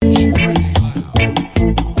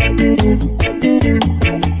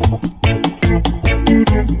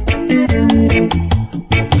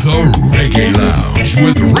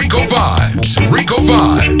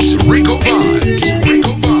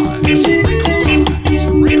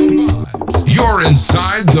You're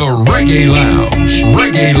inside the Reggae Lounge.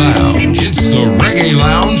 Reggae Lounge. It's the Reggae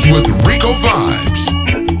Lounge with Rico Vibes.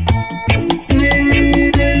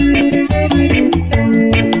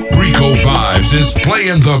 Rico Vibes is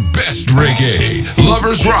playing the best reggae,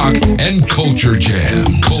 lovers rock, and culture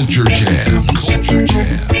jams. Culture jams. Culture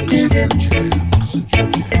jams.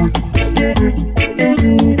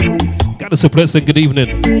 Got us a pleasant good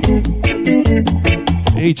evening.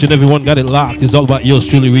 Each and everyone got it locked. It's all about yours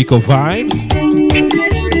truly, Rico Vibes.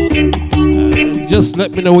 Just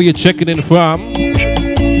let me know where you're checking in from.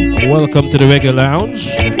 Welcome to the Reggae Lounge.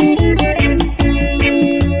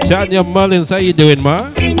 Tanya Mullins, how you doing,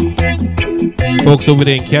 ma? Folks over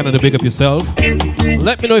there in Canada, big up yourself.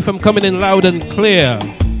 Let me know if I'm coming in loud and clear.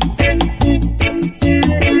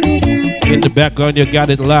 In the background, you got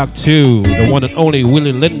it locked too. The one and only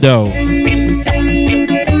Willie Lindo.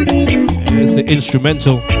 It's the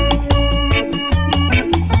instrumental.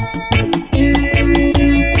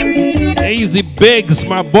 Easy Biggs,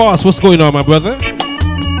 my boss. What's going on, my brother?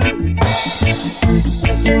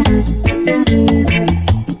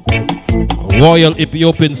 Royal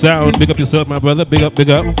Ethiopian sound. Big up yourself, my brother. Big up, big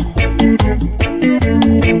up.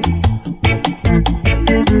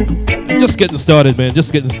 Just getting started, man.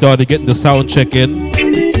 Just getting started. Getting the sound check in.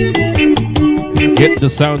 Getting the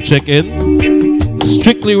sound check in.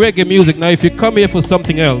 Strictly reggae music. Now, if you come here for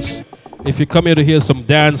something else, if you come here to hear some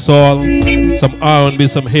dancehall, some R&B,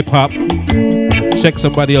 some hip hop, check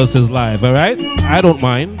somebody else's live. All right? I don't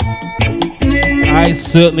mind. I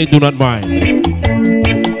certainly do not mind.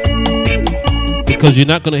 Because you're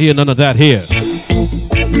not going to hear none of that here.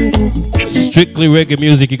 Strictly reggae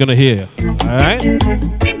music you're going to hear. Alright?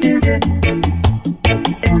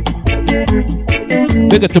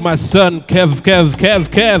 Big up to my son,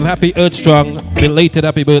 Kev. Happy Earth Strong. Belated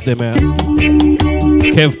happy birthday, man.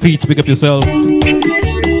 Kev Peach, big up yourself.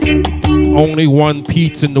 Only one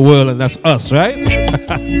Peach in the world, and that's us, right?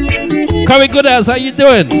 Curry Goodass, how you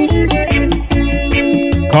doing?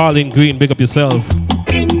 Carlin Green, big up yourself.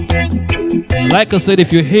 Like I said,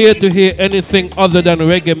 if you're here to hear anything other than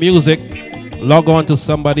reggae music, log on to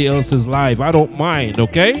somebody else's live. I don't mind,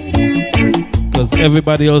 okay? Because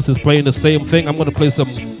everybody else is playing the same thing. I'm gonna play some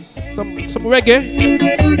reggae,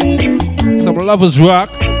 some lovers rock.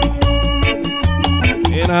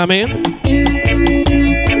 You know what I mean?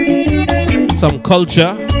 Some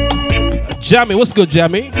culture. Jammy, what's good,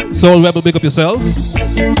 Jammy? Soul Rebel, big up yourself.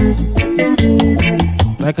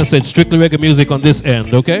 Like I said, strictly reggae music on this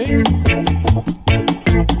end, okay?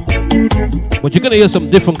 But you're gonna hear some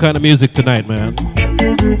different kind of music tonight, man.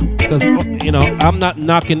 Because, you know, I'm not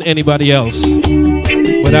knocking anybody else,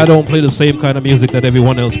 but I don't play the same kind of music that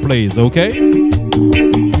everyone else plays, okay?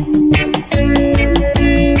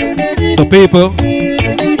 So people,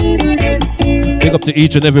 big up to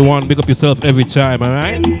each and every one. Big up yourself every time,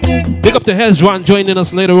 alright? Big up to Hezron joining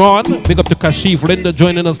us later on. Big up to Kashif Linda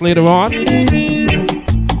joining us later on.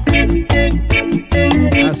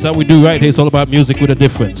 That's how we do right here. It's all about music with a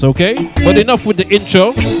difference, okay? But enough with the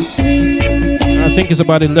intro. I think it's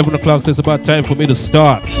about 11 o'clock, so it's about time for me to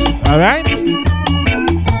start. All right?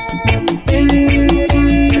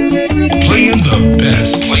 Playing the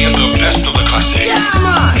best of the classics.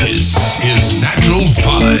 Yeah, this is Natural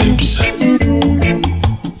Vibes.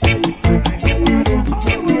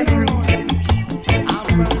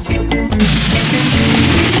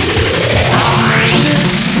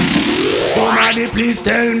 Please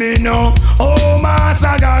tell me no. Oh,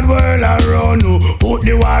 Master God, world around you. Put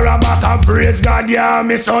the war back and praise God, yeah,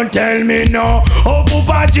 me son, tell me no. Oh,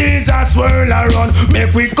 Papa Jesus, world around.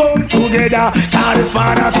 Make we come together, call the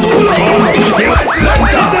Father so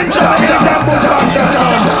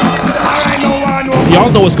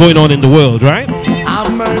Y'all know what's going on in the world, right?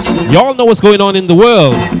 Y'all know what's going on in the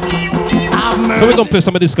world. So we're gonna play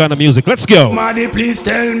some of this kind of music. Let's go. Somebody please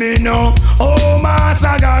tell me no. Oh,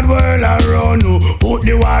 Master God, world around you. Put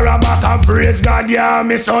the war back and praise God, yeah,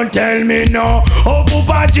 me son, tell me no. Oh,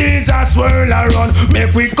 Papa Jesus, world around.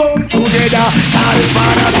 Make we come together, call the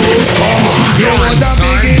Father so come. You're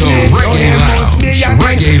inside the Reggae Lounge.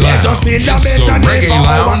 Reggae Lounge. It's the Reggae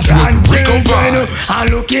Lounge with Rico Vibes. And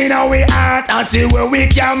looking at we heart and see where we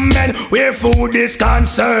can mend, where food is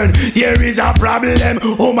concerned. There is a problem,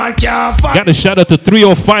 woman can't find. Got a shout out to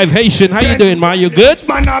 305 Haitian. How you doing, man? You good?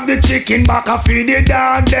 Man have the chicken back and feed the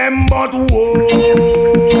dog them, but whoa,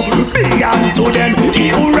 big hand to them. He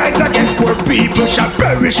who rides against poor people shall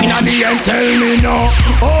perish in the end. Tell me no.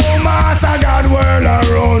 Oh, Master God, world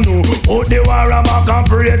around you. Put the war back and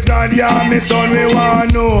praise God, yeah, me son, we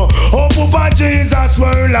want know. Oh, Papa Jesus,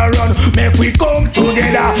 world around. Make we come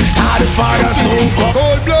together, call the Father so come.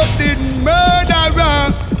 Cold-blooded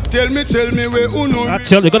murderer. Tell me where uno. I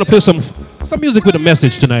tell you, gonna play some music with a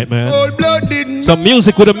message tonight, man. Some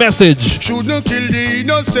music with a message. Shouldn't kill the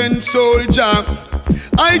innocent soldier.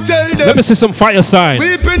 I tell them. Let me see some fire signs.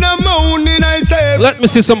 Weeping and moaning, I say. Let me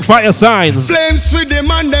see some fire signs. Flames with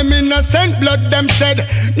them and them innocent blood them shed.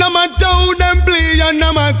 No matter how them bleed and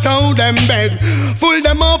no matter how them beg. Full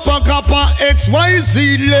them up a copper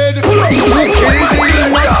XYZ lead. Who killed the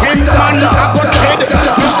innocent man? I got dead.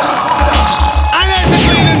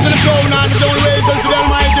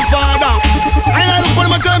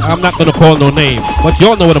 I'm not gonna call no name, but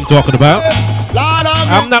y'all know what I'm talking about.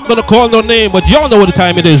 I'm not gonna call no name, but y'all know what the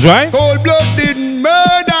time it is, right? Cold-blooded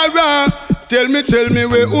murderer. Tell me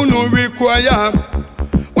where uno require.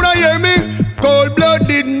 When I hear me,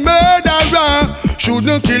 cold-blooded murderer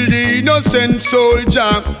shouldn't kill the innocent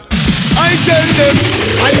soldier. I tell them,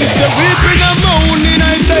 I say weeping and moaning,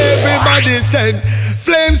 I say everybody said.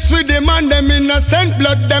 Flames with them and them innocent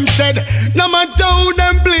blood them shed. No matter how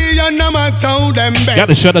them bleed and no matter how them beg. Got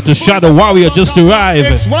to shout out to Shadow Warrior just arrived.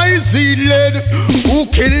 XYZ led. Who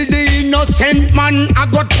killed the innocent man? I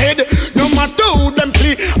got head. No matter how them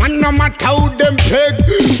plea and no matter how them peg.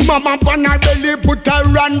 Mama pan a belly put a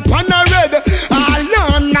run pan a red. All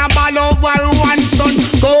on a ball over one son.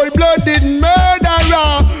 Cold-blooded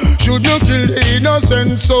murderer should not kill the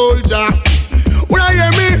innocent soldier. When I hear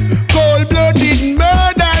me, cold-blooded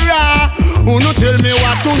murderer, who no tell me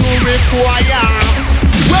what to no require.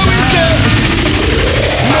 When we say,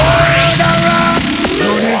 murderer,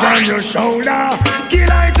 gun is on your shoulder.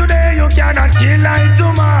 Kill I today, you cannot kill I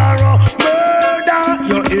tomorrow. Murder,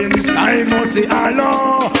 your inside must say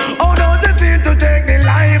hello. How does it feel to take the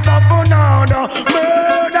life of another?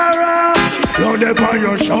 Murderer, blood upon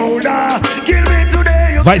your shoulder. Kill me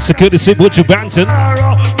today, you Vice Security Sid Butcher Banton.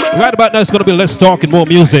 Right about now, it's going to be less talk and more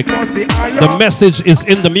music. The message is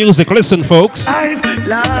in the music. Listen, folks. You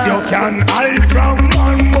can hide from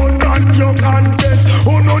man, but not your conscience.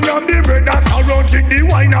 Who know you the brothers surrounding the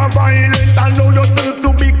wine of violence. Allow yourself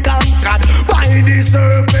to be conquered by the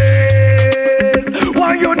serpent.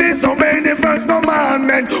 Why you disobey the first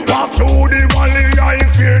commandment? Walk through the valley, I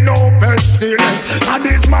fear no pestilence. That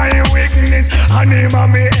is my weakness, and him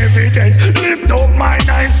and me evidence. Lift up my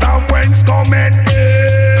knives from whence cometh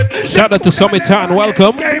death. Shout out to Summit Town,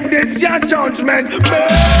 welcome. It's your judgment.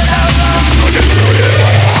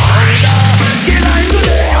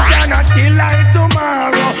 Kill I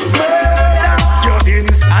tomorrow. Murder, your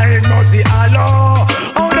inside must see hello.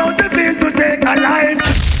 How does it feel to take a life?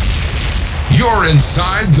 You're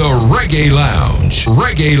inside the Reggae Lounge.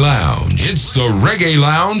 Reggae Lounge. It's the Reggae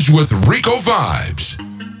Lounge with Rico Vibes.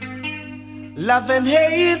 Love and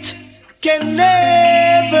hate can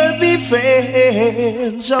never be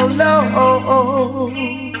friends. Oh no,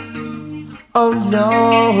 oh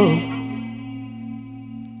no.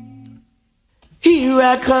 Here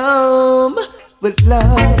I come with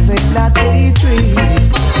love and not hatred.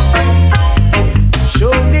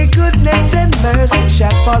 Surely goodness and mercy shall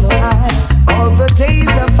follow I all the days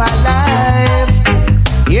of our life.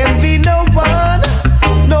 Envy no one,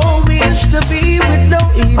 no wish to be with no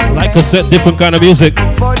evil. Like I said, different kind of music.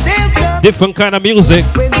 Different kind of music.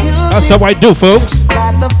 That's how I do, folks.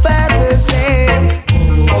 Like the feathers and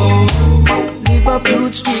leave up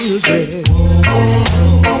huge children.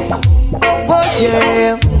 Oh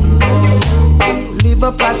yeah, leave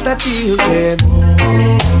up pasta children.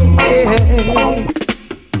 Yeah.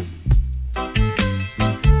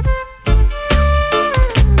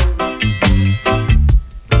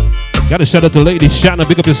 Gotta shout out to Lady Shanna.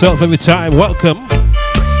 Big up yourself every time. Welcome.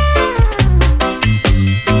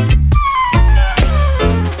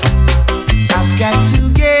 I've got to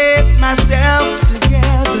get myself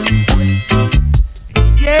together.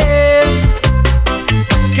 Yes,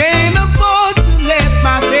 can't afford to let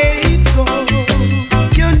my baby go.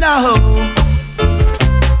 You know,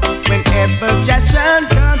 whenever Jackson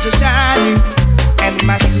comes a shining and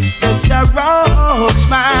my sisters are all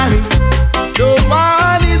smiling, no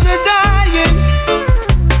one is a dying.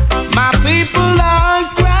 My people are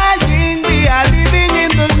crying. We are living in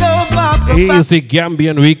the love of the Easy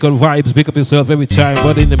Gambian Rico vibes. Pick up yourself every time.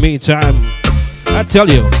 But in the meantime, I tell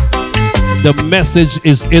you, the message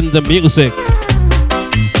is in the music.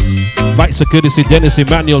 Vice Security Dennis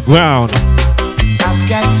Emmanuel Brown. I've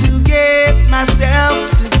got to get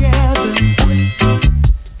myself together.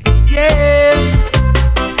 Yes,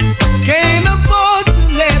 can't afford to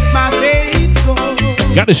let my baby go.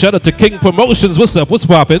 Got to shout out to King Promotions. What's up? What's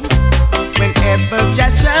poppin'?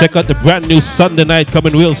 Check out the brand new Sunday night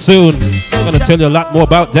coming real soon. I'm going to tell you a lot more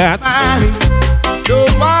about that. No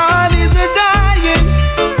one is a dying.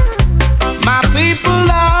 My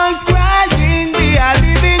people are crying. We are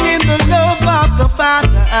living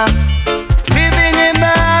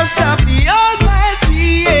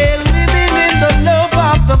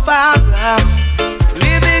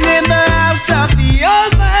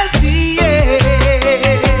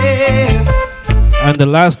And the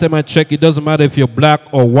last time I checked, it doesn't matter if you're black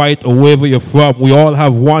or white or wherever you're from. We all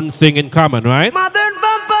have one thing in common, right? Modern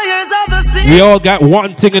vampires of the sea. We all got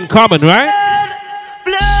one thing in common, right?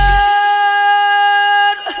 Blood.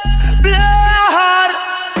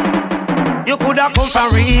 You coulda come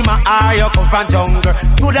from Rima or you come from jungle.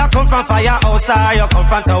 Coulda come from firehouse or you come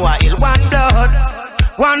from Tower Hill. One blood,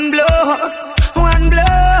 one blood, one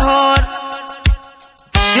blood.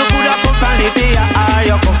 You coulda come from Libya or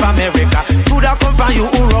you come from America. Coulda come from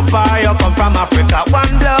Europe or you come from Africa.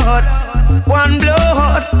 One blood, one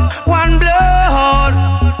blood, one blood.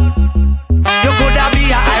 You coulda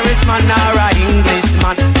be a Irishman or a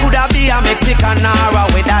Englishman. Coulda be a Mexican or a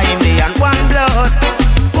with a Indian. One blood,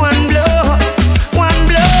 one blood, one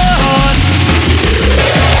blood.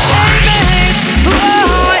 Hey mate,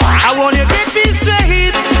 boy, I want you to get me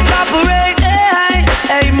straight. Operate, hey,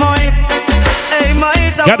 hey mate, hey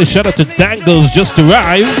mate. Got to shout out to Dangles just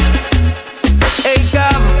arrived. Hey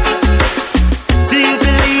Gab, do you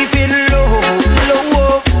believe in love,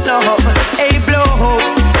 love, love? Hey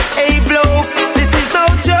blow, this is no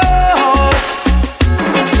joke.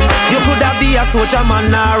 You coulda be a soldier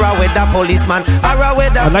man or a weather policeman or a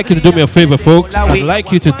weather. I'd like you to do me a favor, folks. I'd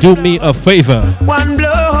like you to do me a favor. One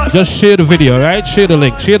blow. Just share the video, right? Share the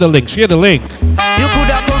link, share the link, share the link. You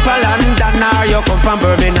coulda come from London or you come from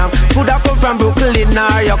Birmingham. Coulda come from Brooklyn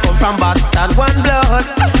or you come from Boston. One blood,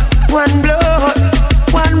 one blood,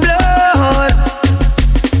 one blood.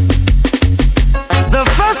 The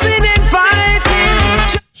fussing and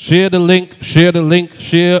fighting. Share the link, share the link,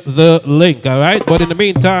 share the link, all right? But in the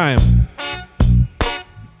meantime,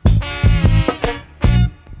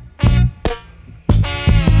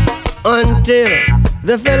 until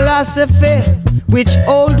the philosophy which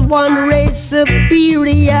old one race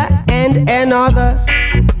superior and another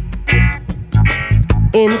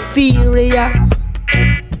inferior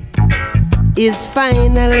is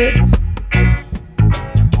finally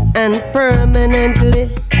and permanently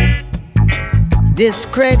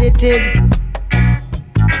discredited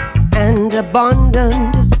and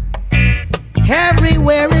abandoned.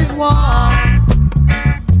 Everywhere is war.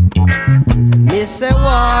 It's a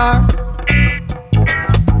war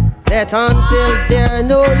that until they're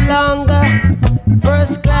no longer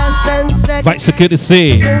first class and second Vice Security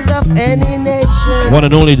say, citizens of any nation. one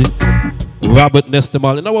and only Robert Nesta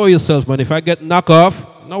Marley. Don't worry yourself, man. If I get knocked off,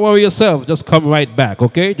 don't worry yourself. Just come right back,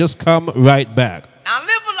 okay? Just come right back. Now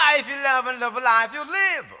live a life you love and live a life you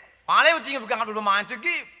live. While everything you've got to the mind to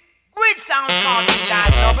give. Great sounds called me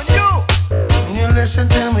guys loving you. You listen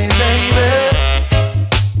to me, baby.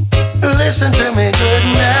 Listen to me good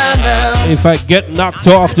now. If I get knocked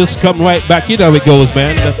off, just come right back. You know how it goes,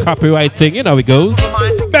 man. The copyright thing, you know how it goes.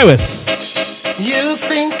 Barris. You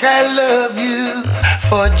think I love you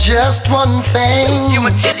for just one thing. You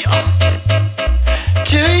will tell you.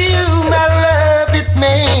 To you, my love, it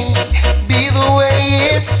may be the way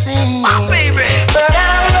it seems. My baby. But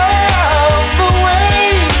I love the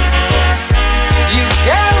way you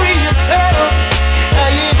carry yourself. I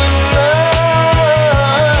even love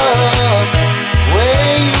the way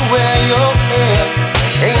you wear your hair.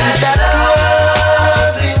 Ain't that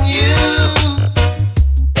love in you?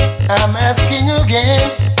 I'm asking again.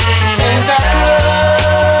 Ain't that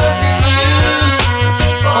love in you?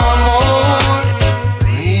 Or more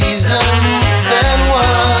reasons than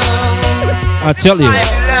one? I tell you,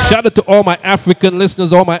 shout out to all my African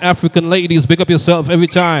listeners, all my African ladies. Big up yourself every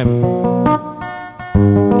time.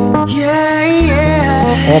 Yeah,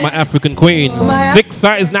 yeah. All my African queens. Thick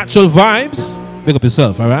thighs, natural vibes. Big up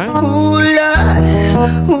yourself, all right? Ooh, Lord.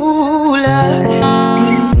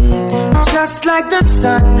 Just like the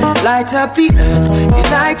sun, light up the earth, you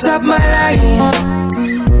light up my life.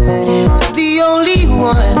 The only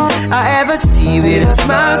one I ever see with a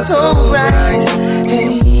smile so bright.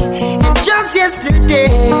 And just yesterday,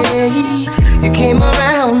 you came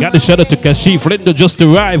around. Got to shout out to Kashif Lindo just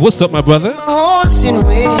arrived. What's up, my brother? Horse in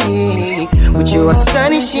ray, with your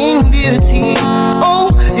astonishing beauty. Oh,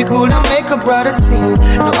 you couldn't make a brother sing.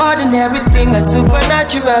 No ordinary thing, a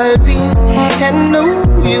supernatural being. And no,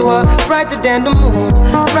 you are brighter than the moon,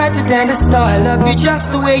 brighter than the star. I love you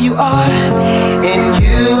just the way you are. And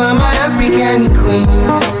you are my African queen,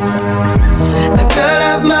 the girl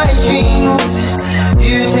of my dreams.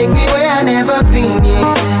 You take me where I never been,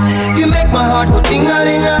 yeah. You make my heart go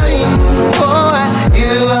ding-a-ling-a-ling. Oh,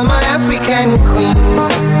 you are my African queen,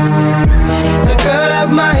 the girl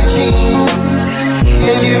of my dreams.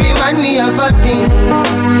 And you remind me of a thing,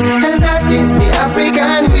 and that is the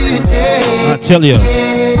African beauty. I tell you,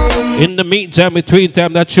 in the meantime, between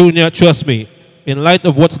time, that tune here, trust me, in light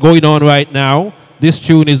of what's going on right now, this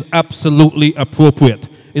tune is absolutely appropriate.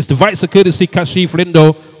 It's the Vice of Courtesy Kashif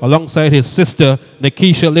Lindo alongside his sister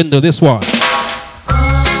Nikisha Lindo. This one.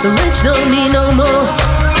 The rich don't need no more.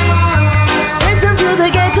 Send them to the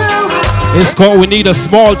ghetto. It's called We Need a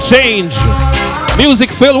Small Change.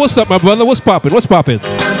 Music Phil, what's up, my brother? What's poppin'? What's poppin'?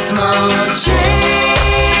 A small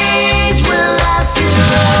change will I feel.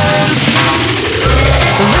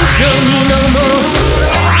 The rich don't need no more.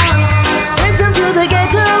 Send them to the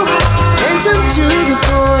ghetto. Send them to the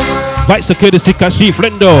poor. Vice of Courtesy Kashif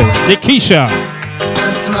Lindo, Nikisha. A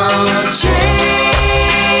small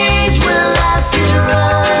change will I feel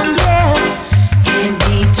run, yeah. Can't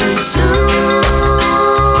be too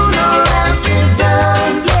soon or else it's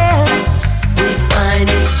done, yeah. We find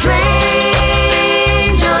it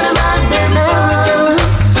strange on about them alone.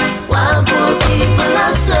 While poor people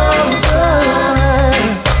are so good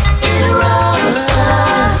in a rough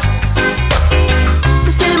side.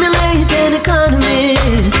 Stimulate an economy.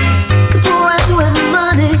 The poor have to have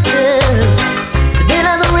money, yeah.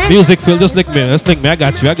 Music Phil, just lick me. Let's lick me. I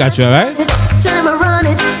got you, alright? Send him a run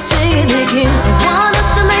it, sing it again. They want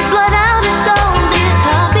us to make blood out of stone. Be a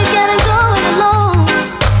copycat and going alone.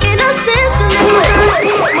 In a system.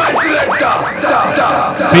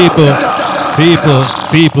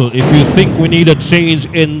 People, if you think we need a change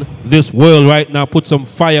in this world right now, put some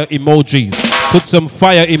fire emojis. Put some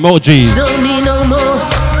fire emojis. Don't need no more.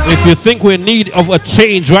 If you think we're in need of a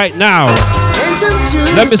change right now, Send some to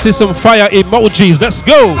let me see some fire emojis. Let's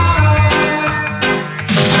go.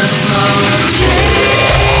 a small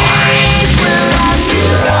change will I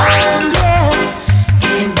feel run, yeah.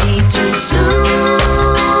 Can't be too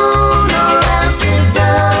soon or else it's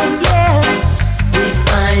done, yeah. We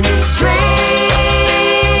find it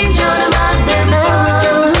strange on about them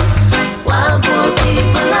alone. While poor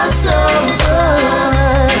people are so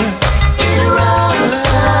good in a rough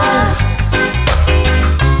side.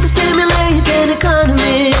 Stimulate an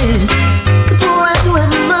economy. The poor have to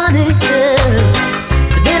have money, yeah.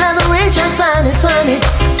 The bill of the rich, I find it funny.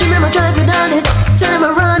 See me, my drive, you done it. Send him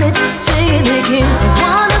a run it, sing it again. They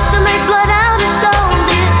want us to make blood out of stone.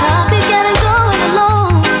 Be a copycat and going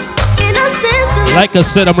alone. In a system. Like I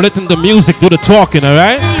said, I'm letting the music do the talking,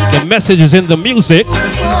 alright? The message is in the music. A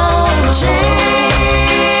small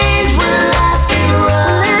change will I feel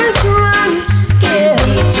run. Let's run. Can't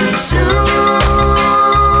be too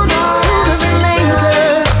soon or sooner than later.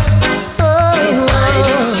 We find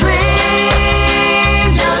it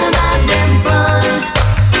strange on about them fun.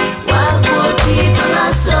 While poor people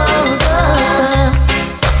are so good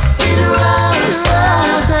in a rough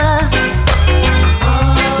side.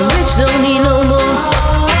 The rich don't need no more.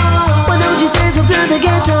 Why don't you send them to the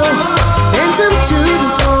ghetto? Send them to the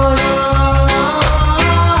poor.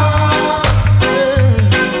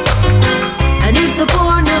 And if the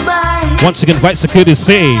poor no buy, Once again, Vice Security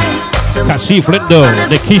say Kashif Lindo,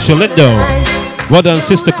 Nikisha Lindo. Brother and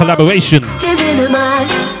sister collaboration. tears in the mind,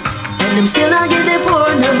 and them still not get their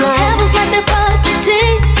poor no blind. Heavens like their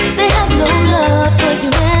poverty, they have no love for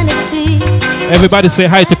humanity. Everybody say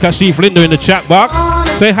hi to Kashif Lindo in the chat box.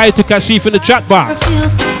 Say hi to Kashif in the chat box.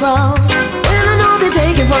 Refuse to grow. Well, I know they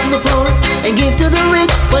take it from the poor and give to the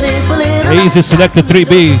rich, but if a little Easy Selector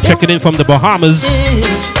 3B checking in from the Bahamas.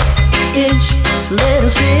 Each little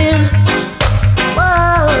sin.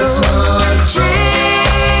 Whoa. Small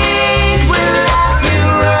change will I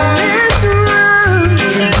feel run. Let's run.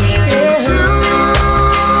 Can't be too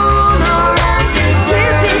soon or else it's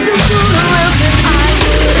can't be too soon or else it's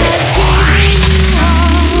I would have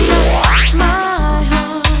given you all my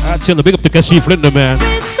heart. I tell you, big up to Kashif Lindo, man.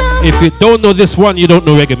 If you don't know this one, you don't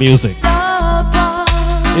know reggae music.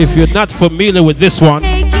 If you're not familiar with this one,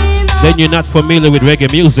 then you're not familiar with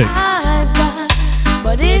reggae music.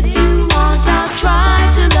 But if you want, I'll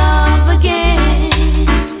try to love again.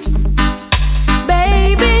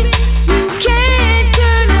 Baby, you can't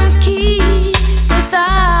turn a key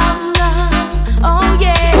without love. Oh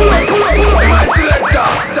yeah.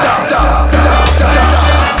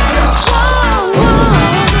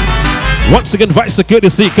 Once again, Vice Security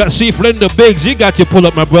see Kashif Lindo Biggs. You got your pull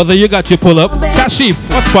up, my brother. You got your pull up. Kashif,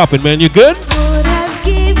 what's poppin', man? You good? Would have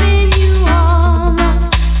given you all of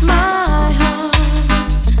my heart,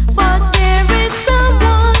 but there is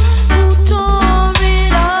someone who tore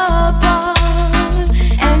it apart,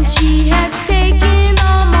 and she has taken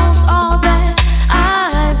almost all that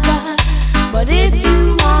I've got. But if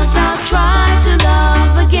you want, I'll try to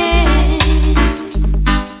love again.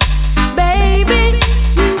 Baby,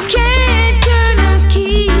 you can't turn a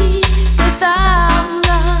key without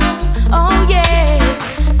love. Oh yeah,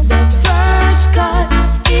 the first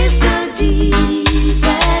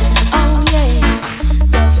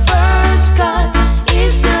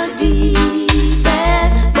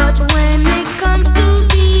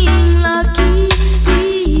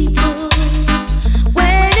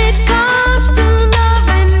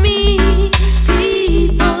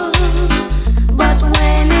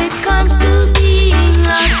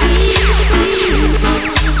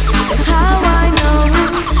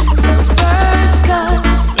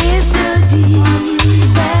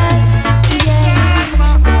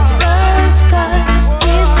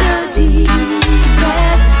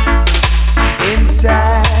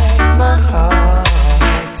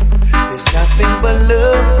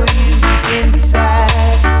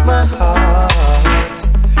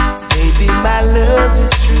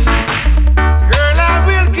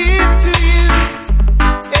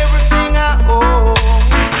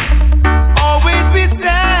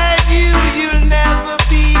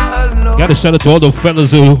Gotta shout out to all the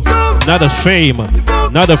fellas who not ashamed,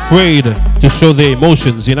 not afraid to show their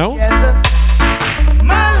emotions, you know?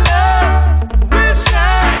 My love will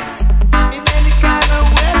shine in any kind of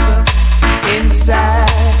weather.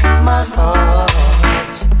 Inside my heart,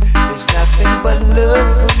 there's nothing but love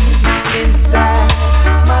for you. Inside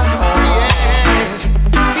my heart,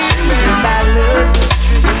 my love is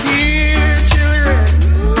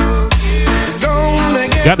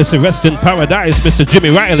true. Gotta say rest in paradise, Mr. Jimmy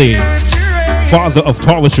Riley, father of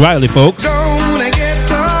Taurus Riley, folks. Gonna get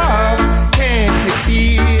tough, can't you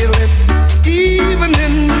feel it? Even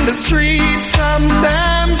in the streets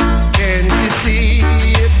sometimes, can't you see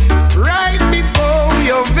it? Right before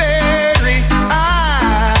your very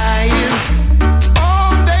eyes.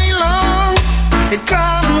 All day long, it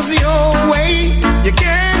comes your way. You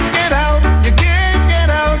can't get out, you can't get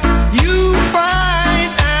out. You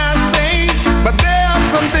fight, I say, but there's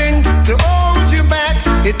something to hold you back.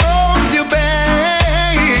 It holds you back.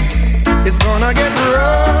 It's gonna get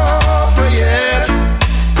rougher yet.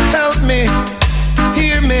 Help me,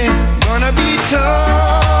 hear me. Gonna be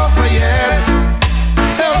tougher yet.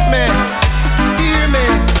 Help me, hear me.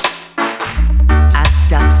 I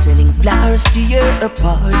stopped selling flowers to your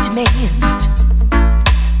apartment.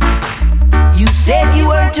 You said you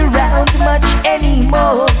weren't around much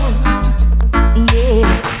anymore. Yeah,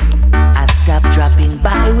 I stopped dropping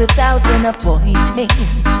by without an appointment.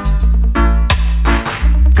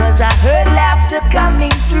 Cause I heard laughter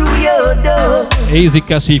coming through your door. Easy,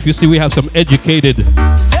 Kashi, if you see we have some educated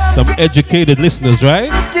listeners, right?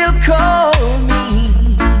 Still call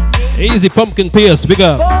me. Easy, Pumpkin Pierce, big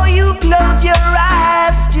up. Before you close your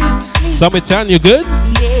eyes to sleep. Summertime, you good?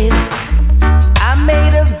 Yeah, I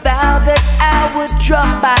made a vow that I would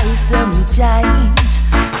drop by sometimes,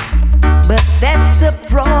 but that's a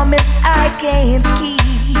promise I can't keep.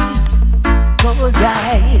 Cause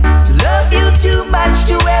I love you too much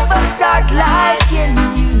to ever start liking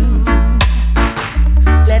you.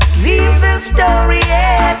 Let's leave the story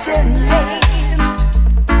at an end.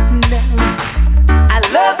 No, I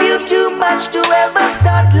love you too much to ever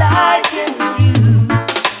start liking you.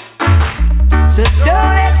 So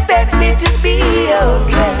don't expect me to be your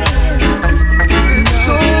friend. It's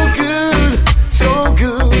so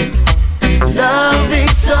good, loving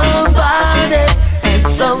somebody, and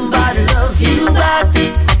somebody loves you back,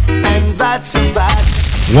 and that's a fact.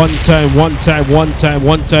 One time for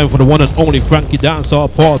the one and only Frankie Dancehall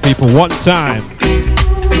Paul people. One time.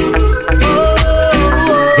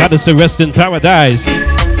 Gotta say rest in paradise.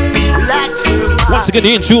 Once again,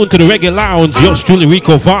 in tune to the Reggae Lounge. Yours truly,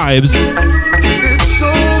 Rico Vibes. It's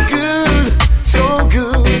so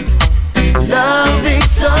good, loving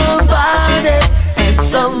somebody, and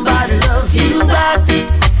somebody loves you back,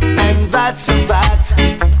 and that's a fact.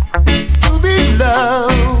 To be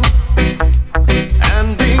loved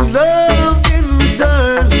and being loved in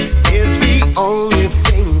turn is the only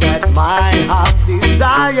thing that my heart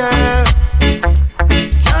desires.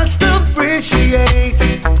 Just appreciate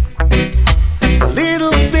the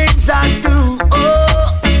little things I do.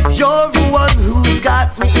 Oh, you're the one who's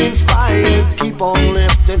got me inspired. Keep on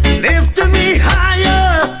lifting me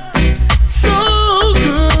higher. So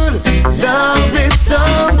good, loving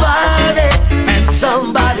somebody, and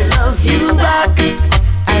somebody loves you back,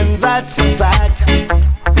 and that's a fact.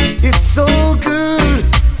 It's so good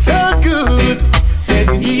that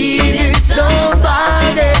you needed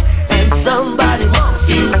somebody, and somebody wants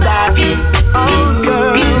you back. Oh,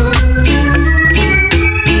 girl.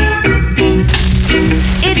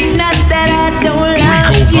 It's not that I don't Rico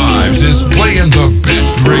love Vibes you. is playing the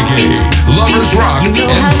best reggae, lovers rock, You know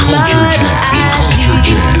and how culture much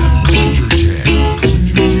jams.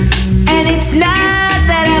 And it's not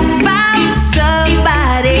that I found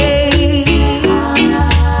somebody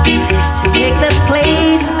to take the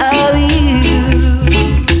place of you,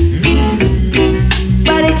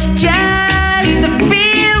 but it's just the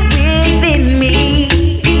feel within me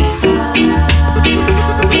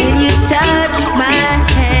when you touch my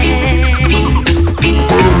hand,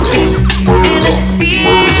 and the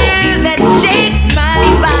fear that shakes my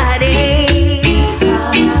body.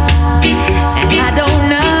 And I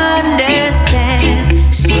don't understand,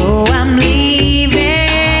 so I'm leaving.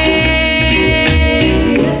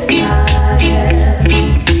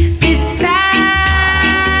 This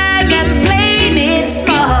time I'm playing it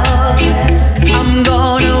smart. I'm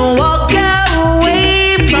gonna walk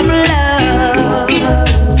away from love.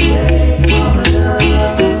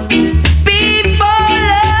 Before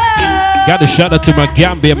love. Got a shout out to my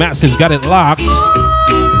Gambia Massives, got it locked.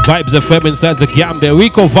 Vibes FM inside the Gambia.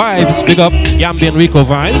 Rico Vibes, big up Gambian Rico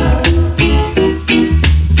Vibes.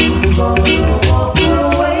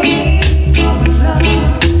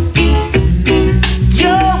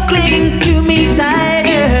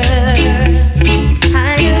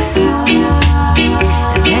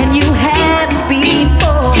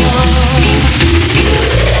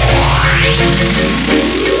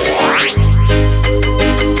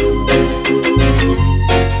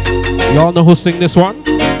 Y'all know who sing this one?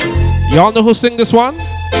 Y'all know who sing this one?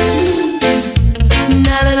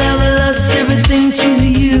 Now that I've lost everything to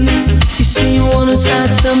you, you say you wanna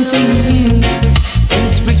start something new, and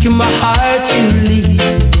it's breaking my heart to leave.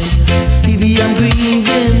 Baby, I'm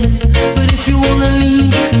grieving, but if you wanna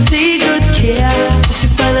leave, take good care. You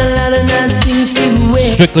find a lot of nice things to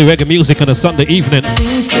wear. Strictly reggae music on a Sunday evening.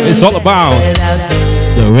 It's all about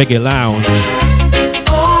the Reggae Lounge.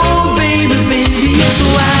 Oh, baby, baby, it's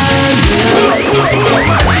wild.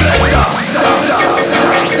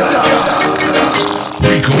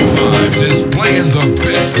 Rico Vibes is playing the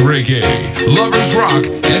best reggae, lovers rock,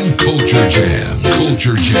 and culture jams.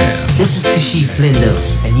 Culture jam. This is Kashif Lindo,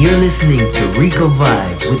 and you're listening to Rico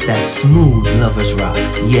Vibes with that smooth lovers rock.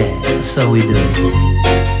 Yeah, that's how we do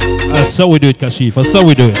it. That's how we do it, Kashif. That's how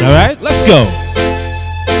we do it. All right, let's go.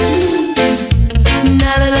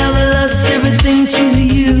 Now that I've lost everything to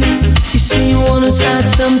you, you say you wanna start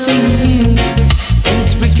something new, and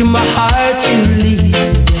it's breaking my heart to leave.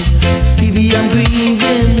 Baby, I'm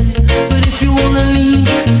grieving, but if you wanna leave,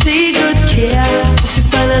 take good care. You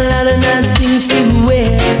find a lot of nice things to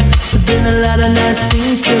wear, but then a lot of nice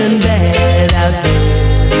things turn bad out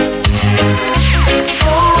there.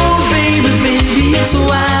 Oh, baby, baby, it's a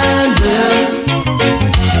wild world.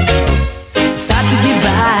 It's hard to get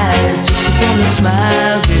by just upon a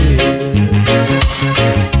smile, girl.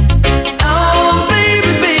 Oh,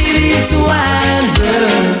 baby, baby, it's a wild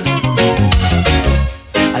world.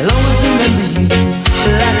 I'll always remember you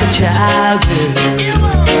like a child, girl.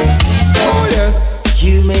 Oh, yes.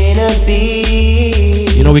 You may not be.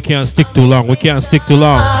 You know we can't stick too long. We can't stick too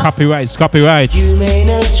long. Copyrights, copyrights. You may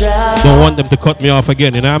not drive. Don't want them to cut me off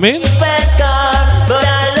again. You know what I mean? Fast car, but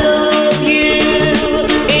I love you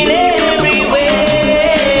in every way.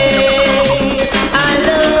 I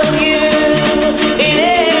love you in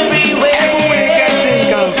every way.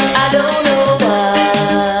 I don't know why.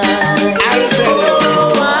 I don't know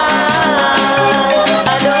why.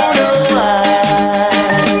 I don't know why.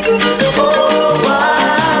 Oh, why?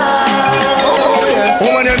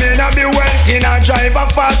 Woman, you may not be wealthy, not drive a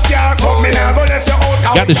fast car. Come in and go left your own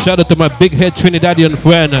car. Got to shout out to my big head Trinidadian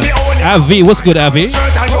friend, Avi. What's good, Avi?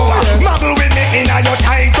 Muggle with me in your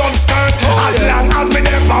tight up skirt. As long as me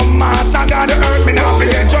never mass, I got the earth. Me not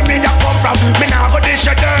forget where me you come from. Me not go dish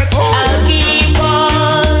your dirt. I'll keep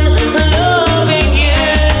on loving you.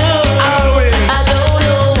 Always. I don't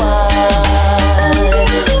know why.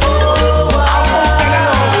 Oh, why?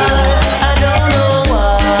 I don't know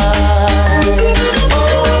why.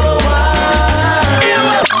 Oh, why?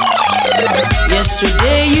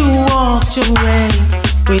 Yesterday you walked away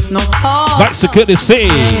with no heart. That's the courtesy.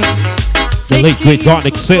 The late great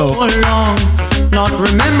Garnick Silk. Along, not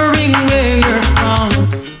remembering where you're from.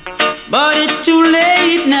 But it's too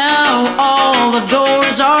late now, all the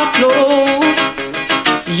doors are closed.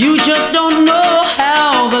 You just don't know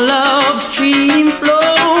how the love stream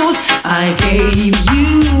flows. I gave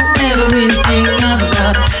you everything I've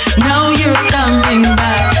got. Now you're coming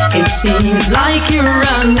back. It seems like you're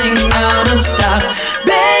running out of stock.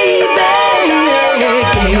 Baby, I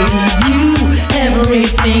gave you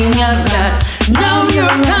everything I've got. Now you're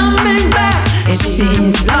coming back. It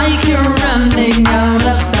seems like you're running out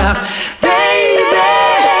of stock. Baby,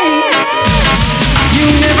 you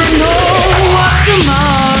never know what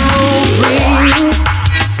tomorrow brings.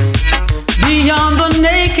 Beyond the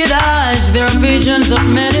naked eyes, there are visions of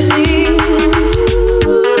many things.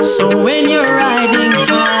 So when you're riding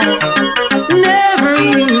high, never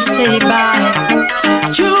you say bye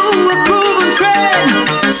to a proven friend.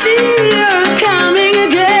 See you're coming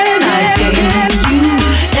again. I gave you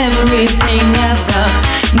everything I've got.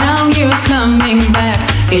 Now you're coming back.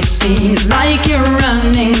 It seems like you're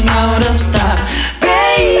running out of stock.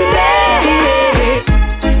 Baby,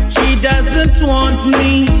 she doesn't want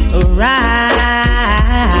me around.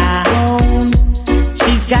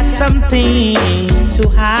 She's got something to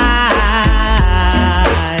hide.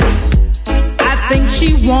 I think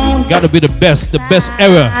she won't. Gotta be the best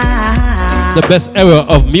era. The best era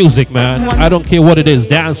of music, man. I don't care what it is.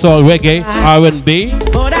 Dancehall, reggae, R&B.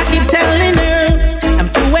 But I keep telling her I'm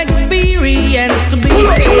too experienced to be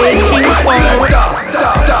taking forward.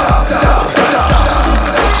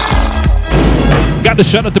 Got to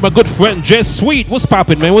shout out to my good friend Jay Sweet. What's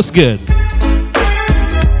poppin', man? What's good?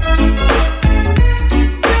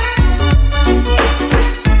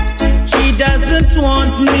 She doesn't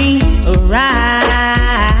want me around.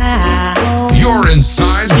 You're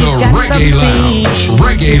inside the Reggae Lounge.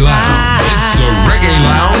 Reggae Lounge. It's the Reggae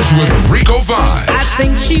Lounge with Rico I Vibes.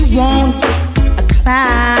 think she wants a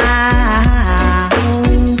clown,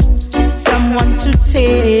 someone to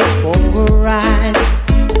take for a ride.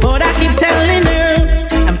 But I keep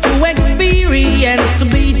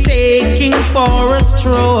for a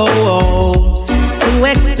stroll to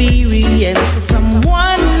experience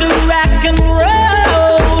someone to rock and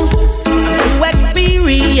roll, to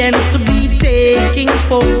experience to be taking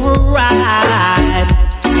for a ride.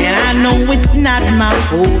 And I know it's not my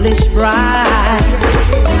foolish pride.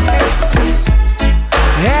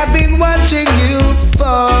 I've been watching you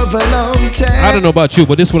for a long time. I don't know about you,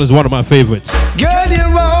 but this one is one of my favorites. Girl,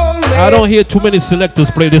 you're always I don't hear too many selectors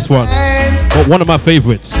play this one, but one of my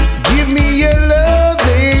favorites. give me your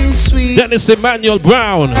loving sweet. Dennis Emmanuel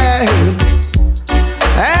Brown.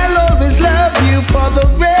 I'll always love you for the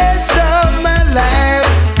rest of my life.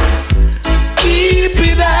 Keep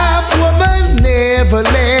it up, woman, never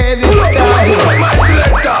let it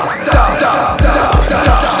stop.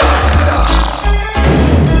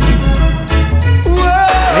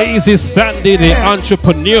 Easy Sandy, the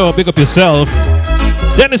entrepreneur. Big up yourself.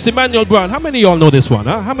 Dennis Emmanuel Brown. How many of y'all know this one?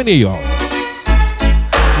 Huh? How many of y'all?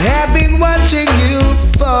 I've been watching you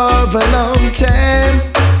for a long time.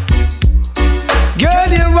 Girl,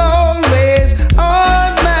 you're always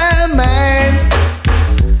on my mind.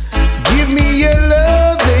 Give me your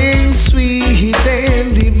loving, sweet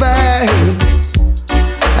and divine.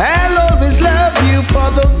 I'll always love you for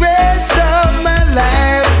the rest of my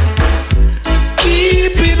life.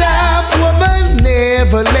 Keep it up, woman,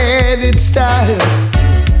 never let it stop.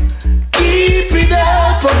 Keep it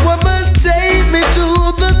up, woman, take me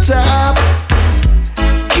to the top.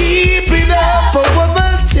 Keep it up,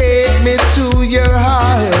 woman, take me to your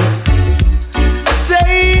heart.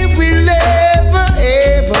 Say we'll never,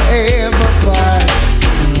 ever, ever part.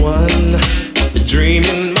 One dream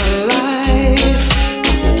in my life,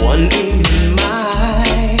 one in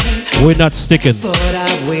mine. We're not sticking. But I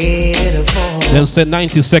waited for They'll say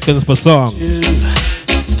 90 seconds per song.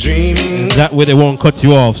 dreaming. That way they won't cut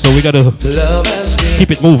you off. So we gotta Love has been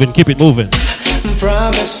keep it moving, keep it moving.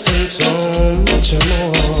 promising so much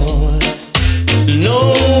more.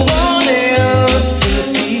 No one else can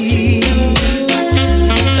see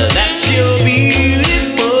that you're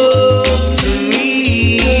beautiful to me.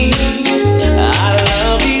 I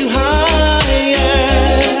love you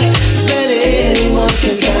higher than anyone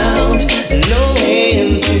can count. No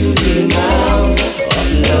end to the amount of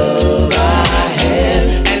love I have,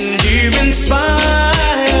 and you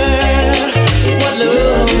inspire what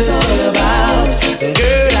love is all about.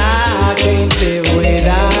 Girl, I can't live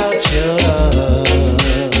without your love.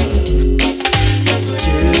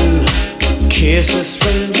 Two kisses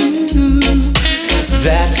from you,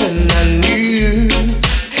 that's when I knew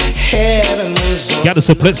heaven was on. Got us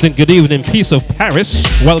a blessing. Good evening. Peace of Paris.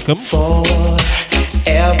 Welcome. Forever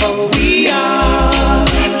we are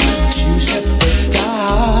two separate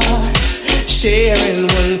stars, sharing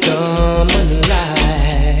one common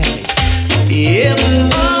life. If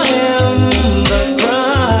I am the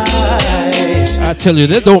prize, I tell you,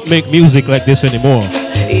 they don't make music like this anymore.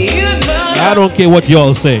 if I don't care what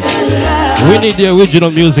y'all say. We need the original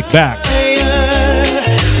music back.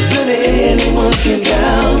 than anyone can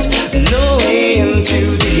count, no end to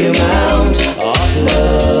the amount of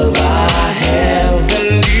love I have,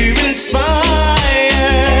 and you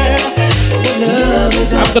inspire what love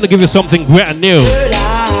is. I'm gonna give you something brand new.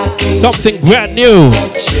 I can't Something brand new.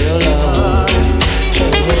 let your love.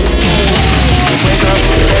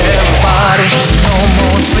 Everybody, no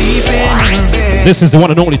more sleeping in bed. This is the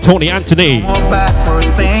one and only Tony Anthony. No more backward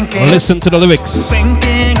thinking. Listen to the lyrics.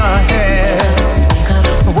 Thinking ahead.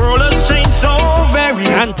 The world has changed so very.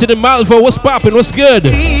 Anthony Malvo, what's poppin'? What's good?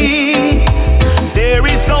 There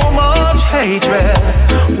is so much hatred,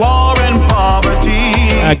 war and poverty.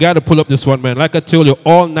 I gotta pull up this one, man. Like I told you,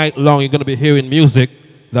 all night long you're gonna be hearing music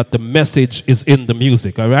that the message is in the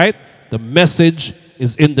music, all right? The message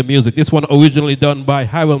is in the music. This one originally done by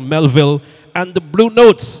Harold Melville and the Blue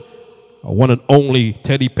Notes. One and only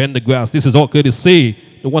Teddy Pendergrass. This is all good to see.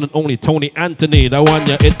 The one and only Tony Anthony. That one,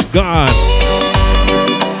 yeah, it's gone.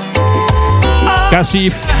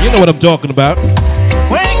 Kashif, you know what I'm talking about.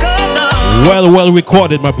 Wake up now. Well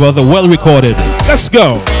recorded, my brother. Well recorded. Let's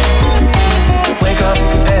go. Wake up,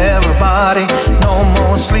 everybody. No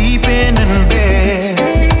more sleeping in bed.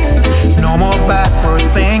 No more backward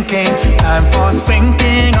thinking. Time for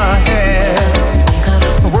thinking ahead.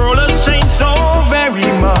 The world has changed so very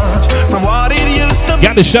much from what it used to be.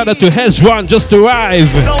 Got a shout out to Hezron just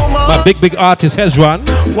arrived. My big artist Hezron.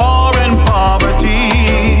 War and poverty.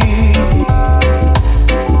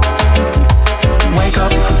 Wake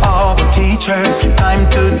up, all the teachers. Time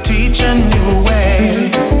to teach a new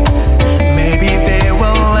way. Maybe they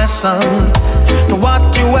will listen to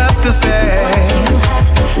what you have to say.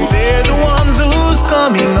 They're the ones who's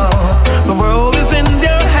coming up. The world is in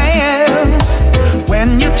their hands.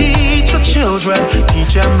 When you teach the children children,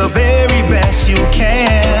 teach them the very best you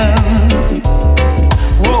can.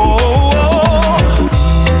 Whoa,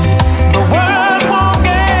 the world won't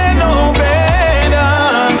get no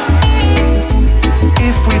better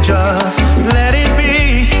if we just let it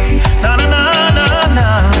be. Na na na na na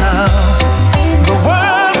na. The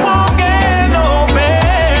world won't get no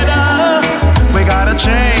better. We gotta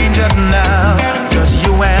change it now, just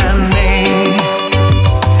you and me.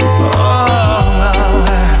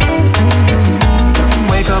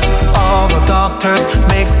 Doctors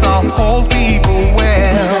make the whole people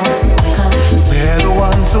well. They're the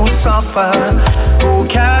ones who suffer, who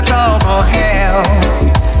catch all the hell.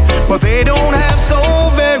 But they don't have so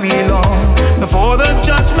very long before the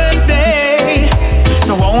judgment day.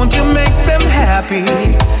 So won't you make them happy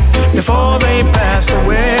before they pass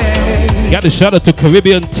away? Got a shout out to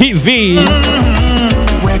Caribbean TV.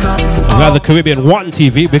 Wake up, rather Caribbean One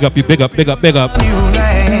TV. Big up you, big up, big up, big up.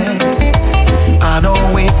 I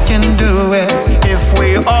know we can do it if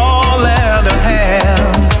we all lend a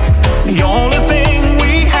hand. The only thing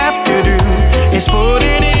we have to do is put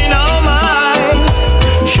it in our minds.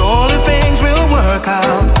 Surely things will work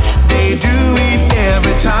out. They do it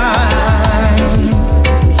every time.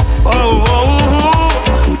 Oh,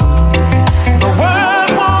 the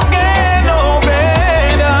world won't get no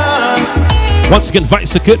better. Once again,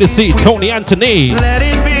 Vice Courtesy, Tony Anthony. Let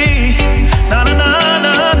it be. Na na na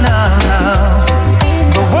na na na.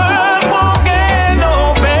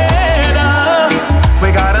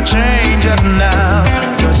 Change it now,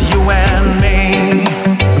 just you and me.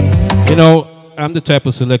 You know, I'm the type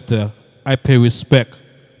of selector, I pay respect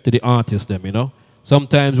to the artists them, you know.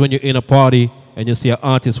 Sometimes when you're in a party and you see an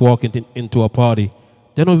artist walking into a party,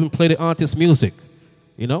 they don't even play the artist's music,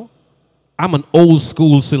 you know. I'm an old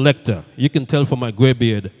school selector. You can tell from my gray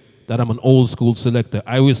beard that I'm an old school selector.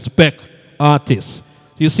 I respect artists.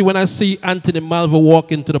 So you see, when I see Anthony Malvo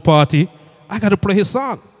walk into the party, I got to play his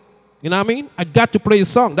song. You know what I mean? I got to play his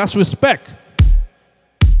song. That's respect.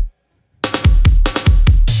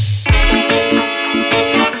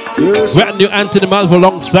 Yes. Brand new Anthony Malvo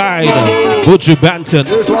alongside Buju Banton.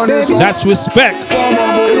 That's respect.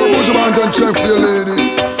 Buju Banton, check for your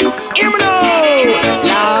lady. Hear me now.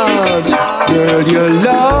 Girl, your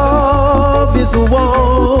love is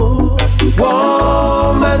warm,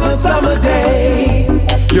 warm as a summer day.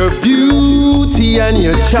 Your beauty and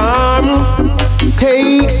your charm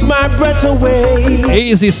takes my breath away.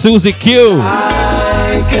 Easy Susie Q.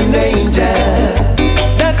 Like an angel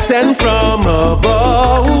that's sent from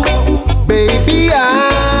above. Baby,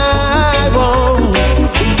 I want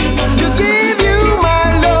to give you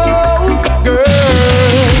my love, girl.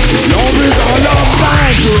 Love is all I've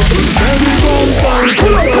got to. Baby, come take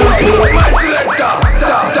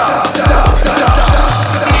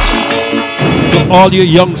To all you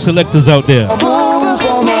young selectors out there,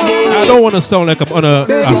 I don't want to sound like I'm on a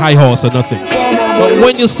high horse or nothing. But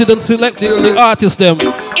when you sit and select the artists, them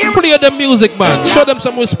play them music, man. Show them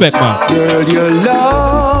some respect, man. Girl, your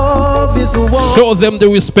love is warm. Show them the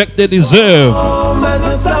respect they deserve. Warm as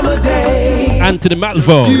a summer day. Anthony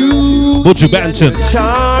Malvo, Buju Banton.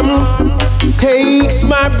 Charm takes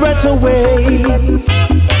my breath away.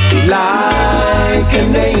 Like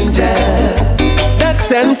an angel that's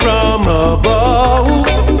sent from above.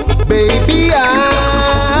 Baby,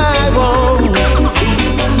 I want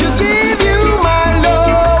to give you my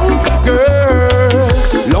love, girl.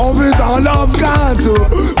 Love is all I've got to.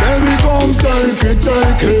 Baby, come take it,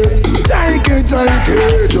 take it. Take it, take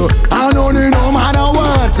it. I know they no matter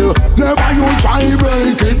what. Never you try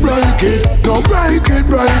break it, break it. No break it,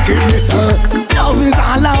 listen. Love is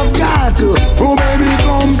all I've got to. Oh baby,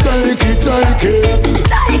 come take it, take it.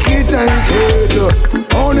 Take it, take it.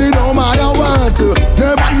 Only no matter what.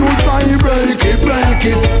 Never you try break it, break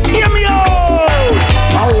it. Hear me out.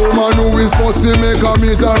 A woman who is supposed to make a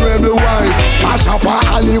miserable wife. A shopper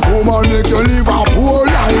alley come and make you live a poor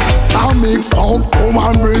life. A mix up come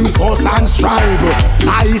and bring fuss and strive.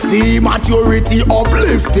 I see maturity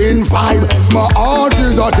uplifting vibe. My heart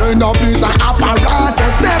is a tender piece of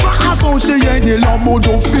apparatus. Never associate the love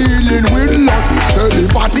mojo feeling with lust.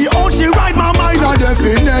 Telepathy, oh she ride my mind a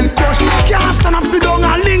definite crush. Can't stand up, sit down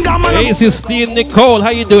and linger, man. Hey, this is Steve Nicole.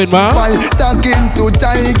 How you doing, man?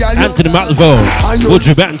 Anthony Malvo,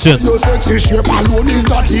 Buju Banton. Your sexy shape alone is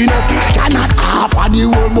not enough. Cannot half of the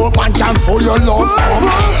world more and can fool your love. I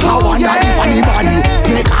wonder if anybody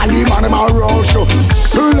make all the man in my rush.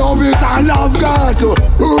 Love is all I've got.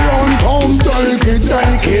 Run, come, take it,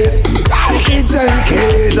 take it. Take it, take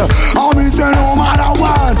it. I miss it no matter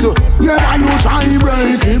what. Never you try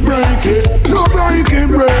break it, break it. No break it,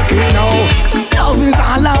 no. Love is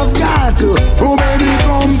all I've got. Oh baby,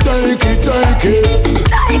 come take it, take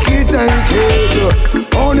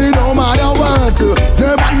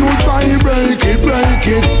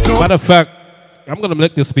Matter of fact, I'm going to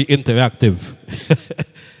make this be interactive.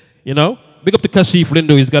 You know? Big up to Kashif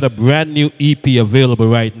Lindo. He's got a brand new EP available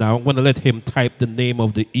right now. I'm going to let him type the name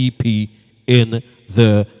of the EP in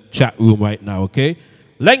the chat room right now, okay?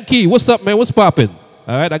 Lanky, what's up, man? What's popping?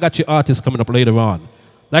 All right, I got your artist coming up later on.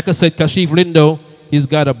 Like I said, Kashif Lindo, he's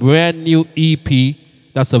got a brand new EP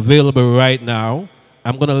that's available right now.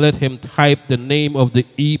 I'm going to let him type the name of the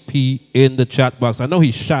EP in the chat box. I know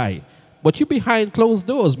he's shy, but you behind closed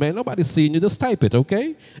doors, man. Nobody's seeing you. Just type it,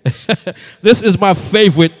 okay? This is my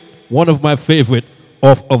favorite, one of my favorite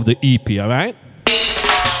off of the EP, all right?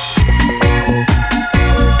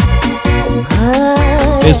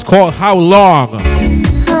 It's called How Long?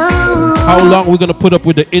 How long we're going to put up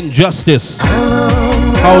with the injustice?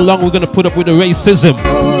 How long we're going to put up with the racism?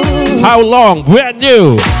 How long? Brand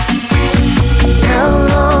new. How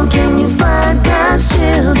long can you fight God's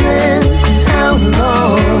children? How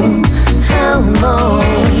long? How long?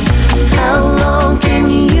 How long can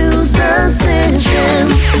you use the system?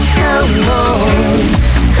 How long?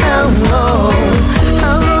 How long?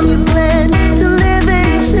 How long you plan to live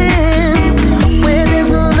in sin? Where there's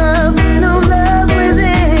no love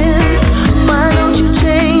within. Why don't you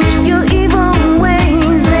change your evil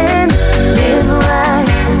ways and live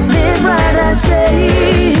right, I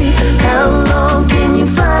say. How long can you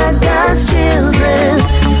fight God's children?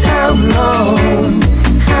 How long?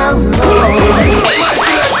 How long?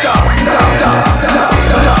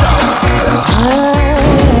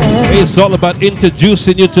 It's all about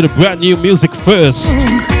introducing you to the brand new music first.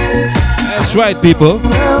 That's right, people.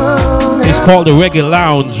 It's called the Reggae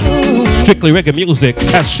Lounge. Strictly reggae music.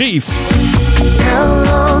 Kashif. How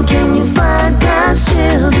long can you fight God's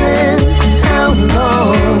children? How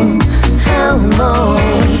long? How long?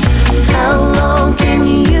 How long can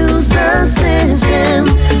you use the system?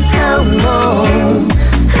 How long?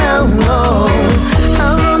 How long?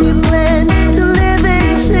 How long you plan to live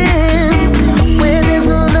in sin? Where there's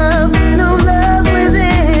no love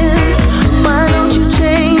within. Why don't you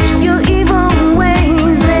change your evil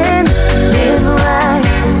ways and live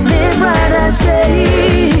right, I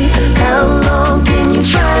say. How long can you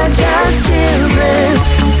fight God's children?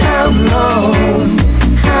 How long?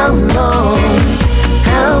 How long?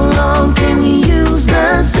 How long can you use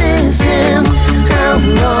the system? How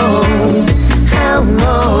long? How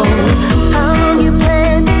long? How long you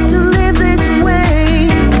plan to live this way?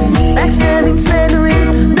 Backstabbing,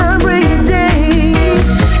 slandering, numbering days.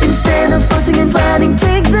 Instead of fussing and fighting,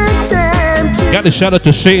 take the time to. Got a shout out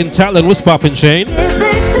to Shane Talon. What's poppin', Shane?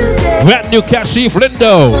 Brand new Kashif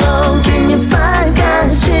Lindo. How long can you fight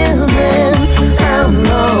God's children? How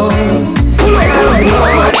long?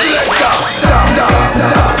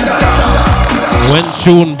 When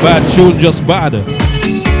tune bad, tune just bad.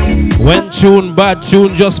 When tune bad,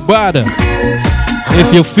 tune just bad.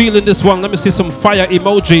 If you're feeling this one, let me see some fire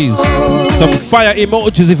emojis. Some fire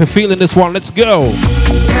emojis if you're feeling this one. Let's go.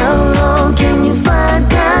 How long can you fight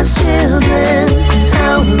God's children?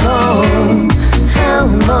 How long? How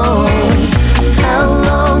long? How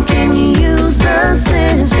long can you use the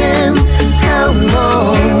system? How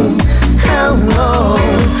long? How long?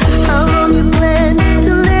 How long you plan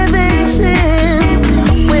to live in sin?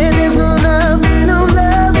 Where there's no love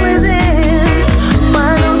within.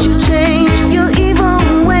 Why don't you change your evil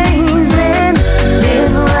ways and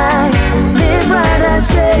live right, I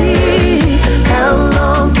say. How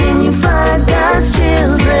long can you fight God's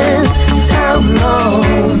children? How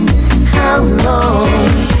long? How long?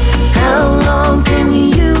 How long can you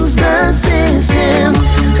use the system?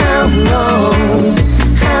 How long?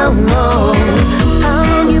 How long? How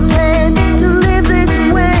long you plan to live this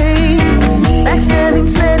way? Backstabbing,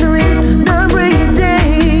 slandering, numbering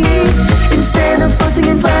days. Instead of fussing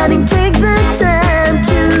and fighting, take the time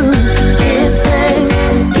to give thanks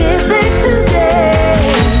today.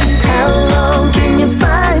 How long can you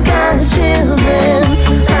fight God's children?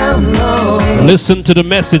 How long? Listen to the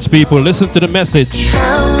message, people. Listen to the message.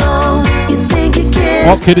 How long you think you can?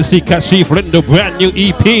 All courtesy Kashif Lindo, brand new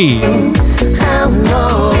EP. How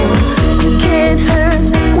long you can't hurt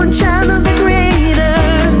one child of the Creator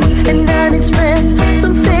and not expect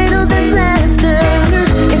some fatal disaster.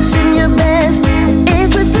 It's in your best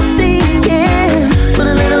interest to seek it. Put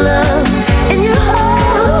a little love in your heart.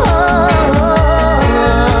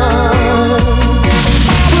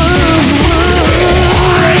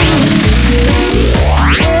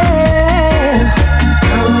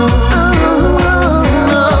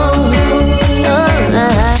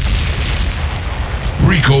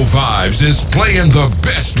 Rico Vibes is playing the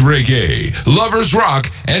best reggae, lovers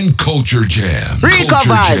rock, and culture jam. Rico Culture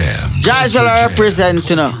Vibes, Joshua represents,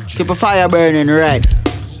 you know. Keep a fire burning, right?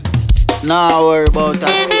 Now worry about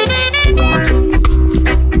that.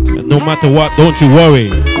 No matter what, don't you worry.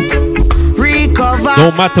 Recover.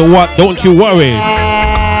 No matter what, don't you worry.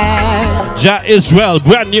 Jah Israel,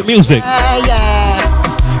 brand new music.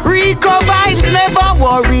 Rico vibes never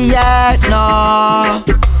worry yet, no.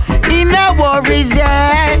 He no worries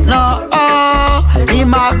yet, no. He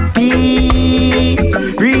might be.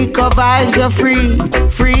 Rico vibes are free.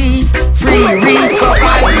 Rico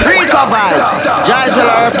vibes. Jah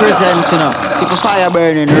Israel represent, you know. Keep the fire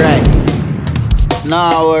burning right.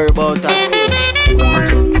 Now worry about that.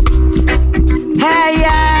 Hey,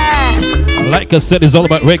 yeah. Like I said, it's all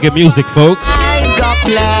about reggae music, folks.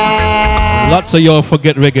 Lots of y'all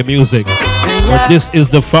forget reggae music. But this is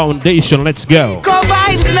the foundation. Let's go. Rico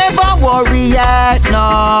vibes never worry yet,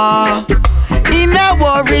 no. He no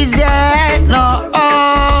worries yet, no.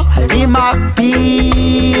 He might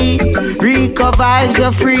be. Rico vibes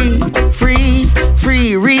are free.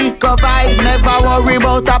 Rico vibes never worry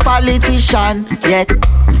about a politician yet.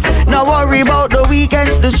 No worry about the weak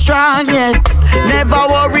against the strong yet. Never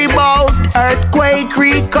worry about earthquake.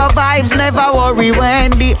 Rico vibes never worry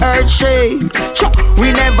when the earth shake.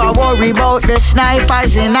 We never worry about the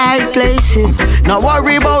snipers in high places. No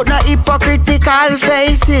worry about no hypocritical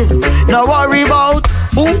faces. No worry about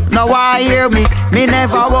who, no I hear me. Me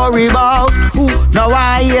never worry about who, no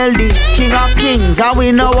I hear the King of Kings. And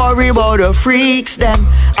we no worry about the freaks them.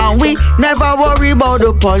 And we never worry about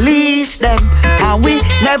the police them. And we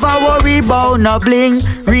never worry about no bling.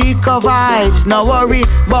 Rico vibes, no worry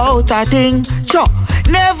about a thing. Sure,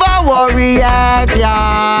 never worry yet,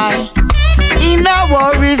 yeah. He no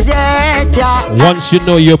worries yet, yeah. Once you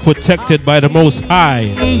know you're protected by the Most High,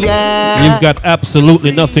 you've got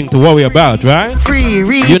absolutely nothing to worry about, right?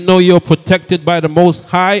 You know you're protected by the Most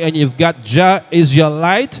High and you've got Jah is your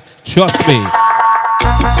light. Trust me,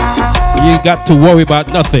 you got to worry about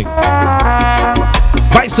nothing.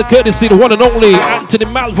 Vice of courtesy, the one and only Anthony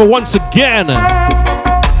Malvo once again.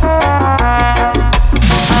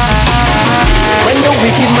 When the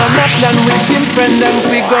wicked man a plan with him friend and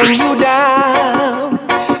we gun you down,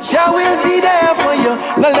 Jah will be there for you.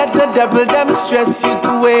 Now let the devil them stress you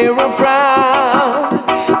to wear a frown.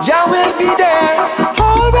 Jah will be there.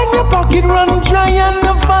 All when your pocket run dry and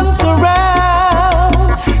the funds around.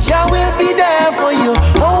 Jah will be there for you.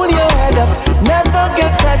 Hold your head up, never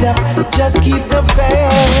get fed up. Just keep the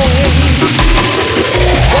faith.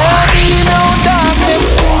 There'll be no darkness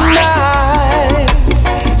tonight.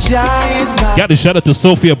 Jah is my. Got to shout out to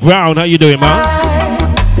Sophia Brown. How you doing, man?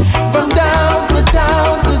 From town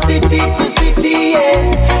to city,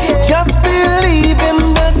 yes. Just believe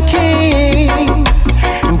in the King,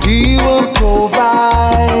 and He will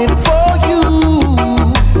provide for you.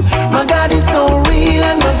 My God is so real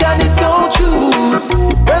and my God is so true.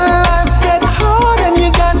 When life get hard and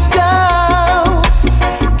you got doubts,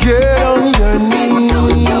 get on your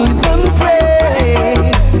knees and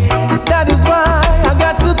pray. That is why I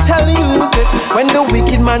got to tell you this. When the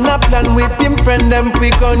wicked man a plan with him friend, them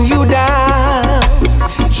quick on you down.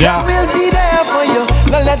 Jah will be there for you.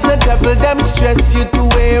 Don't let the devil them stress you to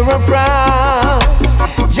wear a frown.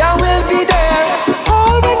 Jah will be there.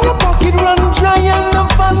 All when your pocket run dry and the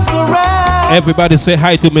funds around. Everybody say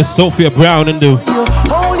hi to Miss Sophia Brown in the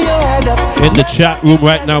chat room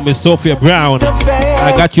right now, Miss Sophia Brown.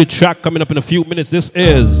 I got your track coming up in a few minutes. This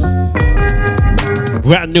is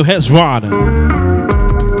brand new Hezron.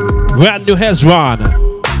 Brand new Hezron.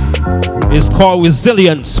 It's called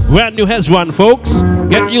Resilience. Brand new Hezron, folks.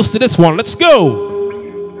 Get used to this one. Let's go.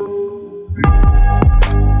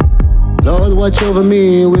 Lord, watch over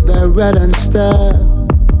me with thy rod and staff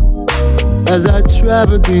as I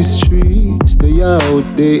travel these streets, day out,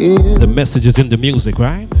 day in. The message is in the music,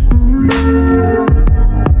 right?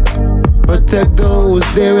 Protect those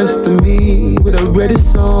dearest to me with a ready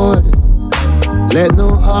sword. Let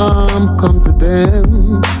no harm come to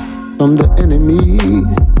them from the enemies.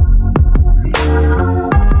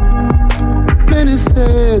 Many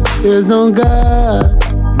said there's no God,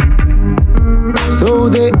 so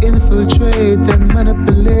they infiltrate and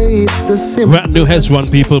manipulate the simple. Brand new Hezron,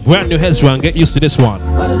 people. Brand new Hezron. Get used to this one.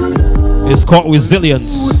 It's called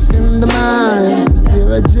Resilience. In the minds is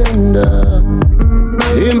their agenda,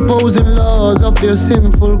 imposing laws of their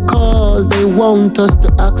sinful cause they want us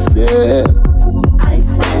to accept.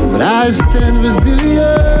 But I stand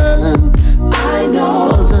resilient. I know,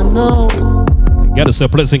 'cause I know. Got us a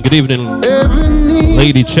pleasant good evening,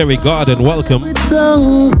 Lady Cherry Garden. Welcome.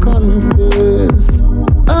 Tongue confess,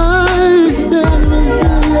 I stand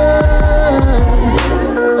resilient.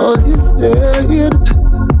 As you said,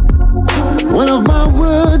 one of my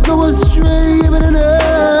words go astray, even an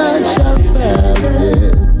earth shall pass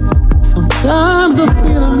it. Sometimes I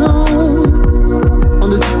feel alone on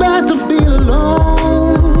this battle.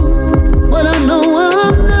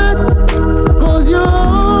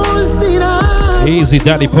 Easy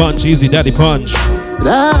Daddy Punch, easy Daddy Punch. But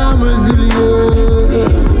I'm resilient,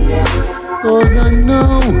 cause I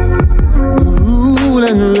know the rule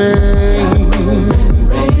and reign.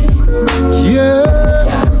 Yeah.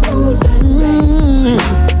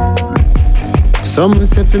 Some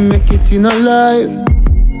say if you make it in a life,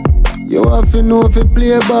 you have to know if you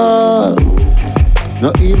play ball.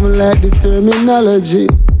 Not even like the terminology,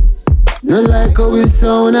 not like how we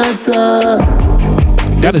sound at all.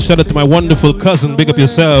 Gotta shout out to my wonderful cousin, big up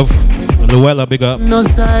yourself. Luella, big up. No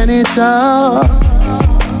sign it all.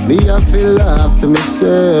 Me I feel love to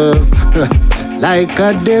myself like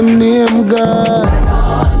a damn name God.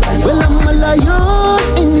 Well, I'm a lion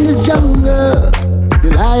in this jungle,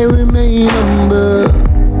 still I remain humble.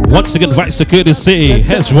 Once again, Vice Security say,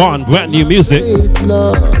 Hezron, brand new music.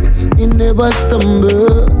 Lord, he never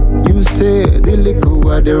stumble. You say the liquor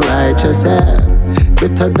what the righteous have,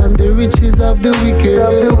 better than the riches of the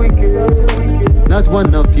wicked. Not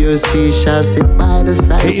one of your seas shall sit by the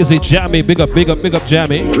side. Easy Jammy, big up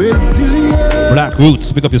Jammy. Resilient. Black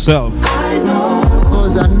Roots, big up yourself. I know,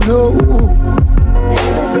 cause I know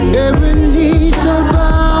every knee shall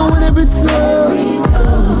bow and every tongue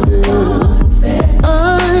confess. I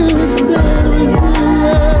stand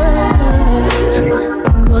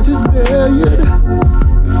resilient, cause you said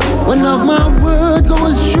one of my words go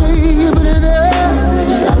astray, but it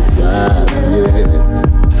shall pass, yeah.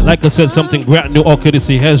 Like I said, something brand new, all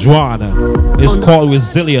courtesy Hezron. It's called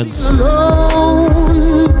Resilience.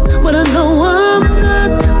 Alone, but I know I'm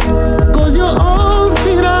not, cause you're all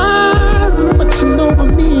seen eyes watching over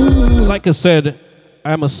me. Like I said,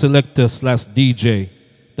 I'm a selector / DJ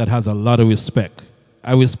that has a lot of respect.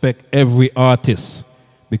 I respect every artist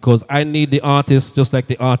because I need the artist just like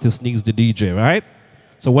the artist needs the DJ, right?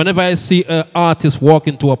 So whenever I see an artist walk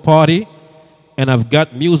into a party and I've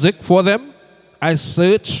got music for them, I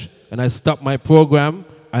search and I stop my program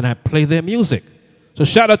and I play their music. So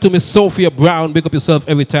shout out to Miss Sophia Brown. Big up yourself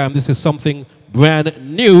every time. This is something brand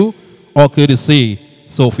new, all courtesy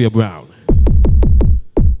Sophia Brown.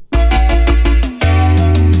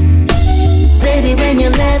 Baby, when you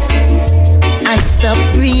left, I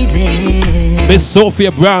stopped breathing. Miss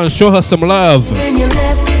Sophia Brown, show her some love. When you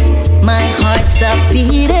left, my heart stopped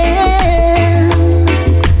beating.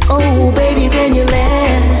 Oh, baby, when you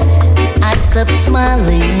left, I stopped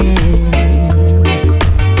smiling.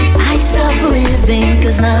 I stopped living,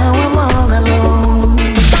 cause now I'm all alone.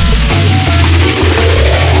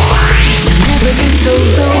 I've never been so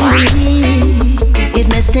lonely, it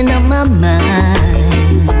messing up my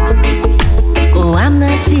mind. Oh, I'm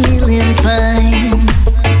not feeling fine,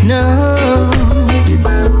 no.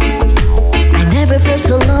 I never felt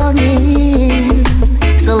so longing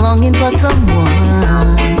for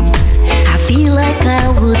someone. I feel like I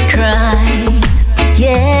would cry,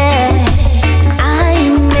 yeah. I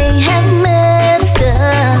may have messed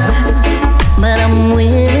up, but I'm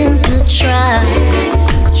willing to try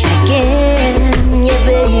again, yeah,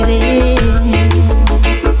 baby.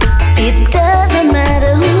 It doesn't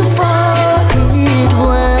matter whose fault it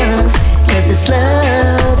was, cause this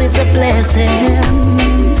love is a blessing,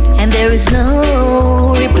 and there is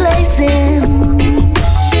no replacing.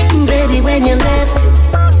 Baby, when you left,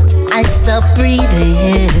 I stopped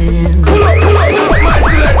breathing.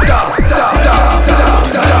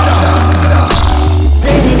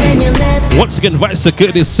 Baby, when you left, once again, Vice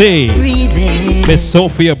Security say, Miss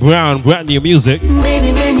Sophia Brown, brand new music.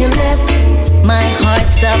 baby, when you left, my heart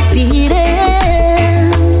stopped beating.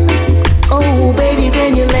 Oh, baby,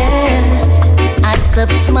 when you left, I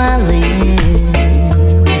stopped smiling.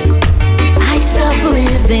 I stopped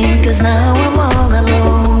living, cause now I'm all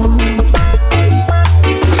alone.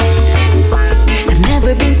 I've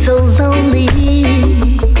never been so lonely,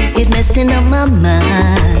 it messing up my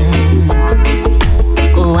mind.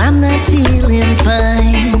 Oh, I'm not feeling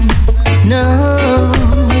fine, no.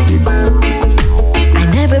 I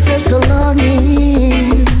never felt so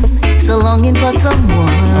longing for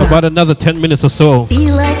someone. About another 10 minutes or so,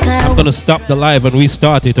 Feel like I'm gonna stop the live and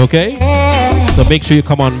restart it, okay? So make sure you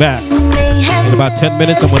come on back. In about 10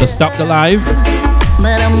 minutes, I'm gonna stop the live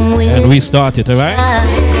and restart it, alright?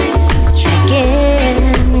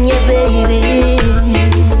 Again, yeah, baby.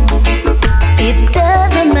 It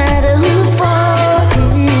doesn't matter whose fault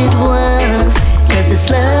it was, cause this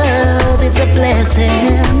love is a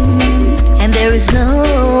blessing, and there is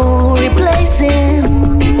no replacing.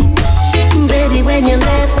 Baby, when you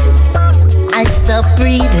left, I stopped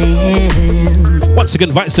breathing. Once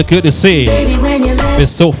again, Vice Security say, Baby, when you left,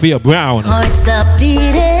 Miss Sophia Brown. heart stopped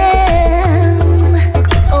beating.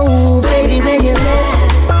 Oh, baby, when you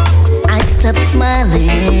left, I stopped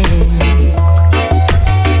smiling.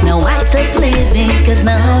 Now I stopped living. 'cause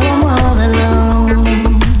now I'm all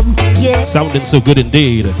alone. Yeah. Sounding so good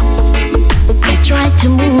indeed. I tried to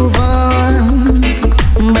move on,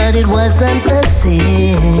 but it wasn't the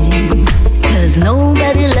same. 'Cause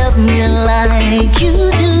nobody loved me like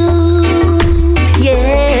you do.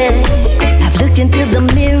 Yeah. I've looked into the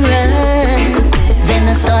mirror, then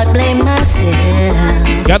I start blaming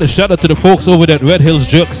myself. Got a shout out to the folks over at Red Hills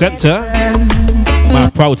Jerk Center. My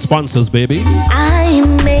proud sponsors, baby. I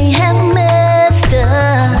may have messed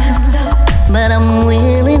up, but I'm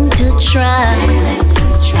willing to try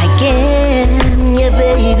again, yeah,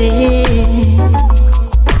 baby.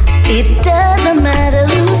 It doesn't matter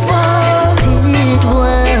whose fault it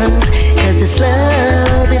was, 'cause this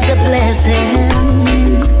love is a blessing,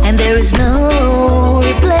 and there is no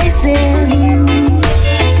replacing.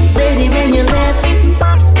 Baby, when you left,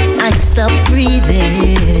 I stopped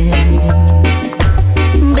breathing.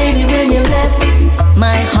 Baby, when you left,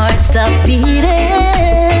 my heart stopped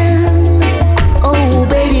beating. Oh,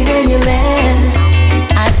 baby, when you left,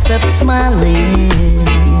 I stopped smiling.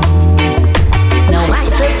 Now I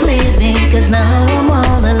stopped living, 'cause now I'm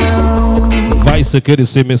all alone. Vice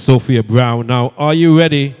courtesy, Miss Sophia Brown. Now, are you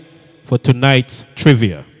ready for tonight's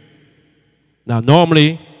trivia? Now,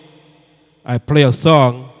 normally, I play a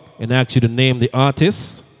song and ask you to name the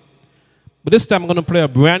artist. But this time, I'm going to play a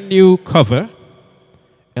brand new cover.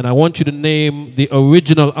 And I want you to name the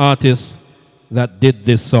original artist that did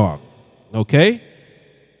this song. Okay?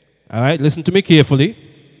 All right, listen to me carefully.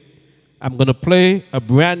 I'm going to play a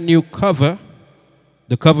brand new cover.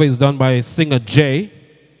 The cover is done by singer Jay.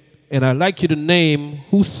 And I'd like you to name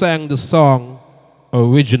who sang the song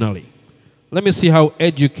originally. Let me see how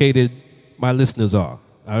educated my listeners are.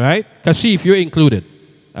 All right? Kashif, you're included.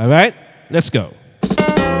 All right? Let's go.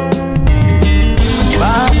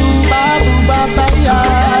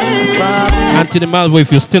 Anthony Malvo,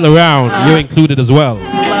 if you're still around, you're included as well.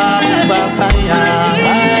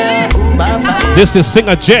 This is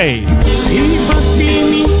singer Jay. People see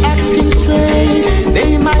me acting strange.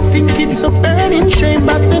 They might think it's a burning shame,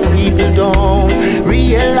 but the people don't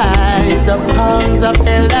realize the pangs of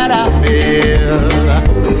hell that I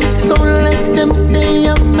feel. So let them say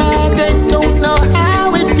I'm mad. They don't know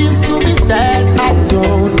how it feels to be sad. I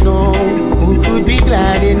don't know who could be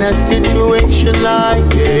glad in a situation like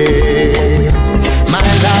this. My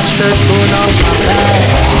last shirt torn off my back,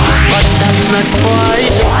 but that's not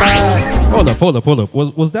quite the fact. Hold up.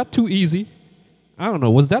 Was that too easy? I don't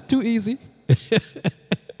know. Was that too easy?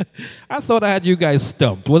 I thought I had you guys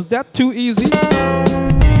stumped. Was that too easy?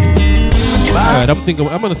 All right, I'm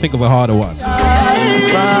gonna think of a harder one.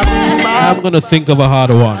 I'm gonna think of a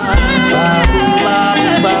harder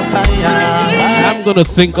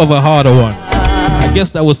one. I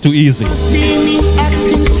guess that was too easy. See me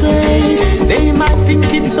acting strange. They might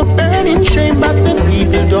think it's a burning shame, but the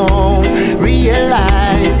people don't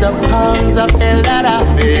realize the pangs of hell that I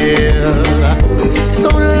feel. So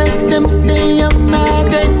let them say I'm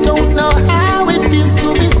mad. They don't know how it feels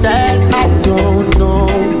to be sad. I don't know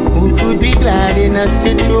who could be glad in a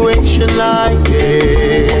situation like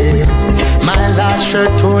this. My last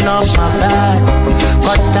shirt torn off my back,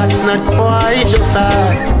 but that's not quite the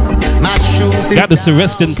fact. My shoes got to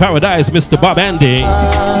rest in paradise, Mr. Bob Andy.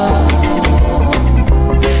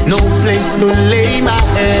 No place to lay my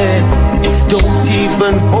head. Don't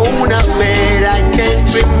even own a bed. I can't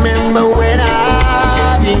remember when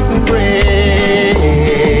I've eaten bread.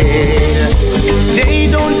 They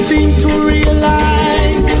don't seem to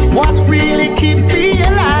realize what really keeps me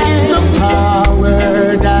alive. The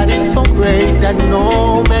power that is so great that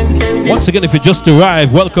no man can. Once again, if you just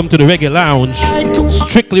arrived, welcome to the Reggae Lounge.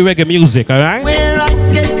 Strictly reggae music, all right?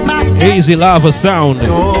 Easy lava sound.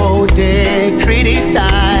 So they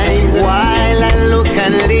criticize while I look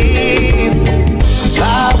and live.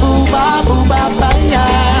 Babu babu babaya,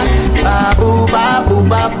 babu babu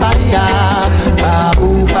babaya,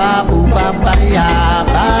 babu babu babaya,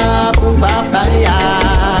 babu babaya,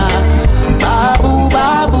 babu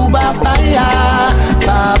babu babaya,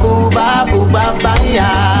 babu babu babaya,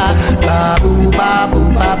 babu babu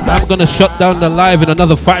babaya. I'm gonna shut down the live in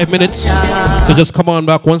another 5 minutes. So just come on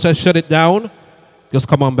back. Once I shut it down, just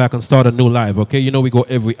come on back and start a new live, okay? You know we go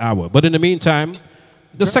every hour. But in the meantime,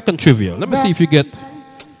 the second trivia. Let me see if you get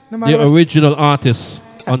the original artist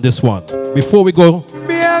on this one. Before we go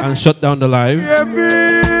and shut down the live,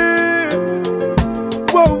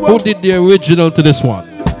 who did the original to this one?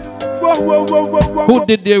 Who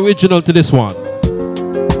did the original to this one?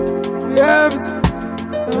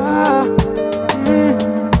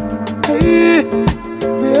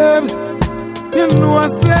 You know I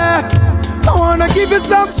said I wanna give you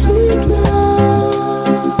some sweet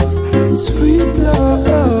love, sweet love.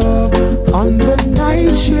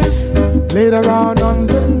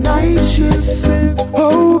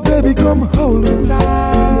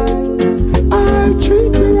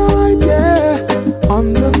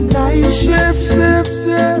 night shift,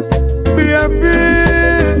 baby.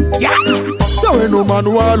 Yeah. So when no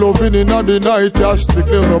man want loving in the night, yeah.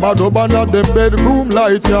 Strictly rubber under them bedroom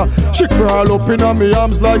light, yeah. She crawl up in me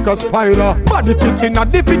arms like a spider. Body fit in a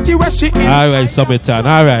difficulty where she in. Alright, Summertime,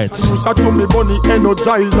 alright. To me bunny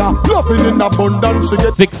energizer. Loving in abundance, she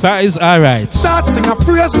get thick thighs, alright. Start sing a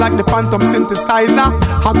phrase like the phantom synthesizer.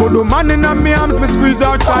 I go to man in me arms, me squeeze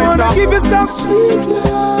her tighter. I wanna give you some sweet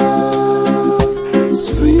love,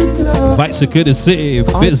 sweet love. Vice Security,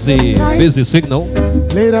 busy signal.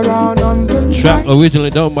 Later on the track originally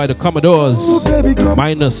done by the Commodores,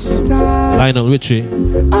 minus Lionel Richie.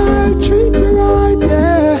 I'll treat you right,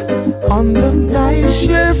 yeah. On the night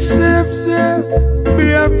shift,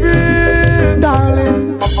 baby,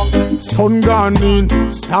 darling. Sun gone in,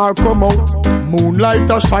 star come out. Moonlight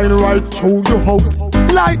a shine right through your house.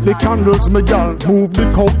 Light the candles, my girl, move the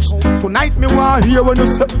couch. Tonight me want hear when you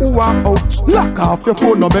say ooh and ouch. Lock off your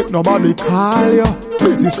phone, no make nobody call you.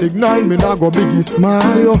 Busy signal, me nah go biggie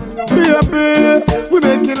smile you. Baby, we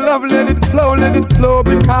making love, let it flow,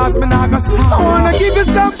 because me nah go stop. I wanna give you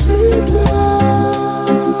some sweet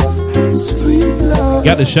love, sweet love.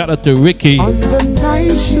 Got a shout out to Ricky, on the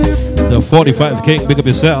night shift, the 45 King, big up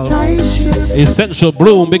yourself. Essential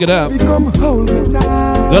Bloom, big it up.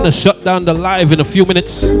 Gonna shut down the live in a few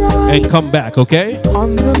minutes and come back, okay?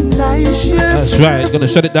 On the night shift. That's right, gonna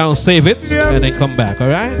shut it down, save it, and then come back,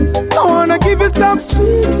 alright? I wanna give you some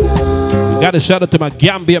sweet love. Got a shout out to my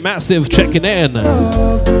Gambia Massive checking in.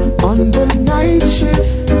 On the night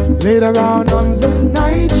shift, later on the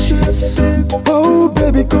night shift. Oh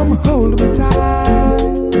baby, come hold me tight.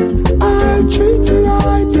 I'll treat you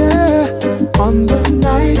right, yeah. On the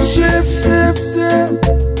night shift,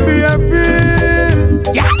 baby.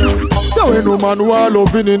 Yeah. So when no man want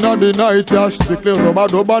loving in the night, yeah. Strictly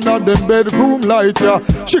rubber under them bedroom light, yeah.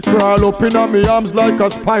 She crawl up in me arms like a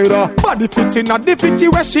spider. Body fit in a difficulty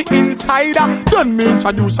where she inside her. Then me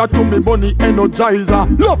introduce her to me bunny energizer.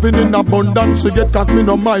 Loving in abundance, she get cause me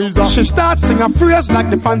no miser. She start sing a phrase like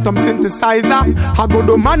the phantom synthesizer. I go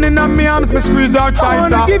to man in me arms, me squeeze her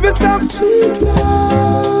tighter. I wanna give you some sweet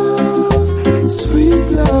love,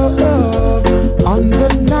 sweet love. On the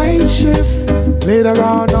night shift, later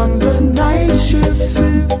on the night shift.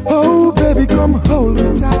 Oh baby, come hold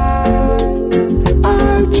me tight.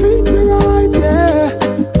 I'll treat you right, yeah.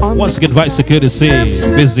 Once again, Vice Security,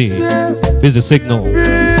 busy signal. I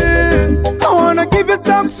wanna give you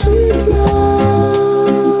some sweet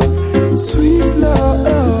love, sweet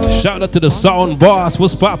love. Shout out to the sound boss,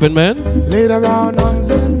 what's poppin', man? Later on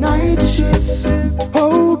the night shift.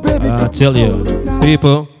 Oh baby, I tell you,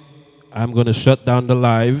 people, I'm gonna shut down the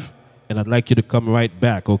live, and I'd like you to come right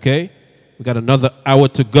back, okay? We got another hour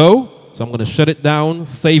to go, so I'm gonna shut it down,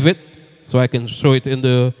 save it, so I can show it in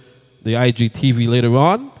the IGTV later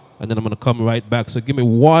on, and then I'm gonna come right back. So give me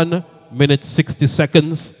 1 minute, 60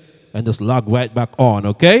 seconds, and just log right back on,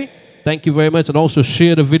 okay? Thank you very much, and also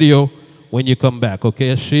share the video when you come back,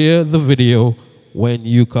 okay? Share the video when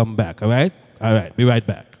you come back, all right? All right, be right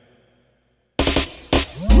back.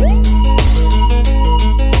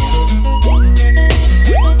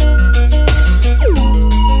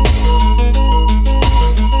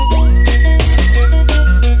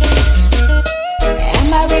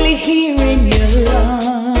 Hearing your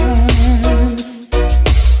lungs,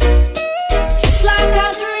 just like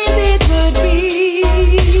I dreamed it would be.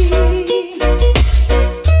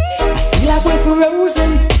 I feel like we're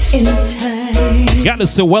frozen in time. Gotta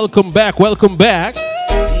say welcome back. You're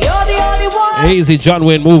the only one. Easy John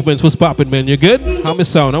Wayne Movements, what's poppin', man? You good? How me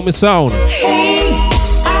sound? Hey,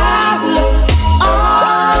 I've looked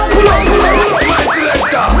all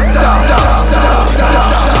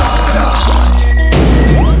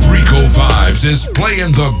is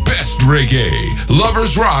playing the best reggae,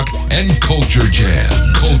 lovers rock, and culture jam.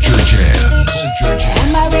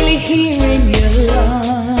 Am I really hearing your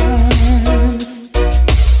lungs?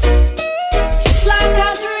 Just like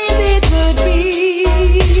I dreamed it would be.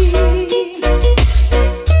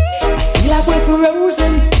 I feel like we're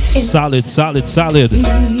frozen in Solid. You're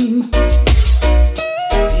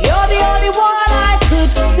the only one I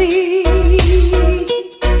could see.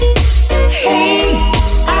 Hey,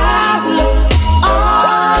 I've looked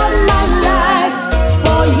all my life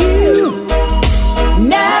for you.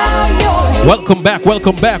 Now you're Welcome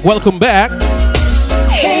back.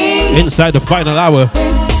 Hey, Inside the final hour.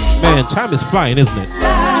 Man, time is flying, isn't it?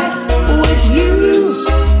 with you.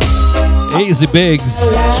 Easy Biggs.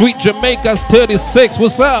 Sweet Jamaica 36,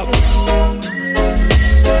 what's up?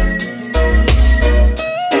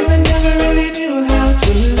 And I never really knew how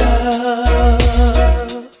to love.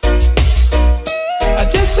 I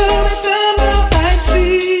just understand how I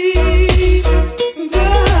see.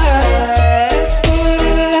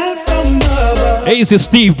 Crazy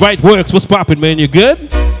Steve, Bright Works, what's poppin', man? You good?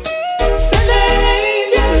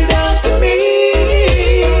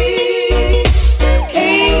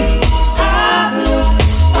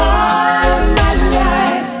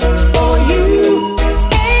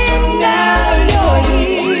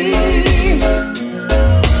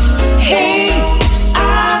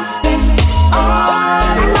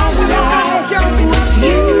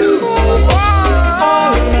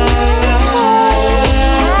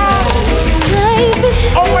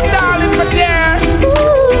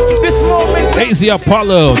 Hazy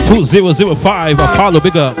Apollo 2005, Apollo,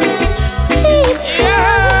 big up. Are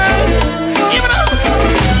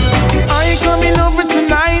you coming over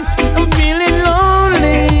tonight? I'm feeling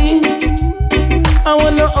lonely. I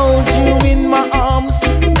wanna hold you in my arms,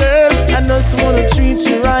 girl. I just wanna treat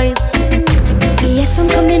you right. Yes, I'm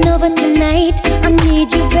coming over tonight. I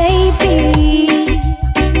need you, baby.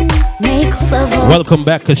 Make love. Welcome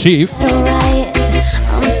back, Kashif. Alright,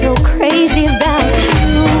 I'm so crazy about you.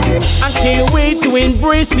 I can't wait to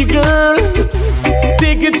embrace you, girl.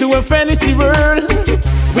 Take it to a fantasy world.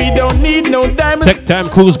 We don't need no diamonds. Tech Time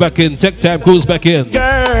Cruise back in. Tech Time Cruise back in.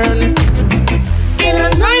 Girl.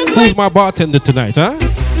 Who's my bartender tonight, huh?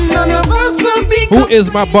 None of us will be. Who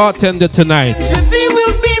is my bartender tonight?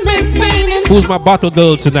 Will be maintaining. Who's my bottle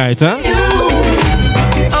girl tonight, huh?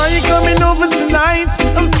 Are you coming over tonight?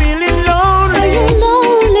 I'm feeling lonely. Are you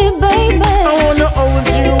lonely, baby? I wanna hold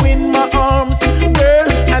you in my arms, girl.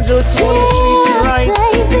 I just wanna treat you right.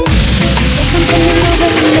 Baby. Yes, I'm coming over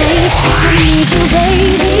tonight. I need you,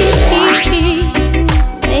 baby.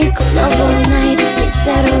 Make love all night. Is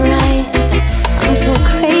that alright? I'm so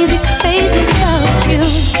crazy, crazy about you.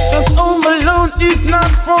 'Cause home alone is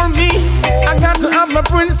not for me. I got to have my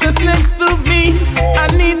princess next to me. I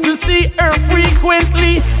need to see her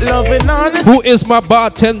frequently. Loving honest. Who is my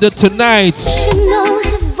bartender tonight?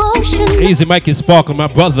 Devotion. Easy Mikey Sparkle, my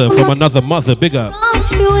brother from another mother, big up.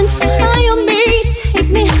 You inspire me, take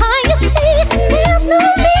me higher, see. There's no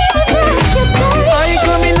me without you, baby. Are you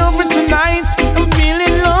coming over tonight? I'm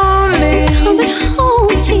feeling lonely. Coming home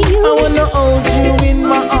to you. I wanna hold you in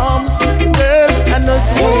my arms, girl. I just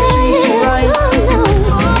wanna treat you right.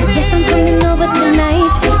 Yes, I'm coming over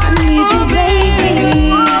tonight. I need you, baby.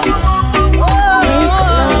 Make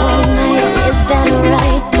love all night. Is that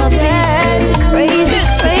alright, puppy? Crazy,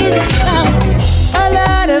 crazy about you. A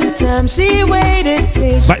lot of time she waited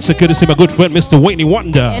patiently. Back security, my good friend, Mr. Wayne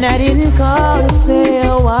Wonder. And I didn't call to say,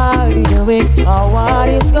 oh, how are you doing? Or what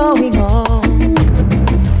is going on?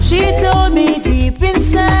 She told me deep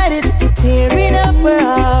inside it's tearing up her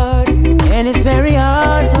heart. And it's very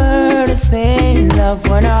hard for her to stay in love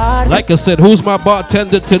when hard. Like I said, who's my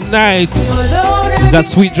bartender tonight? Is that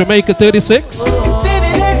Sweet Jamaica 36?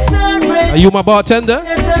 Are you my bartender?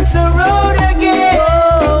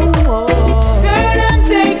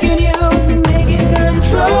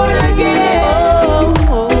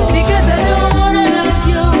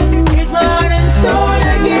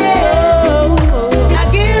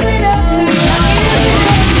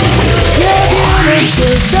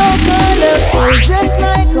 Just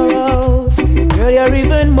like a rose, girl, you're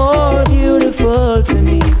even more beautiful to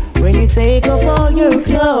me when you take off all your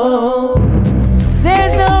clothes.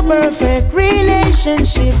 There's no perfect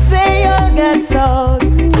relationship, they all got flaws.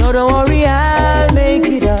 So don't worry, I'll make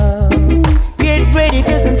it up. Get ready,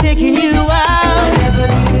 cause I'm taking you out. I'll never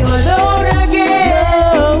leave you alone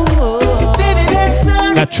again. Baby, let's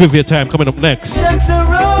not. Got trivia time coming up next.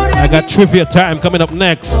 I got trivia time coming up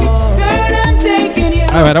next.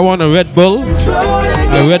 All right, I want a Red Bull,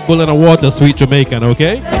 and a water, Sweet Jamaican,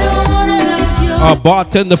 okay? Our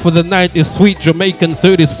bartender for the night is Sweet Jamaican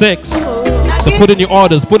 36. So put in your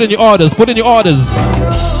orders, put in your orders, put in your orders.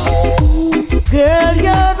 Girl,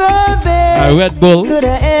 you're the best. A Red Bull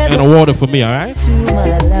and a water for me, all right?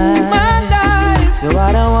 My life. So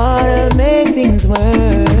I don't want to make things worse.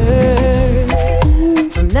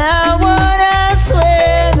 From now on, I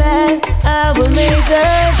swear that I will make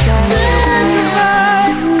the sacrifice.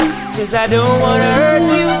 'Cause I don't wanna hurt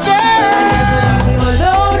you, girl. Leave you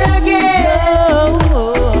alone again.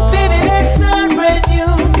 Baby, let's not break you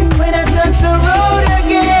when I touch the road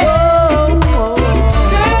again.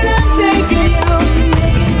 Girl, I'm taking you,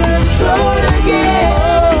 taking control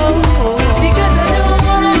again. Because I don't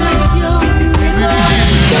wanna lose you. 'Cause I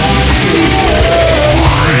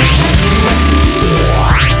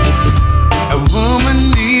A woman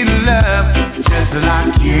needs love just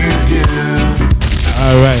like you do.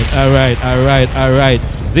 All right.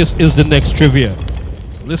 This is the next trivia.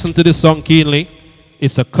 Listen to this song keenly.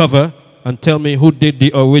 It's a cover, and tell me who did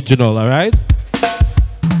the original, all right?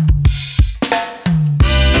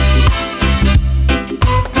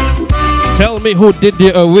 Tell me who did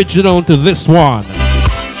the original to this one.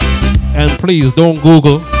 And please don't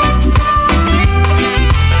Google.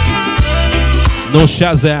 No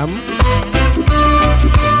Shazam.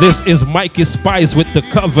 This is Mikey Spice with the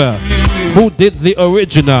cover. Who did the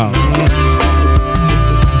original?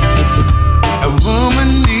 A woman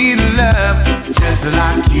needs love just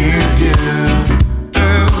like you do.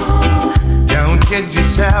 Don't kid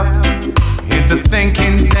yourself into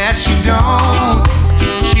thinking that she don't.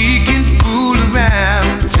 She can fool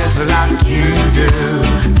around just like you do.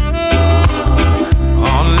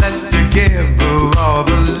 Unless you give her all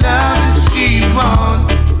the love she wants.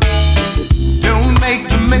 Don't make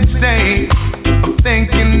the mistake of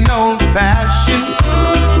thinking old fashioned.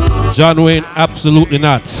 John Wayne, absolutely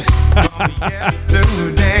not.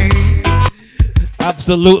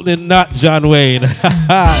 Absolutely not, John Wayne.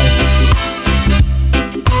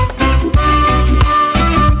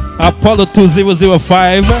 Apollo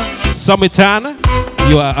 2005, Summitan,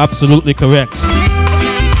 you are absolutely correct.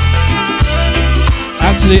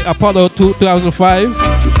 Actually, Apollo 2005,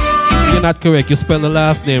 you're not correct. You spelled the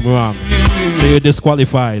last name wrong. So you're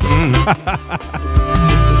disqualified. A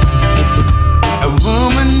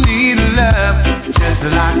woman needs love just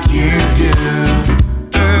like you do.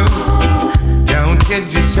 Don't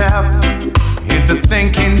kid yourself into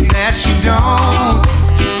thinking that she don't.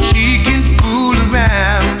 She can fool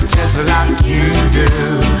around just like you do.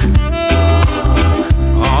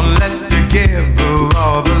 Unless you give her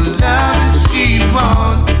all the love she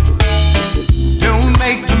wants. Don't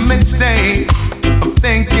make the mistake of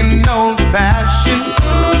thinking old fashioned.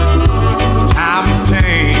 Times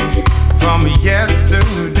change from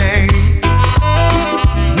yesterday.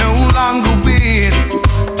 No longer with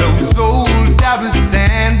those old double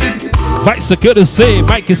standards. Vice Security,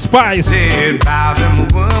 Mikey Spice. By them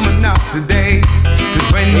woman of today.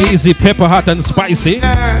 Easy, pepper, hot and spicy.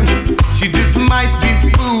 She just might be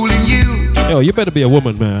fooling you. Yo, you better be a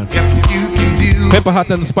woman, man. Pepper, hot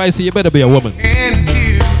and spicy, you better be a woman.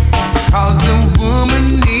 Cause a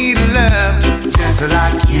woman need love just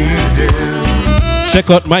like you do. Check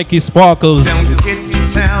out Mikey Sparkles Don't get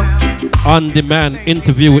yourself on-demand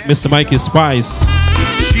interview with Mr. Mikey Spice.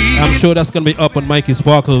 I'm sure that's going to be up on Mikey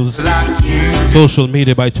Sparkles social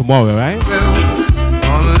media by tomorrow, right?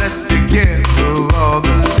 unless you give her all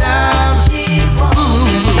the love she wants.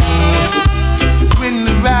 It's when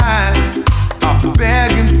the rise are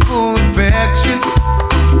begging for affection.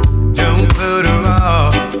 Don't put her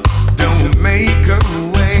off. Don't make her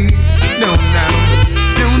wait. No, no.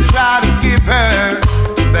 Don't try to give her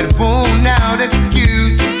that worn out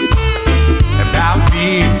excuse about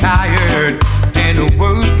being tired and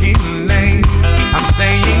working late. I'm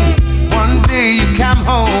saying one day you come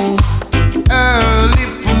home early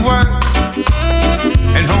from work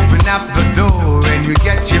and open up the door and you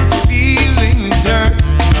get your feelings hurt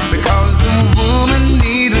because a woman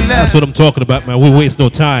needs love. That's what I'm talking about, man. We waste no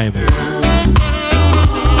time.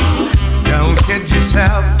 Don't kid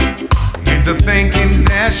yourself into thinking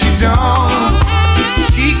that she don't.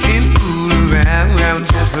 She can fool around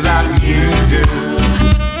just like you do.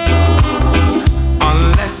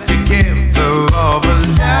 Unless you give her all the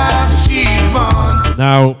love she wants.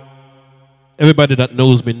 Now, everybody that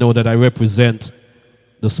knows me know that I represent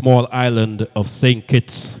the small island of St.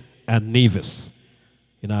 Kitts and Nevis.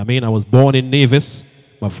 You know what I mean? I was born in Nevis.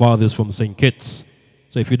 My father's from St. Kitts.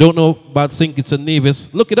 So if you don't know about St. Kitts and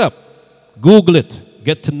Nevis, look it up. Google it.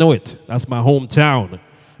 Get to know it. That's my hometown.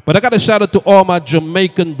 But I got a shout out to all my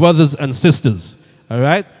Jamaican brothers and sisters. All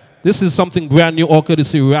right? This is something brand new, all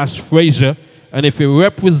courtesy Rash Frazier. And if you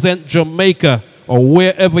represent Jamaica or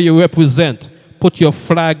wherever you represent, put your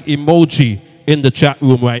flag emoji in the chat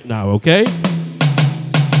room right now, okay?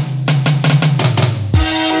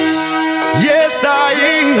 Yes,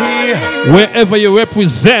 I Wherever you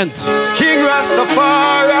represent, King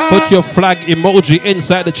Rastafari. put your flag emoji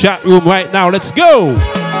inside the chat room right now. Let's go!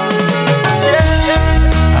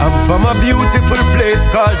 I'm from a beautiful place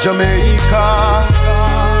called Jamaica.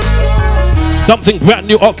 Something brand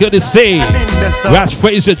new, all courtesy Rash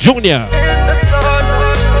Frazier Jr.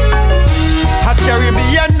 A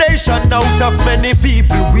Caribbean nation out of many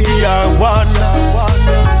people, we are one.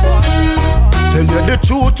 Tell you the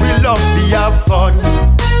truth, we love, we have fun.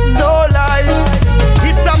 No lie,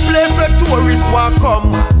 it's a place where tourists want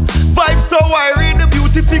come. Vibes so wiry, the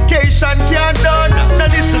beautification can't done. Now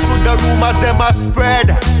listen to the rumors, them a spread.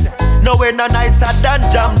 No way no nicer than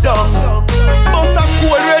jam down. Bounce a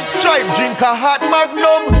cool red stripe, drink a hot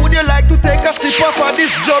magnum. Would you like to take a sip up of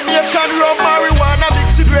this Jamaican rum? Marijuana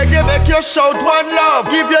mixed with reggae, make you shout one love.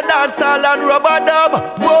 Give your dancehall and rubber dub.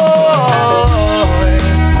 Boy,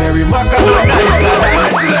 Mary Maca, nicer than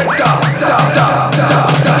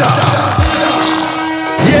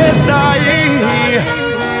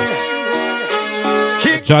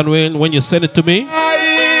John Wayne, when you send it to me,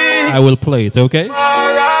 I will play it, okay?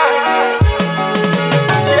 I'm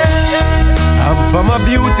from a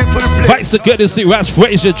beautiful place. Vice Security, Ras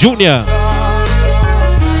Frazier Jr.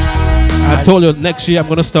 I told you next year I'm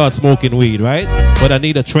going to start smoking weed, right? But I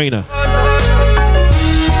need a trainer.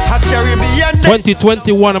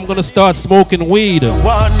 2021 I'm going to start smoking weed.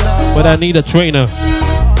 But I need a trainer.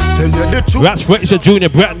 Ras Frazier Jr.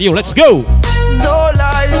 brand new. Let's go. No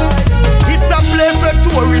lie. It's a place where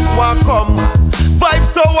tourists want come. Vibes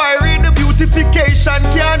so wiry, the beautification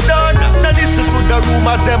can't done. Now listen to the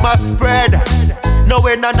rumors them a spread. No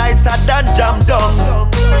way no nicer than jam down.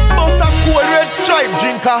 Boss a cool red stripe,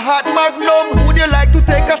 drink a hot magnum. Would you like to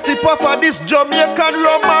take a sip of this Jamaican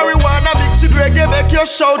rum? Marijuana mixed with reggae, make you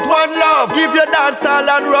shout one love. Give your dancehall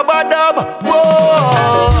and rubber dub.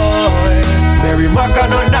 Boy, Mary Maca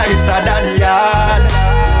no nicer than y'all.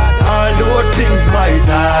 Although things might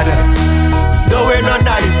hard, no way no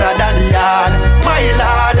nicer than y'all. My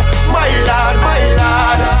lord, my lord, my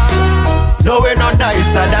lord. No way no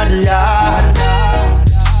nicer than y'all.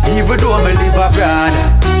 Even though me live abroad,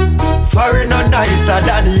 foreign no nicer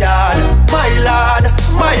than y'all. My lord,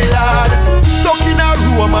 my lord. Stuck in a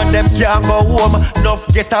room and them can't go home. Enough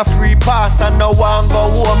get a free pass and no one go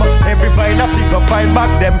home. Everybody na pick up find back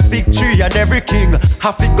them big tree and every king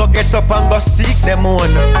have to go get up and go seek them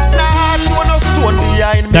own. Nah, no stone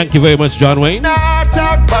behind me. Thank you very much, John Wayne. Nah,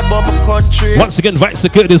 talk bad about my country. Once again, Vice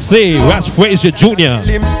Security say, Ras Frazier Jr.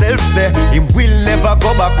 Himself say, him will never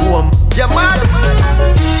go back home. Yeah, man.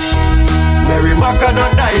 Mary Maca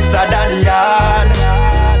no nicer than y'all.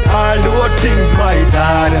 Although things might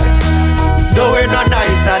hard, no way no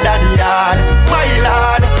nicer than y'all. My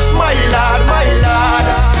lord, my lord, my lord.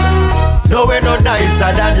 No way no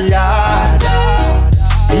nicer than y'all.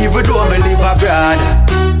 Even though me live abroad,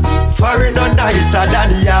 foreign no nicer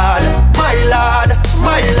than y'all. My lord,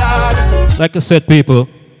 my lord. Like I said, people,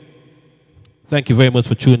 thank you very much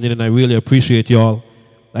for tuning in, and I really appreciate y'all.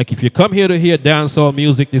 Like, if you come here to hear dancehall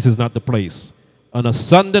music, this is not the place. On a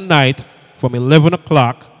Sunday night from 11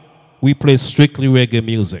 o'clock, we play strictly reggae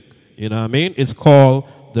music. You know what I mean? It's called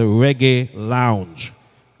the Reggae Lounge.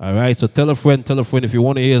 All right? So tell a friend if you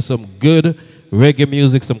want to hear some good reggae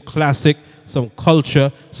music, some classic, some culture,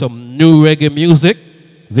 some new reggae music,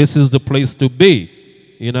 this is the place to be.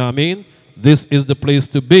 You know what I mean? This is the place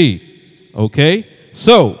to be. Okay?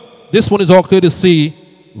 So, this one is all courtesy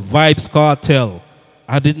Vybz Kartel.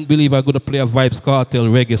 I didn't believe I was going to play a Vybz Kartel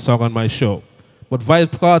reggae song on my show. But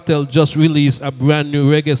Vybz Kartel just released a brand new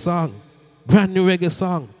reggae song. Brand new reggae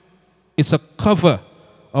song. It's a cover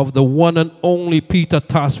of the one and only Peter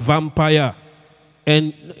Tosh Vampire.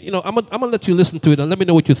 And, you know, I'm going to let you listen to it and let me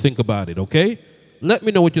know what you think about it, okay? Let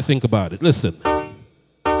me know what you think about it. Listen.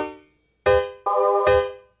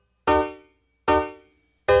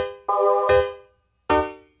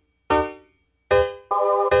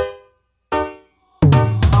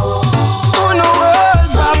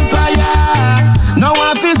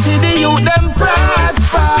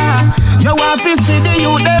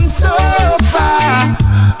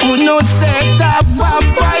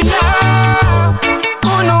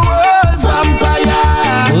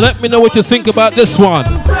 Let me know what you think about this one.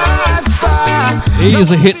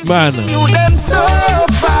 He's a hit man.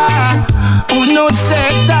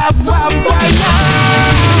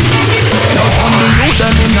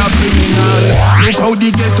 Look how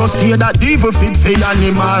the ghetto say that devil fit for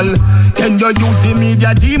animal. Then you use the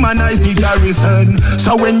media demonize the garrison.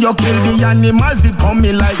 So when you kill the animals, it come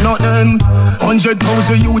me like nothing.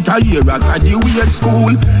 100,000 youth a year at the weird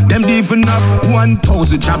school. Them even have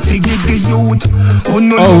 1,000 traffic get the youth.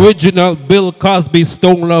 Original Bill Cosby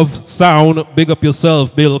Stone Love sound. Big up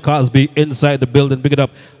yourself, Bill Cosby, inside the building. Big it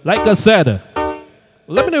up. Like I said,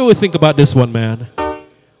 let me know what you think about this one, man.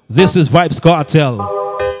 This is Vybz Kartel.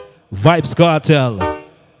 Vybz Kartel.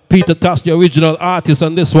 Peter Tosh, the original artist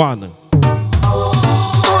on this one.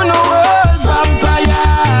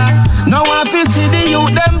 Now I feel see the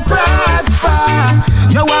youth them prosper.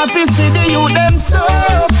 You want to see the youth them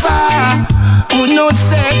suffer. Who no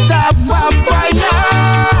set a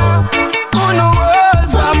vampire? Who no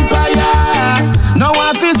world vampire? Now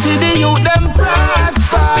I feel see the youth them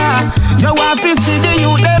prosper. You want to see the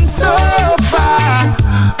youth them suffer.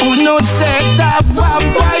 Who no set a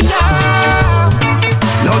vampire?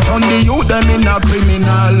 Now turn the youth them in a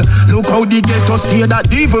criminal. look how the ghetto say that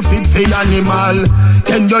devil fit for animal.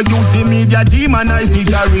 Then you use the media demonize the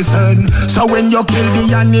garrison. So when you kill the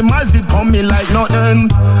animals, it come me like nothing.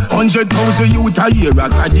 100,000 youth a year at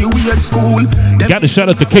the weird school. Got a shout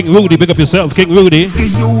out to King Rudy. Big up yourself, King Rudy. The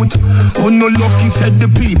youth, who no lucky said the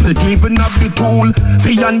people giving up the tool.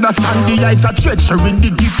 Fi understand the eyes of treachery, the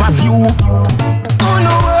gift of you. Oh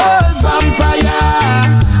no world vampire.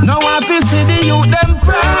 Now I fi see the youth them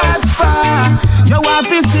prosper. You want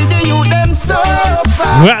to see the youth them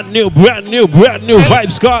suffer. Brand new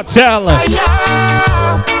Vibes Cartel. Oh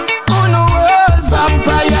no world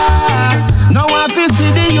vampire. Now I fi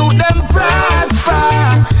see the youth them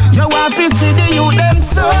prosper. You want to see the youth them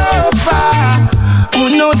suffer. Who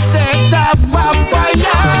no set a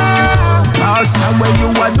vampire. Pastor, when you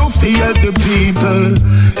are do fear the people.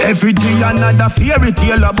 Every day another fairy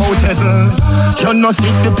tale about heaven. You no see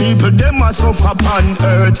the people, them a suffer upon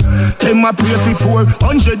earth. Them a pray for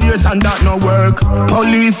 400 years and that no work.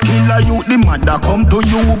 Police killer you, the mother come to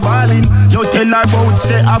you bawling. You tell her about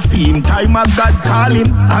say a theme, time of God calling.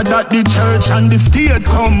 And that the church and the state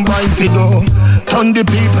combine for you. Turn the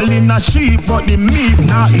people in a sheep, but the meat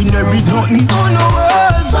not inherit nothing. Oh no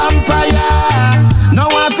world vampire. Now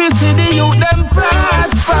I fi see the youth them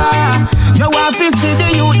prosper. You want to see the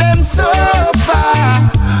youth them suffer.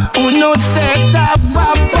 Who no set a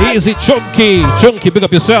vampire. Easy Chunky, big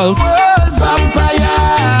up yourself. World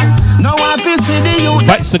vampire. Now I fi see the youth.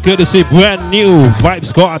 Vibes courtesy, brand new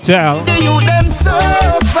Vibes Cartel. The youth them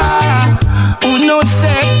suffer. Who no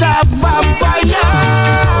set a vampire.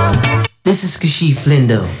 This is Kashif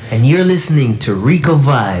Lindo, and you're listening to Rico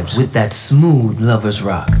Vibes with that smooth lovers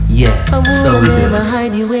rock. Yeah, so we do never it.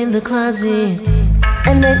 hide you in the closet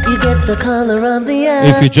and let you get the color of the eye.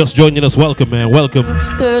 If you're just joining us, welcome, man. Welcome.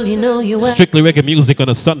 Girl, you know you are. Strictly reggae music on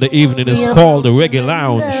a Sunday evening. It's called the Reggae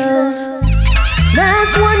Lounge.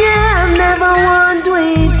 That's one I've never won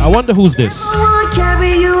with. I wonder who's this. Won't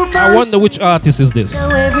carry you I wonder which artist is this.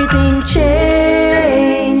 Now everything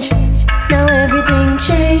change. Now everything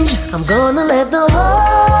change. I'm gonna let the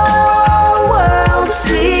whole world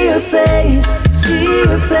see your face. See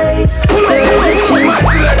your face.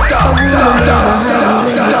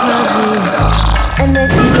 And let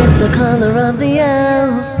you get the color of the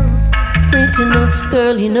house. Pretty looks,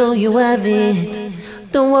 girl, you know you have it.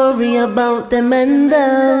 Don't worry about them and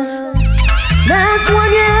those. That's one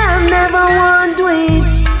I've never won with.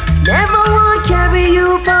 Never won't carry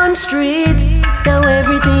you on street. Now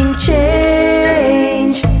everything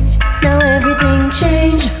change. Now everything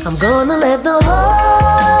change. I'm gonna let the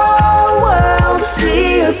whole world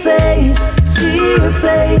see your face. See your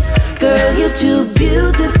face. Girl, you're too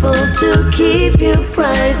beautiful to keep you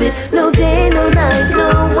private. No day, no night,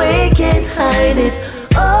 no way, can't hide it.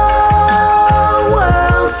 Oh,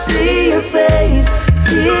 world, see your face.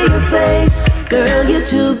 See your face. Girl, you're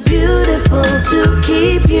too beautiful to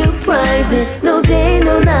keep you private. No day,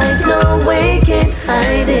 no night, no way, can't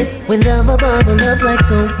hide it. When love a bubble up like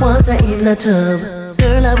soap water in a tub.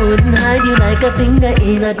 Girl, I wouldn't hide you like a finger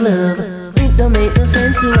in a glove. It don't make no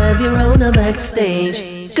sense to have your own a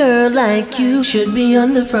backstage. Girl like you should be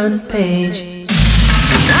on the front page.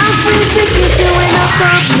 I'm free to kiss you in a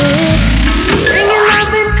public. Bring it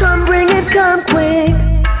love and come quick.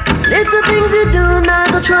 Little things you do,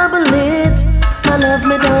 not go trouble it. My love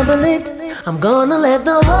me double it. I'm gonna let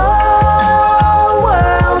the whole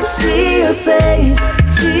world see your face.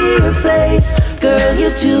 See your face. Girl,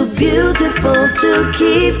 you're too beautiful to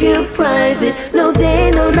keep you private. No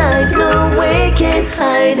day, no night, no way, can't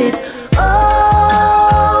hide it.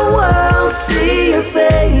 Oh, world, see your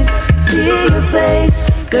face. See your face.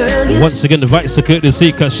 Girl, you're Once again, the Vice Security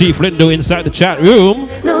see Kashif Lindo inside the chat room.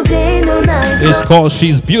 no day, no night. It's called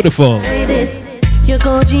She's Beautiful. You're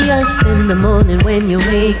gorgeous in the morning when you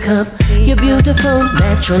wake up. You're beautiful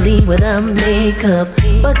naturally without makeup.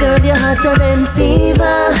 But girl, you're hotter than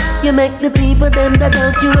fever. You make the people them that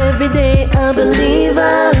doubt you every day a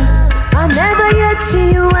believer. I never yet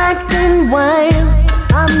see you acting wild.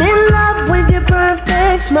 I'm in love with your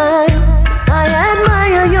perfect smile. I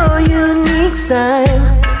admire your unique style.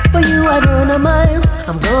 For you I'd run a mile.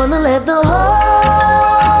 I'm gonna let the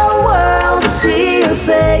whole world see your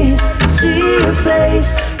face. See your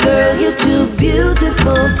face. Girl, you're too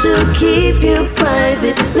beautiful to keep you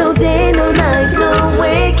private. No day, no night, no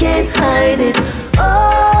way, can't hide it.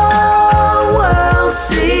 Oh, world,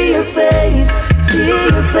 see your face. See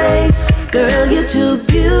your face. Girl, you're too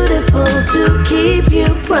beautiful to keep you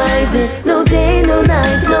private. No day, no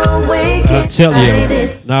night, no way, I can't tell hide you,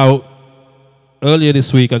 it. now, earlier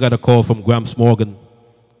this week, I got a call from Gramps Morgan.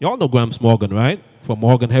 Y'all know Gramps Morgan, right? From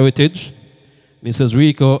Morgan Heritage. And he says,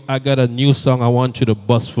 Rico, I got a new song I want you to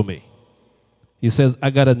bust for me. He says, I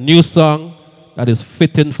got a new song that is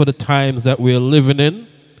fitting for the times that we're living in,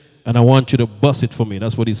 and I want you to bust it for me.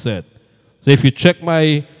 That's what he said. So if you check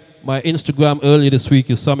my Instagram earlier this week,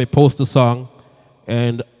 you saw me post a song,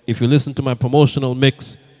 and if you listen to my promotional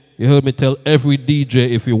mix, you heard me tell every DJ,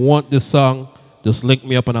 if you want this song, just link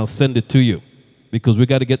me up and I'll send it to you. Because we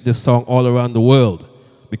got to get this song all around the world,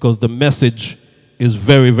 because the message is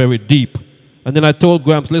very, very deep. And then I told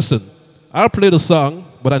Gramps, listen, I'll play the song,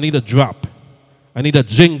 but I need a drop. I need a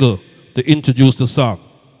jingle to introduce the song.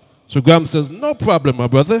 So Gramps says, no problem, my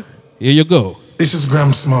brother. Here you go. This is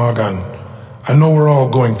Gramps Morgan. I know we're all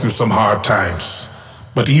going through some hard times,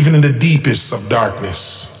 but even in the deepest of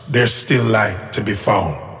darkness, there's still light to be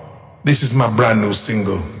found. This is my brand new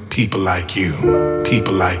single, People Like You,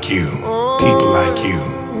 People Like You, People Like You,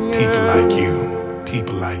 People Like You,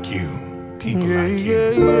 People Like You, People Like You, People Like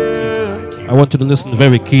You. I want you to listen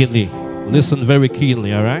very keenly. Listen very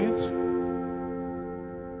keenly, all right?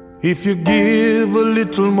 If you give a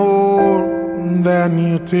little more than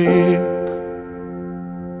you take,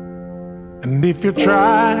 and if you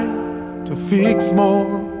try to fix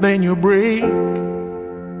more than you break,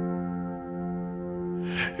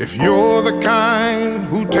 if you're the kind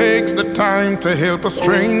who takes the time to help a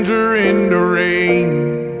stranger in the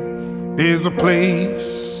rain, there's a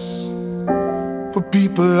place for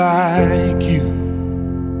people like you.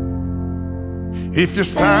 If you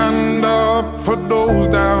stand up for those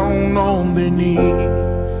down on their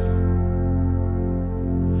knees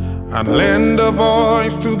and lend a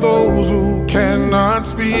voice to those who cannot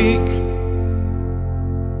speak,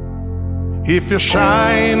 if you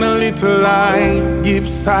shine a little light, give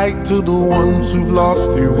sight to the ones who've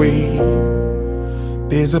lost their way,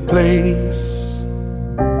 there's a place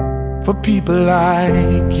for people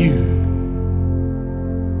like you.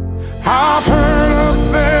 I've heard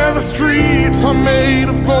up there the streets are made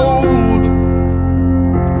of gold,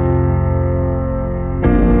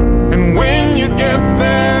 and when you get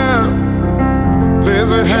there, there's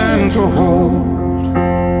a hand to hold.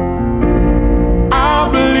 I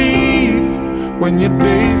believe when your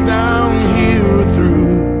days down here are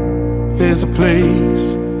through, there's a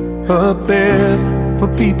place up there for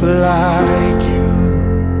people like you.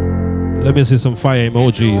 Let me see some fire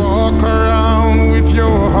emojis. Walk around with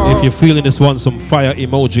your heart. If you're feeling this one, some fire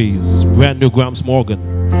emojis. Brand new Gramps Morgan.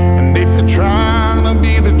 And if you're trying to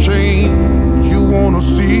be the change you want to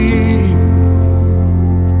see,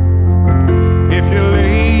 if you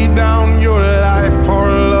lay down your life for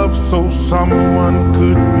love so someone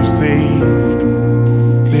could be saved,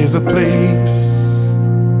 there's a place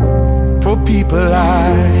for people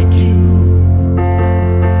like you.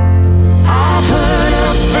 I've heard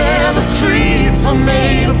up there the streets are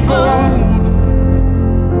made of gold,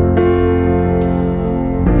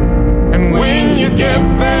 and when you get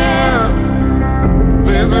there,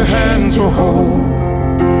 there's a hand to hold.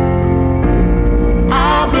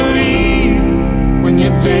 I believe when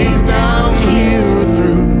your days down here are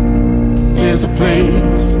through, there's a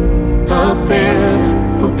place up there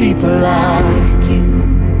for people like you.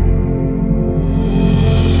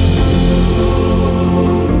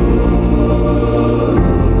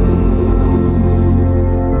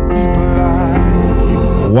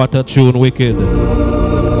 What a tune, Wicked.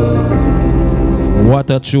 What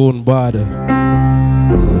a tune, Bad.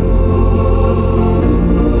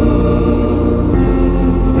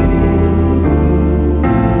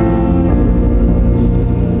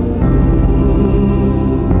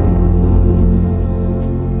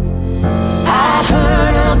 I've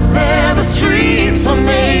heard up there the streets are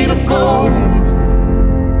made of gold,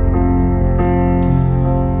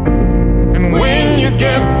 and when you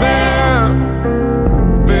get there,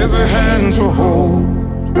 there's a hand to hold.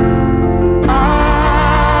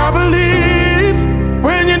 I believe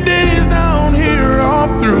when your days down here are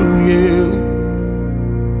through, you,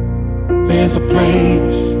 there's a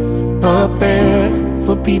place up there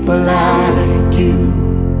for people like you.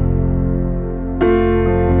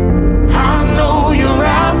 I know you're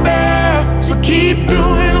out there, so keep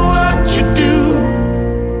doing what you do,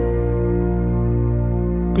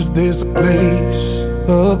 'cause there's a place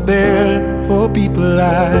up there for people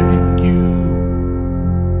like you.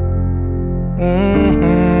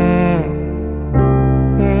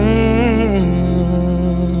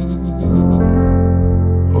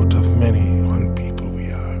 Out of many one people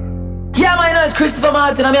we are. Yeah, my name is Christopher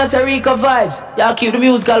Martin. I'm here to Rico Vibes. Y'all keep the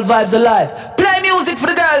musical vibes alive. Play music for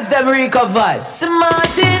the girls, them Rico Vibes. St.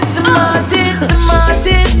 Martin, St. Martin, St.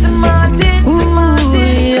 Martin, St. Martin, St.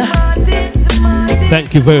 Martin, St. Martin.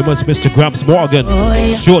 Thank you very much, Mr. Gramps Morgan.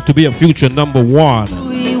 Sure to be a future number one.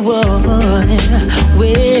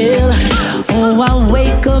 Well, Oh, I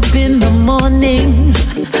wake up in the morning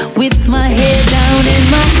with my head down in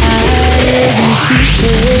my eyes, and she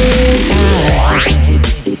says hi.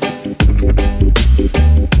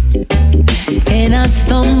 And I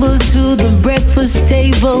stumble to the breakfast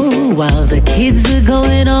table while the kids are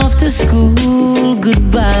going off to school.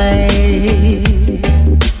 Goodbye.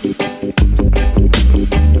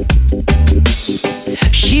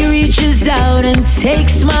 She reaches out and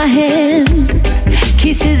takes my hand,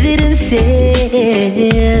 kisses it and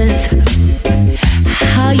says,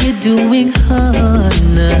 how you doing,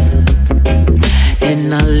 hon?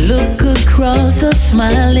 And I look across her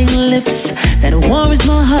smiling lips that warms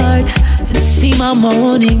my heart and see my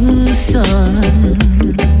morning sun.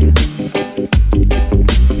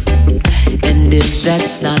 And if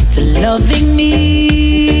that's not loving me,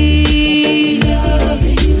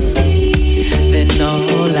 then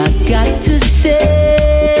all I got to say,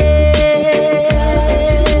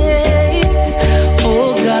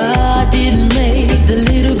 oh, God didn't make the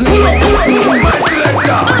little green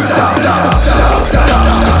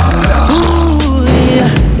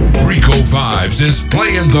Rico Vibes is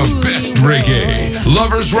playing the best reggae,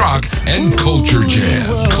 lovers rock, and culture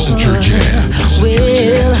jam. Culture jam.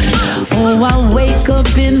 Well, oh, I wake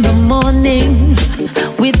up in the morning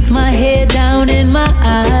with my head down in my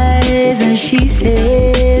eyes, and she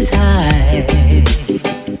says hi.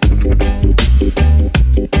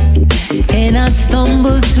 And I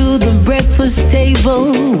stumble to the breakfast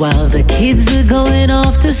table while the kids are going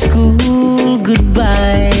off to school.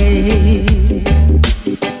 Goodbye.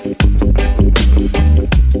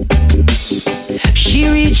 She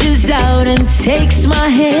reaches out and takes my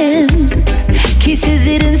hand, kisses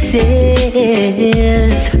it and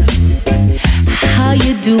says, how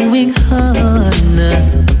you doing, hon?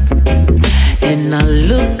 And I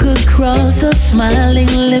look across her smiling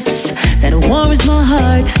lips that warms my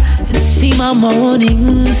heart and see my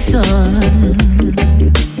morning sun.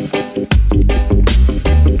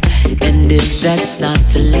 And if that's not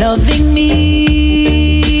loving me,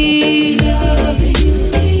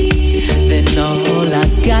 then all I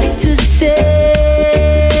got to say,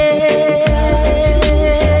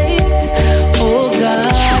 oh,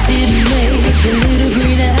 God didn't make the little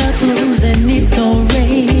green apples, and it don't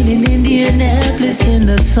rain in Indianapolis in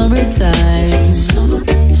the summertime.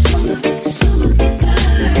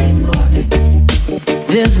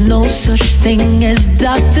 There's no such thing as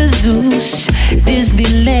Dr. Zeus,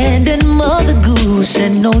 Disneyland and Mother Goose,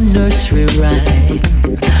 and no nursery rhyme.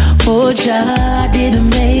 Oh, Jah didn't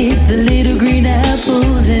make the little green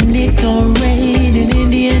apples, and it don't rain in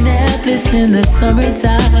Indianapolis in the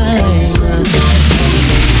summertime.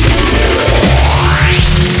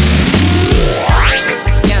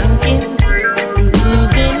 Skanking,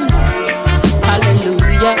 moving,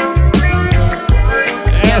 hallelujah.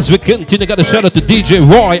 As we continue, got a shout out to DJ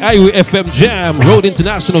Roy, IU FM Jam, Road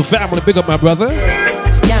International family. Big up, my brother.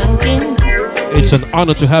 It's an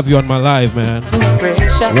honor to have you on my live, man.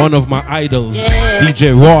 One of my idols,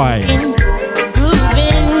 DJ Roy.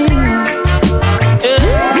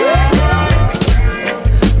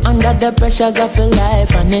 Under the pressures of your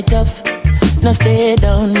life and it tough. No stay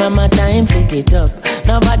down, mama, time pick it up.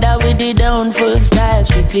 No bother with the down, full style,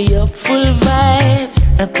 strictly up, full vibes.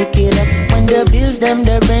 I pick it up when the bills, them,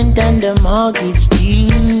 the rent and the mortgage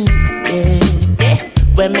due. Yeah.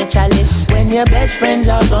 When me chalice, when your best friends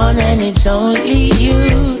are gone and it's only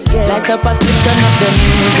you. Yeah. Like a past turn up the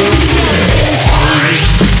music.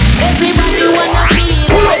 Everybody wanna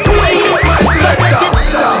feel like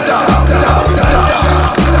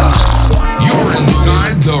You're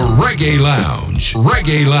inside the Reggae Lounge.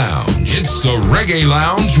 Reggae Lounge. It's the Reggae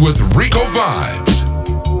Lounge with Rico Vibes.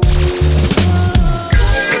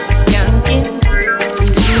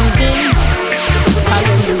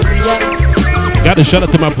 Got a shout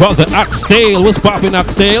out to my brother Oxtail. What's poppin',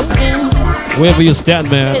 Oxtail? Wherever you stand,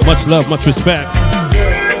 man. Much love, much respect.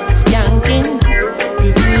 Skanking,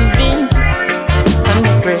 removing,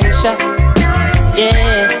 under pressure.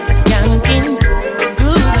 Yeah, skanking,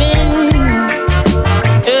 grooving.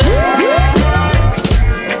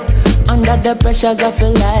 Under the pressures of your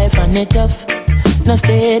life and it tough. No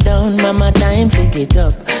stay down, mama, time pick it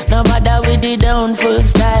up. No bother with the down, full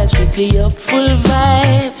style, strictly up, full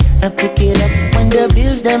vibes. I pick it up when the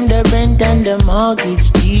bills, them, the rent and the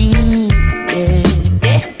mortgage due. Yeah,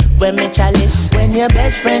 yeah. When me chalice, when your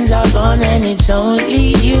best friends are gone and it's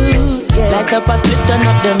only you. Yeah, like a past turn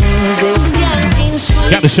up the music.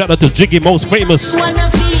 Got a shout out to Jiggy, most famous.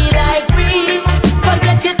 Wanna feel like free,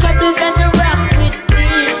 forget your troubles and rock with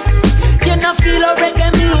me. You know feel a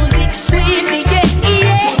reggae music sweet, yeah,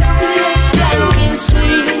 yeah. Skanking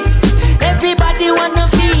sweet. Everybody wanna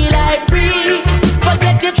feel like free.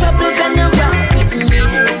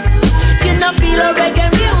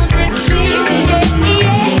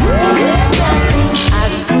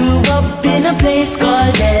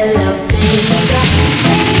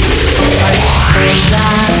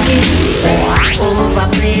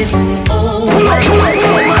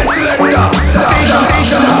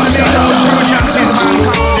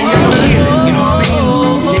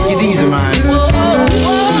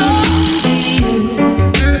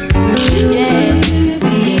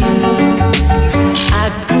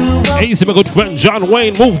 see my good friend John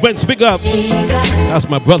Wayne, Movements, big up. That's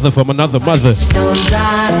my brother from another mother. Did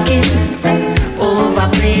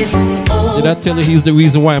I tell you he's the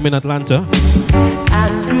reason why I'm in Atlanta?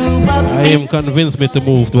 I am convinced me to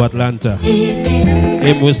move to Atlanta.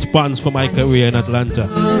 Him response for my career in Atlanta.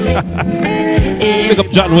 Pick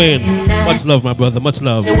up John Wayne. Much love, my brother. Much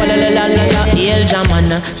love.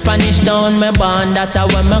 Spanish town, me born, that's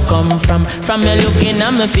where me come from. From me looking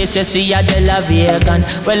at my face, you see a De La Vegan.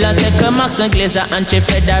 Well, I say Max and Glazer,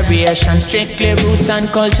 Anti-Federation. Strictly roots and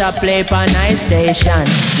culture play per nice station.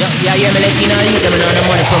 Yeah, me let you know, leave them on the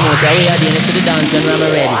money promoter. We are doing this to the dance when I'm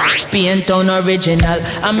ready. Spain town original.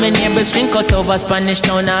 And my neighbors drink out over Spanish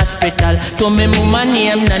town hospital. To me mama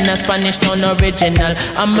name, Nana Spanish town original.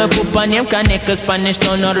 And my papa name, Kaneka Spanish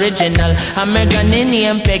town original. And my granny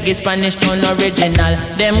name, Peggy Spanish town original.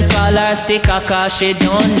 Them call her sticker cause she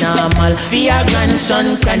don't normal. For your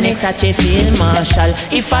grandson, Chronic such a field marshal.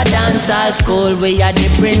 If I dance at school, we are the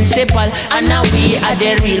principal. And now we are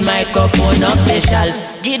the real microphone officials.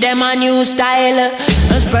 Give them a new style.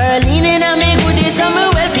 Sperling in a me goodies, I'm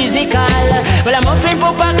well physical. Well, I'm offering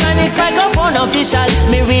Papa Chronic microphone official.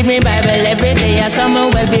 Me read me Bible every day, as I'm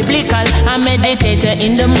well biblical. I meditate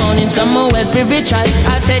in the morning, some well spiritual.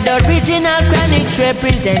 I said original Chronics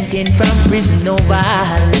representing from prison over.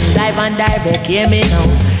 Live and direct, hear me now.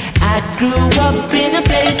 I grew up in a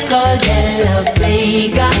place called De La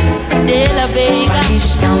Vega. De La Vega.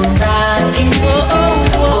 Spanish town rocking.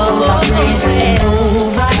 Over blazing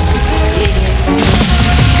over.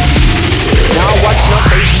 Now watch no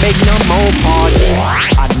face, make no more party.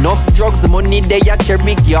 Enough drugs, money they a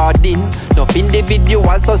cherry garden. Enough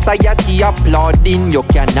individual society applauding. You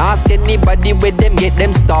can ask anybody where them get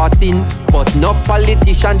them starting. But no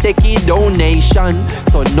politician take a donation.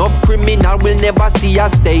 So no criminal will never see a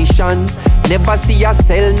station. Never see a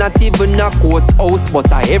cell, not even a courthouse.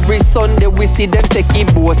 But every Sunday we see them take a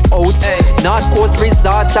boat out. North Coast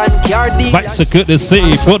Resort and Cardi. Vice Security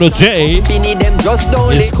City, Photo J.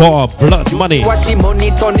 It's called Blood Money. Wash the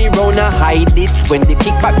money, turn it round and hide it. When the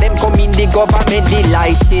kickback them come in, the government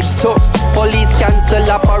delighted. So police cancel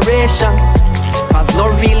operation. Cause no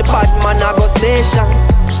real bad man a go station.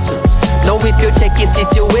 Now if you check his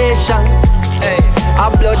situation, a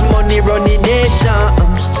blood money running nation.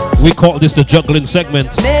 We call this the juggling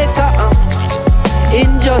segment.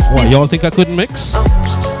 What, y'all think I couldn't mix?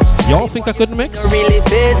 Y'all think I couldn't mix? Really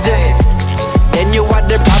face it. Then you had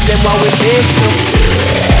the problem while we face it.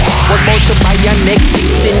 Was about to buy a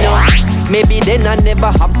Netflix, you know. Maybe then I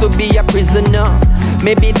never have to be a prisoner.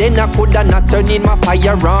 Maybe then I coulda not turn in my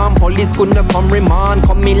firearm. Police couldn't come remand,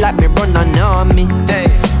 come me like me run an army.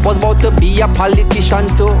 Was about to be a politician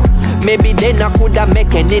too. Maybe then I coulda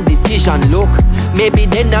make any decision. Look, maybe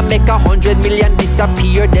then I make 100 million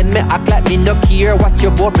disappear. Then me act like me no care. What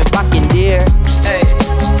you bought me back in there?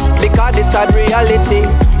 Because this sad reality.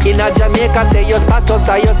 In a Jamaica say your status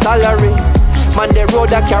or your salary. Man the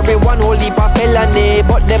road a carry one whole heap of felony.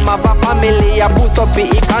 But them have a family, a boost up the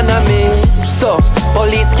economy. So,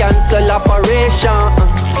 police cancel operation.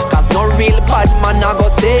 Cause no real bad man a go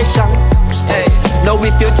station. Now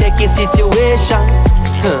if you check his situation,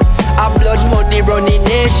 a blood money running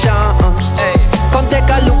nation. Come take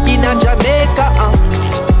a look in a Jamaica.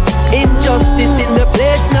 Injustice in the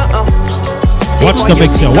place now. Watch the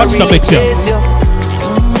mixer, watch the mixer.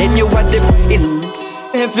 Then you want the is.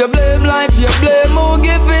 If you blame life, you blame who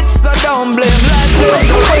give it, so don't blame life.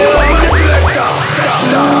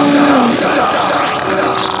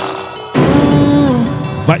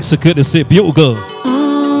 Vice Security City, Bugle.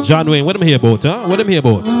 John Wayne, what am I here about, huh? What am I here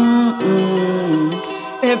about?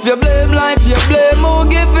 If you blame life, you blame who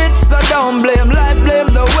give it, so don't blame life, blame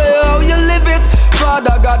the way how you live it.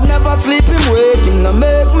 Father God never sleep him wake, him no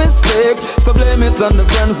make mistake. So blame it on the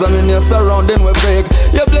friends and in your surrounding we fake.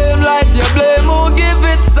 You blame life, you blame who give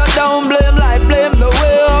it, so don't blame life, blame the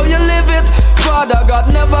way how you live it. Father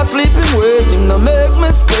God never sleep him wake, him no make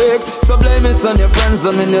mistake. So blame it on your friends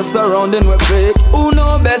and in your surrounding we fake. Who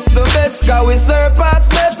know best the best, cause we surpass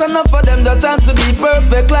best. Enough for them just trying to be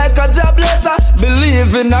perfect like a job letter.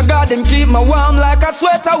 Believe in a God, him keep me warm like a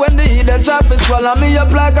sweater. When the heat and traffic swallow me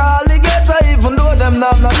up like a alligator. Even though them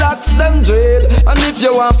not locks, them jail. And if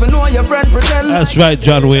you want to know your friend pretend. That's right,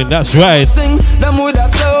 John Wayne, that's right. Them with a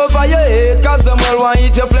say over your head. Cause them will want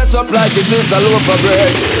eat your flesh up like it is a loaf of bread.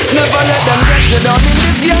 Never let them get you down in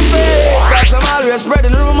this game state. Cause them always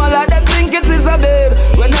spreading rumor like them think it is a bed.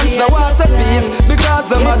 When them say what's a peace. Because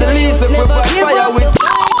them are the least if we fight fire with.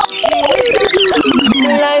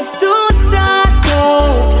 Life's too sad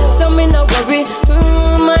out, so me no worry.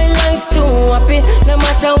 My life's too happy. No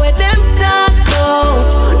matter where them talk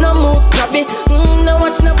out, no move crabby. No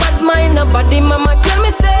watch no bad mind, no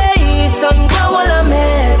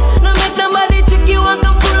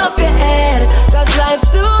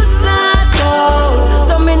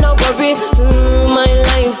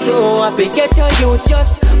happy. Get your youth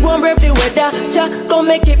just go and brave the weather. Cha, go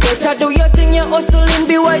make it better. Do your thing, you hustling,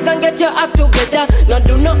 be wise and get your act together. No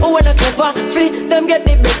do not own a clever. Fit them get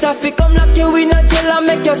the better. Fi come lock you in a jail and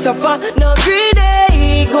make you suffer. No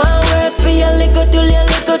greedy, go and work for your little till your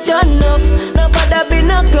little turn off. No bother be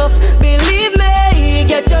no gruff. Believe me,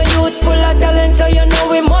 get your youth full of talent, so you know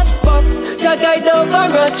we must bust. Shall guide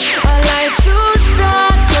over us. Our life's too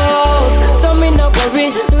start out, so me no worry.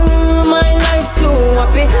 My life's too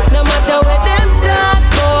happy. No matter where them talk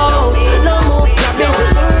about, no move clapping.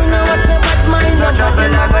 No what's the bad mind? No talking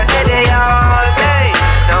about it all day.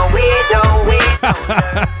 No we don't.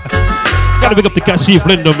 Gotta pick up the Kashif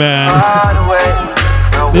Lindo, man.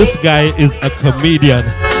 This guy is a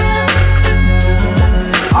comedian.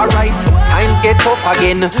 Alright, times get tough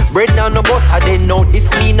again. Bread down no butter then. No this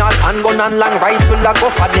mean all handgun and long rifle a go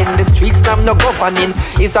for then. The streets have no governing.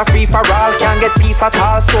 It's a free for all, can't get peace at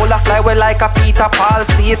all. Soul a fly well like a Peter Paul.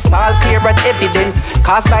 See it's all clear and evident,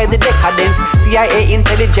 caused by the decadence. CIA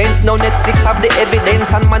intelligence, now Netflix have the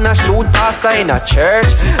evidence. And man a shoot pastor in a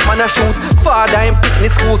church, man a shoot father in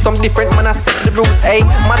picnic school. Some different man a set the rules. Hey,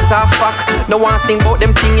 matter of fact, no one sing about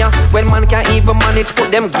them thing ya. When man can't even manage,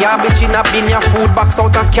 put them garbage in a bin ya. Food box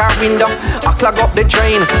out a car window, I clog up the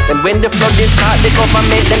drain. Then when the flooding start, the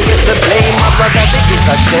government then get the blame. My brothers, it is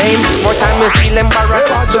a shame. More time we feel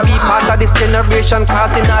embarrassed to be part of this generation,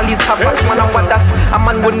 causing all these havoc. Man, what that a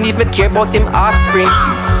man wouldn't even care about him offspring.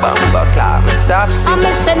 Bumba clap, stop singing. I'm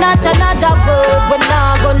missing out another word, we're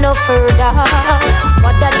not go no further.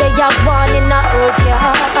 What that they have born in the earth,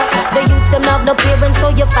 yeah. The youths them have no parents,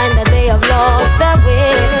 so you find that they have lost their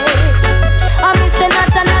way. I'm missing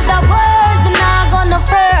out another word, we're not go no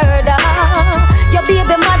further. Your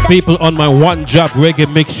baby mother. People on my One Job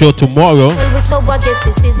Reggae Mix show tomorrow. So I guess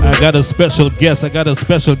this is I got a special guest.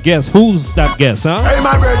 Who's that guest, huh? Hey,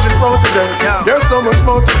 my virgin protege, there's so much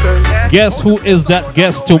more to say. Guess who is that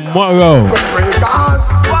guest tomorrow?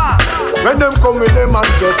 When them come with them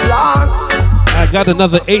and just last. I got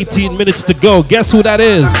another 18 minutes to go. Guess who that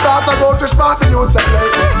is? Start to go to spot the youths and play.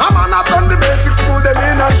 I'm not on the basic school, them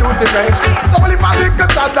in a shooting range. So only for the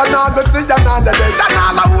kids that not go see another day. And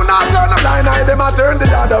all who not turn a blind eye, them a turn the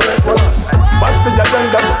other way. What's the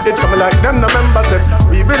agenda? It's coming like them November said.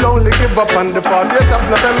 We will only give up on the 40th of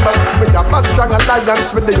November. We have a strong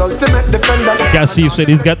alliance with the ultimate defender. Kashif said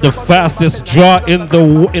he's got the fastest draw in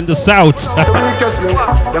the south. The weakest link,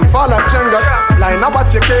 them fall like Jenga. Line up at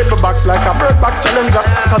your cable box like a bird box challenger.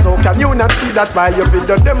 Cause how can you not see that while you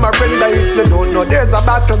video them a render? If you don't know there's a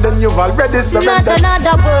battle, then you've already surrendered. Not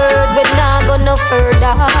another word, but not go no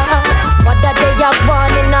further. What that they have born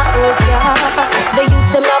in the earth, yeah. The youths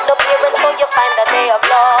them have no parents, so you find that they have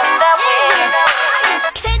lost their way.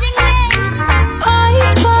 I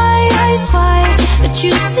spy that you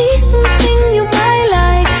see something you might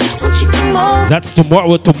like. Won't you come over? That's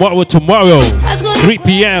tomorrow. 3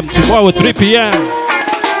 p.m. Tomorrow, 3 p.m.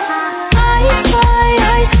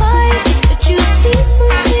 I spy that you see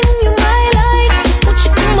something you might like. Won't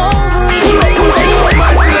you come over?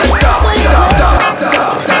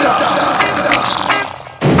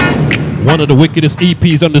 One of the wickedest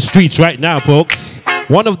EPs on the streets right now, folks.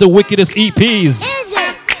 One of the wickedest EPs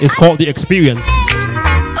is called The Experience.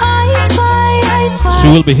 She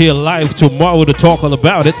will be here live tomorrow to talk all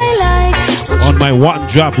about it on my One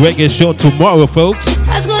Drop Reggae show tomorrow, folks.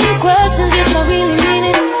 Ask all the questions, yes, I really mean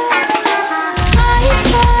it.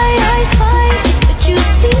 I spy that you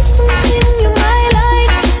see something you might like.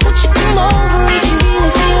 Won't you come over if you really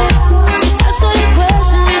feel it? Ask all the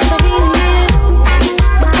questions, yes, I really mean it.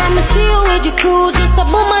 But come and see you with your crew, just a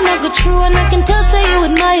woman I go true, and I can tell say you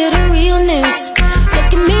admire the realness. Look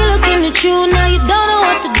at me, looking at you, now you don't know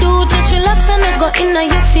what to do. Just relax and I got in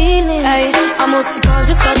your feelings. Hey, I'm mostly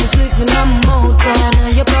conscious of this living, I'm out corner.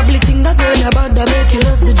 You probably think that girl about that make you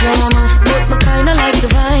love the drama. But my kinda like the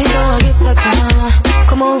vibe, so I guess I can.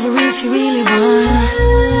 Come over if you really wanna.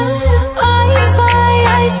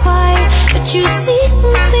 I spy that you see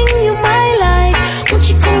something you might like. Won't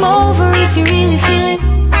you come over if you really feel it?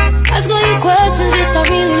 Ask all your questions, yes, I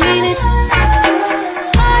really mean it.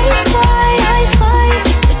 I spy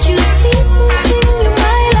that you see something you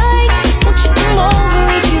might like. Won't you come over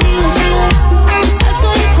if you really feel it? Ask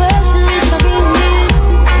all your questions, yes, I really mean it.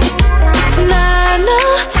 Nah, I know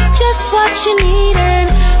just what you need, and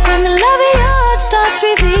when the love in your heart starts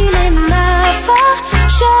revealing, my for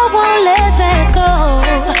sure won't let that go.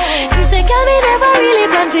 You say, can me never really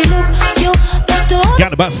plan to look you, but don't.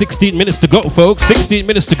 Got about 16 minutes to go, folks. 16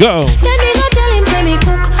 minutes to go. Then me go tell him, say me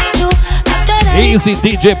cook, do. Easy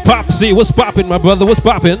DJ Popsy, what's poppin', my brother? What's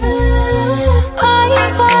poppin'?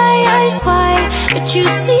 I spy that you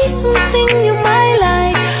see something you might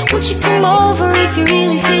like. Won't you come over if you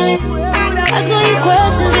really feel it? Ask all your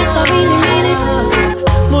questions, yes, I really mean it.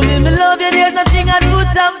 Mommy, me love you, there's nothing I'd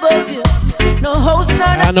put above you. No house, no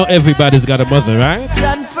I know everybody's got a mother, right?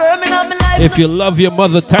 stand firm in my life. If you love your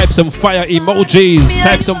mother, type some fire emojis.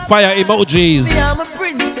 Type some fire emojis. Me, I'm a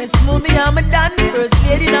princess, mommy, I'm a dan. First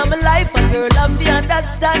lady in my life, a girl of you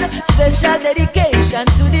understand. Special dedication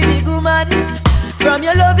to the big woman. From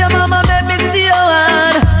your love, your mama, make me see your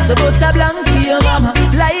hand. So go blank for your mama,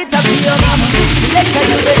 light up for your mama. Selector,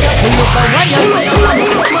 you better pull up and one you for your mama.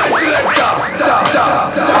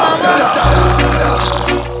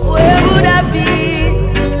 Where would I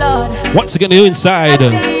be, Lord? Once again, you're inside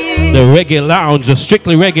the Reggae Lounge,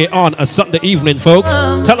 Strictly Reggae on a Sunday evening, folks.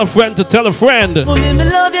 Tell a friend to tell a friend. Mommy, me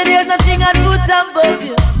love you, there's nothing I'd put above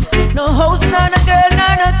you. No house, nor no girl,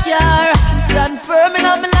 nor no car. Stand firm in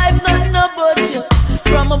my life, nothing about you.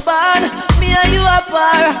 From a barn, me and you are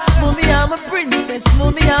par. Mommy, I'm a princess,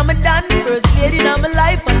 mommy, I'm a dan. First lady in my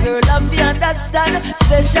life, a girl of you understand.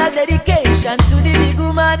 Special dedication to the big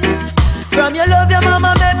woman. From your love, your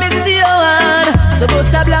mama, make me see your hand. So go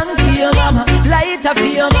blank for your mama, light up for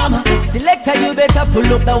your mama. Selector, you better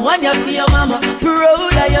pull up the one you for your mama.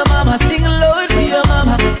 Proud of your mama, sing loud for your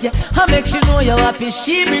mama. Yeah, I make you know you're happy,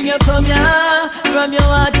 she bring you come here. From your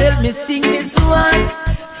heart, tell me sing this one.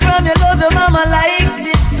 From your love, your mama like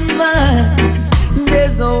this man.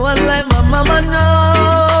 There's no one like my mama,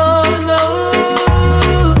 no, no.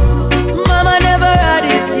 Mama never had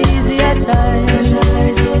it easy at times.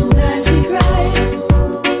 Sometimes she cried.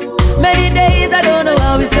 Many days I don't know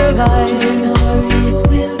how we survive. She said no worries,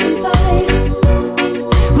 we'll be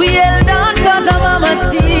fine. We held on cause of mama's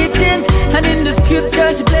teachings. And in the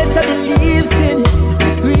scripture she placed her beliefs in.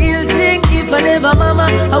 Real thing, if I never mama,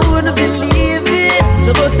 I wouldn't believe it.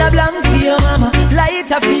 So go blank for your mama,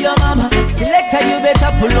 light up for your mama. Selector, you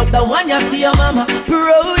better pull up the one you for your mama.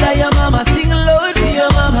 Proud of your mama, sing loud for your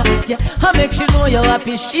mama. Yeah, I make you know you're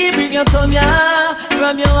happy, she bring you come here.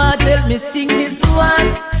 From your heart, tell me sing this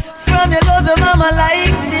one. From your love, your mama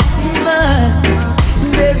like this man.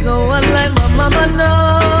 There's no one like my mama,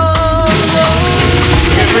 no, no.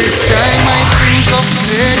 Every time I think of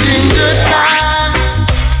saying goodbye,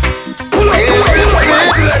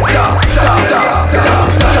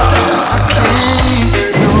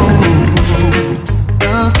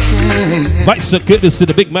 Vice goodness to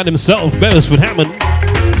the big man himself, Beresford Hammond.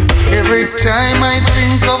 Every time I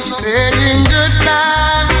think of saying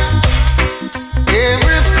goodbye,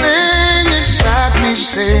 everything inside me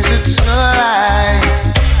says it's a lie.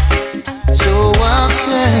 So I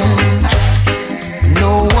can't,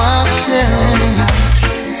 no I can't,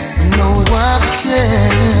 no I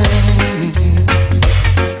can't.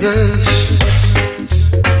 Yes,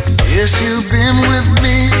 yes, you've been with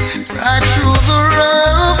me right through the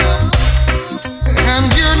rough, and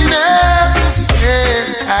you never said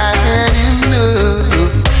I had enough.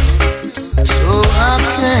 So I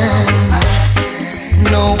can't,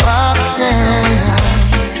 no I can't,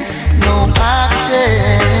 no I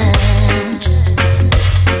can't.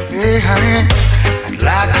 Hey honey, I'd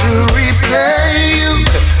like to repay you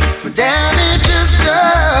for damages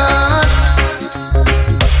done.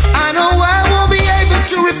 I know I won't be able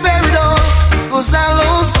to repair it all, 'cause I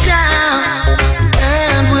lost count.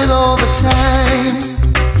 And with all the time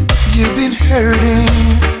you've been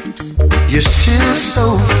hurting, you're still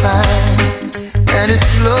so fine, and it's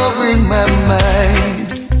blowing my mind.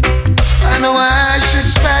 I know I should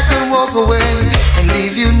pack and walk away and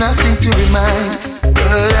leave you nothing to remind,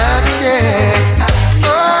 but I can't.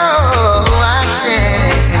 Oh, I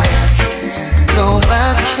can't. No, I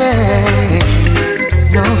can't.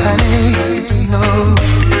 No, honey, no.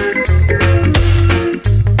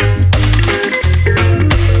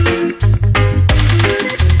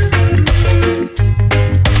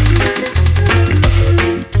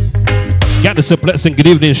 Got this a blessing. Good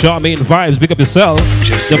evening, Charmaine Vibes. Big up yourself.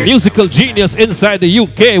 The musical genius inside the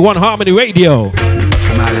UK, One Harmony Radio.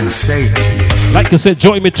 Come out and say it to you. Like I said,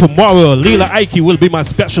 join me tomorrow. Leela Ike will be my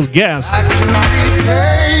special guest. I can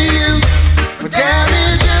repay you for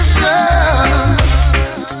damages done.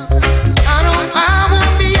 I know I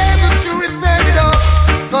won't be able to repair it all,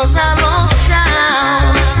 'cause I lost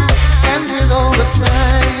count. And with all the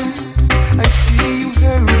time I see you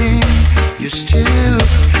hurting, you're still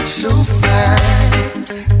so fine,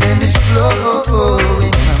 and it's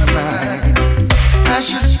blowing my mind. I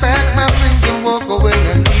should pack my things and walk away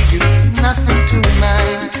and leave you nothing to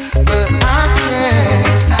remind, but I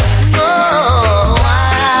can't. No, I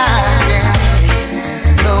can't.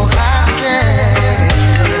 No, I can't.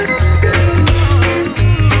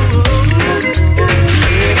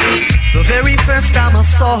 The very first time I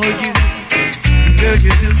saw you, Girl,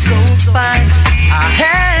 you look so fine.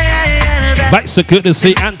 That's so good to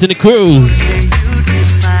see Anthony Cruz.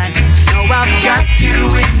 Now I've got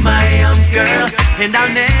you in my arms, girl, and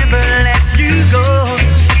I'll never let you go.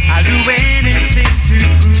 I'll do anything to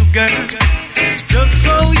prove, girl, just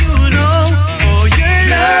so you know, for your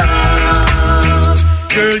love,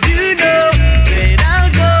 girl, you know that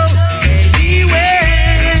I'll go anywhere.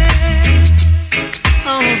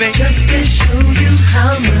 Oh, baby, just to show you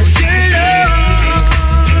how much you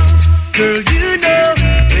love, girl, you know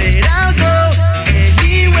that I'll go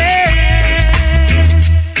anywhere,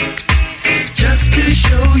 just to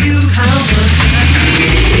show you how much I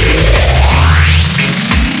care.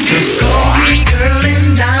 Just call me girl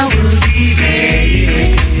and I will be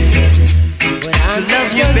there to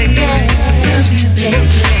love you, baby.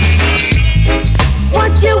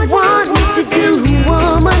 What you want me to do,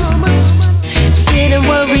 woman? Sit and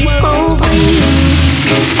worry over you.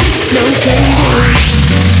 No can do,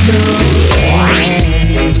 no.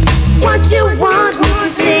 What you want me to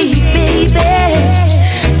say, baby?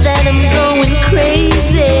 That I'm going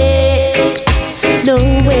crazy. No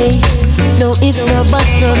way, no ifs, no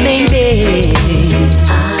buts, no maybe. I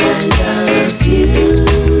love you.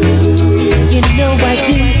 You know I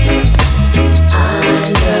do.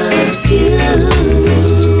 I love you.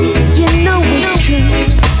 You know it's true.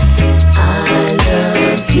 I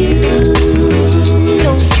love you.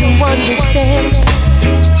 Don't you understand?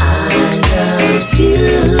 I love you.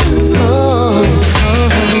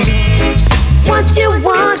 What you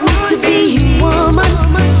want me to be, woman?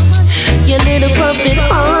 Your little puppet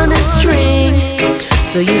on a string,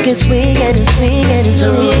 so you can swing and swing and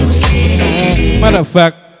swing. Matter of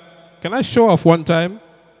fact, can I show off one time?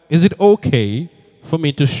 Is it okay for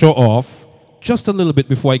me to show off just a little bit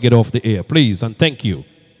before I get off the air, please? And thank you.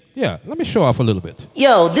 Yeah, let me show off a little bit.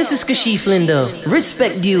 Yo, this is Kashif Lindo.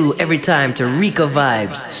 Respect you every time to Rico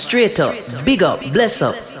Vibes. Straight up, big up, bless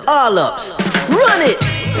up, all ups. Run it!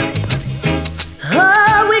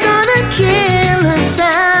 Oh, we're gonna kill the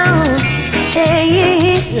sound.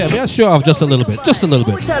 Hey. Yeah, may I show off just a little bit? Just a little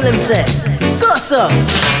bit. Tell him, say, go so.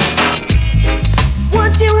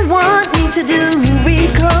 What you want me to do,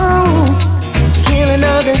 Rico? Kill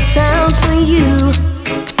another sound for you.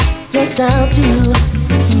 Yes, I'll do.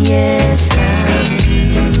 Yes, I'll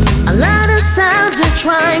do. A lot of sounds are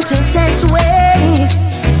trying to test way,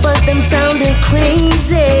 but them sounded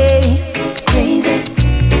crazy. Crazy.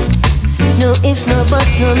 No ifs, no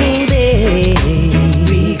buts, no maybe.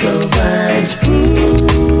 Rico Vibes,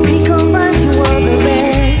 ooh. Rico Vibes, you are the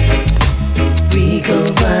best. Rico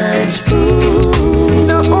Vibes, ooh.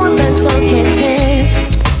 No online song can test.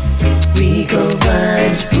 Rico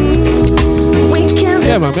Vibes, ooh. We can.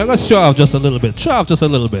 Yeah, man, let's show off just a little bit. Show off just a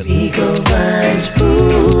little bit. Rico Vibes,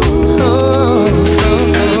 ooh.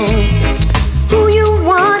 Who you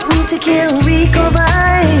want me to kill? Rico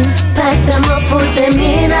Vibes. Pack them up, put them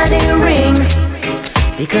in a the ring.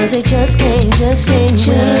 Because they just can't win.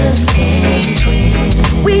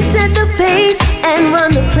 We set the pace and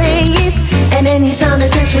run the place, and any sound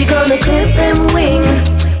that says we gonna clip them wing.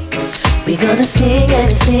 We gonna sing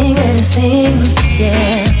and sing and sing,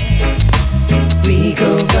 yeah.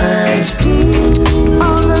 Rico Vibes, ooh.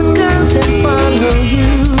 All the girls that follow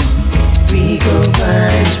you. Rico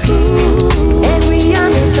Vibes, ooh. Every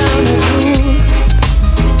other sound is cool.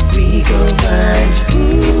 Rico Vibes,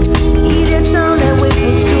 ooh. Eat that sound that wait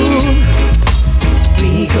for stool.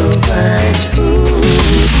 Rico Vibes, ooh.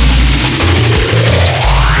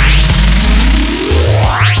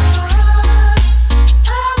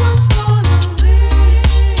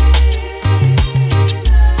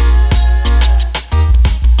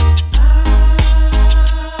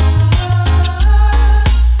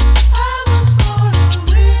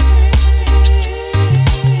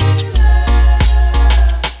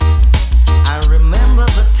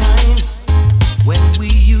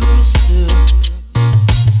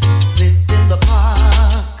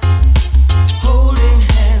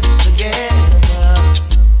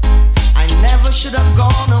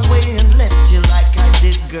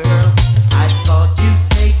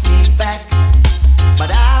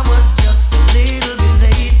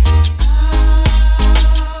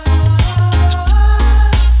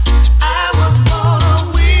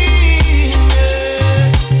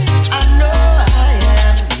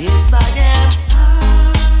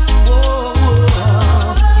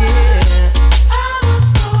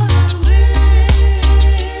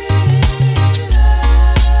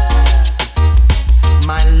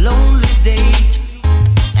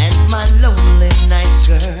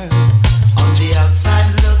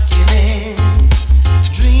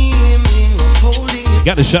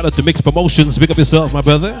 Got a shout out to Mix Promotions. Pick up yourself, my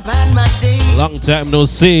brother. Long time no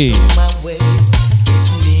see.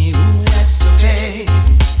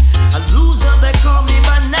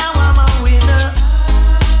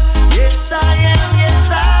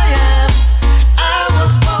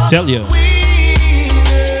 Tell you.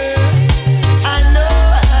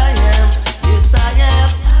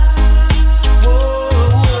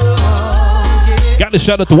 Got a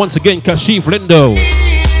shout out to once again Kashif Lindo,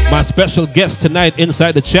 my special guest tonight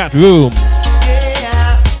inside the chat room.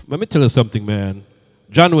 Let me tell you something, man.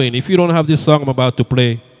 John Wayne, if you don't have this song I'm about to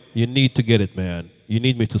play, you need to get it, man. You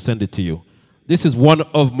need me to send it to you. This is one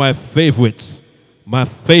of my favorites. My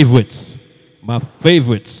favorites.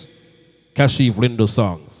 Kashif Lindo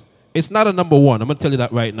songs. It's not a number one, I'm going to tell you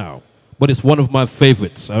that right now. But it's one of my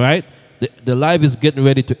favorites, all right? The live is getting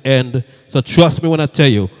ready to end. So trust me when I tell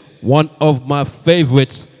you, one of my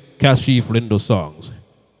favorites Kashif Lindo songs.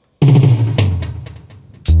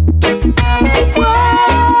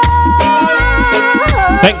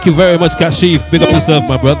 Thank you very much, Kashif. Big up yourself,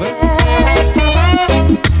 my brother.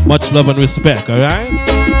 Much love and respect, all right?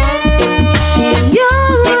 In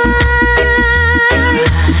your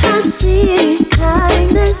eyes, I see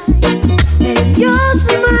kindness. In your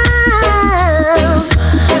smile,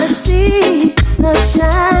 I see love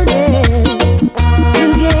shining.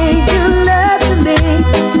 You gave your love to me,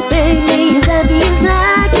 made me as happy as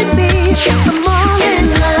I can be. I'm all in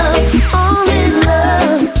love, all in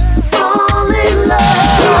love, all in love.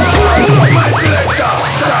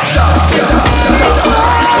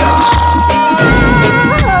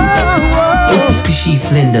 This is Kashif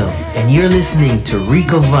Lindo, and you're listening to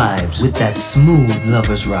Rico Vibes with that smooth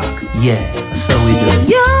lovers rock. Yeah, that's how we do it.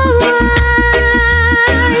 Your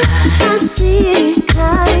eyes, I see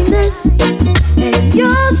kindness, and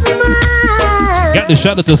your smile. Got the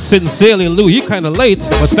shout out to Sincerely Lou. You're kind of late,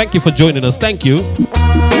 but thank you for joining us. Thank you.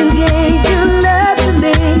 You gave your love to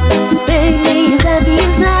me, made me as happy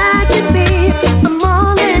as I can be. I'm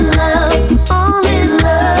all in love, all in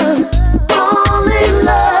love, all in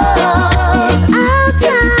love. It's our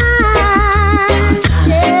time,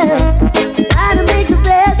 yeah. Gotta make the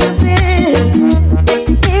best of it.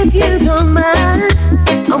 If you don't mind,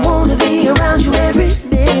 I wanna be around you every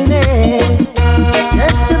minute,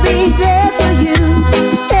 just to be there for you,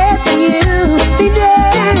 be there for you.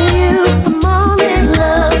 I'm all in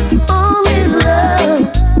love, all in love,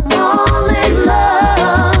 all in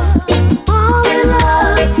love, all in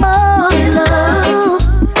love, all in love.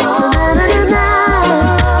 Na na na na.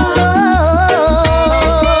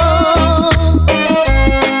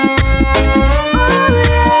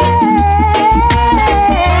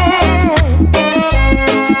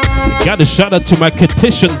 Got a shout out to my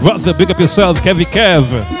Kititian brother. Big up yourself, Kevy Kev.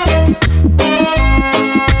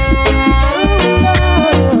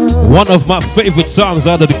 One of my favorite songs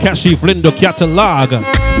out of the Kashif Lindo catalog.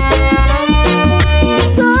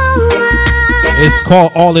 It's alright It's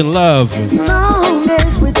called All in Love. as long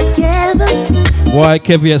as we're together. Boy,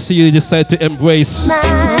 Kevy, I see you decide to embrace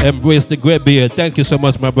the grey beard. Thank you so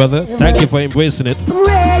much, my brother. Thank you for embracing it. I'm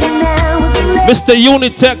ready now as a lady. Mr.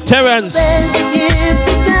 Unitech Terrence.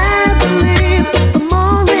 I'm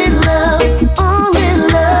all in love, all in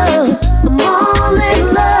love, I'm all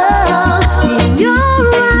in love. In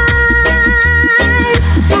your eyes,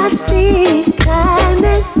 I see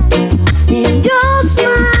kindness. In your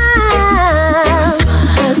smile,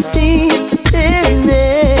 I see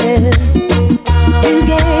tenderness. You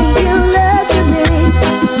gave your love to me,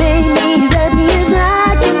 made me as happy as I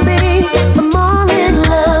can be. I'm all in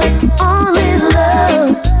love, all in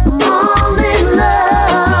love, I'm all in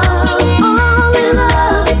love, all in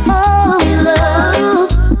love, all in love,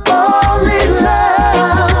 all in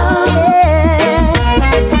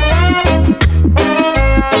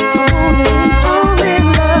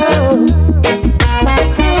love,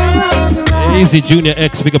 yeah. Easy Junior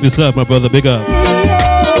X, big up yourself, my brother. Big up.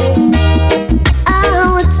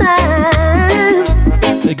 Our time.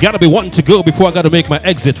 There gotta be one to go before I gotta make my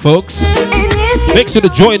exit, folks. Make sure to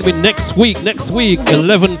join me next week,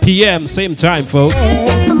 11 p.m., same time, folks.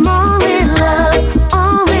 I'm all in love,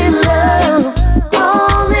 all in love,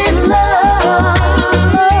 all in love,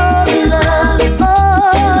 all in love,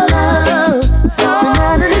 all love,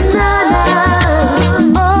 na na na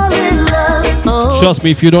na, all in love. Trust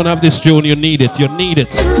me, if you don't have this tune, you need it. You need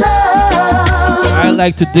it. I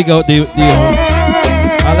like to dig out the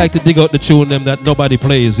tune them that nobody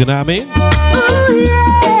plays. You know what I mean?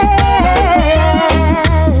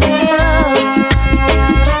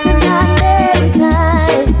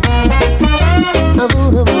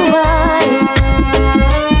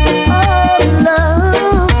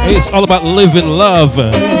 It's all about living love.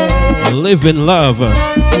 Live in love.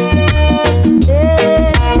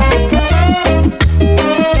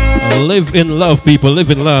 Live in love, people. Live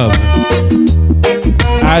in love.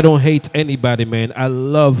 I don't hate anybody, man. I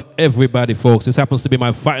love everybody, folks. This happens to be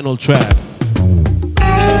my final track.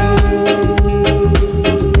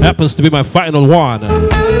 Happens to be my final one.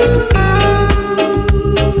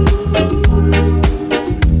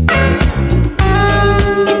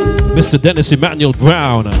 Mr. Dennis Emmanuel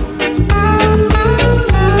Brown.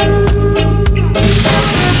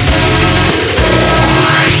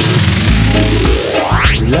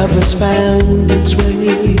 Love has found its way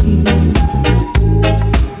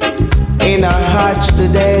in our hearts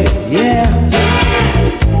today, yeah.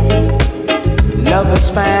 Love has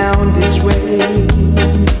found its way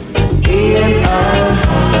in our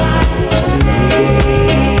hearts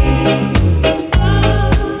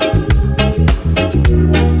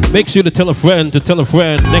today. Make sure to tell a friend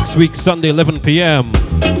next week, Sunday, 11 p.m.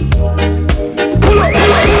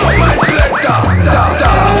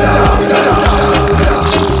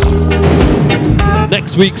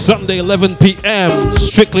 Next week, Sunday, 11 p.m.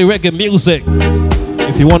 Strictly reggae music.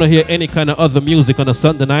 If you want to hear any kind of other music on a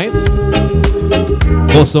Sunday night,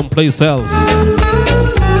 go someplace else.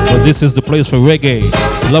 But this is the place for reggae,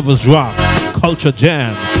 lovers rock, culture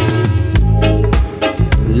jams.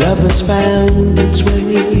 Love has found its way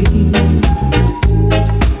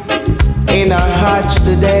in our hearts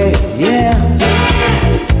today, yeah.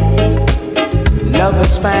 Love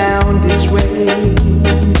has found its way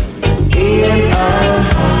in our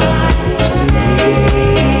hearts today.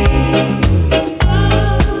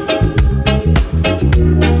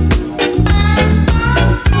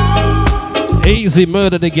 Easy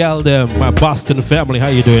Murder the gal them, my Boston family. How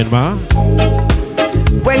you doing, ma?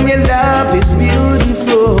 When your love is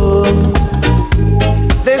beautiful,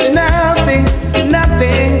 there's nothing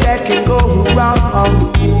that can go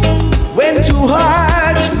wrong. When two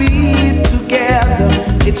hearts beat together,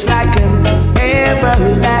 it's like an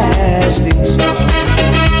everlasting song.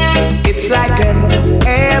 It's like an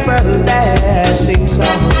everlasting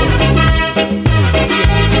song.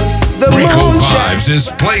 Rico Vibes is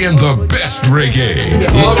playing the best reggae,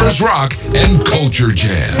 lovers rock, and culture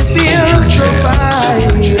jams. Culture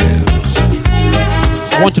jams.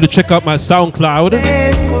 I want you to check out my SoundCloud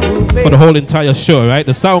for the whole entire show, right?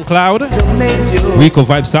 The SoundCloud, Rico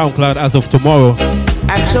Vibes SoundCloud as of tomorrow.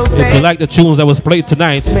 If you like the tunes that was played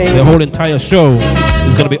tonight, the whole entire show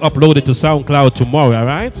is going to be uploaded to SoundCloud tomorrow, all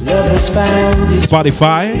right?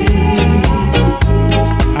 Spotify,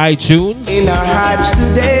 iTunes. In our hearts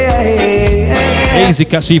today. Easy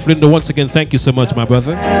Kashif Lindo, once again, thank you so much, my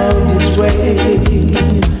brother.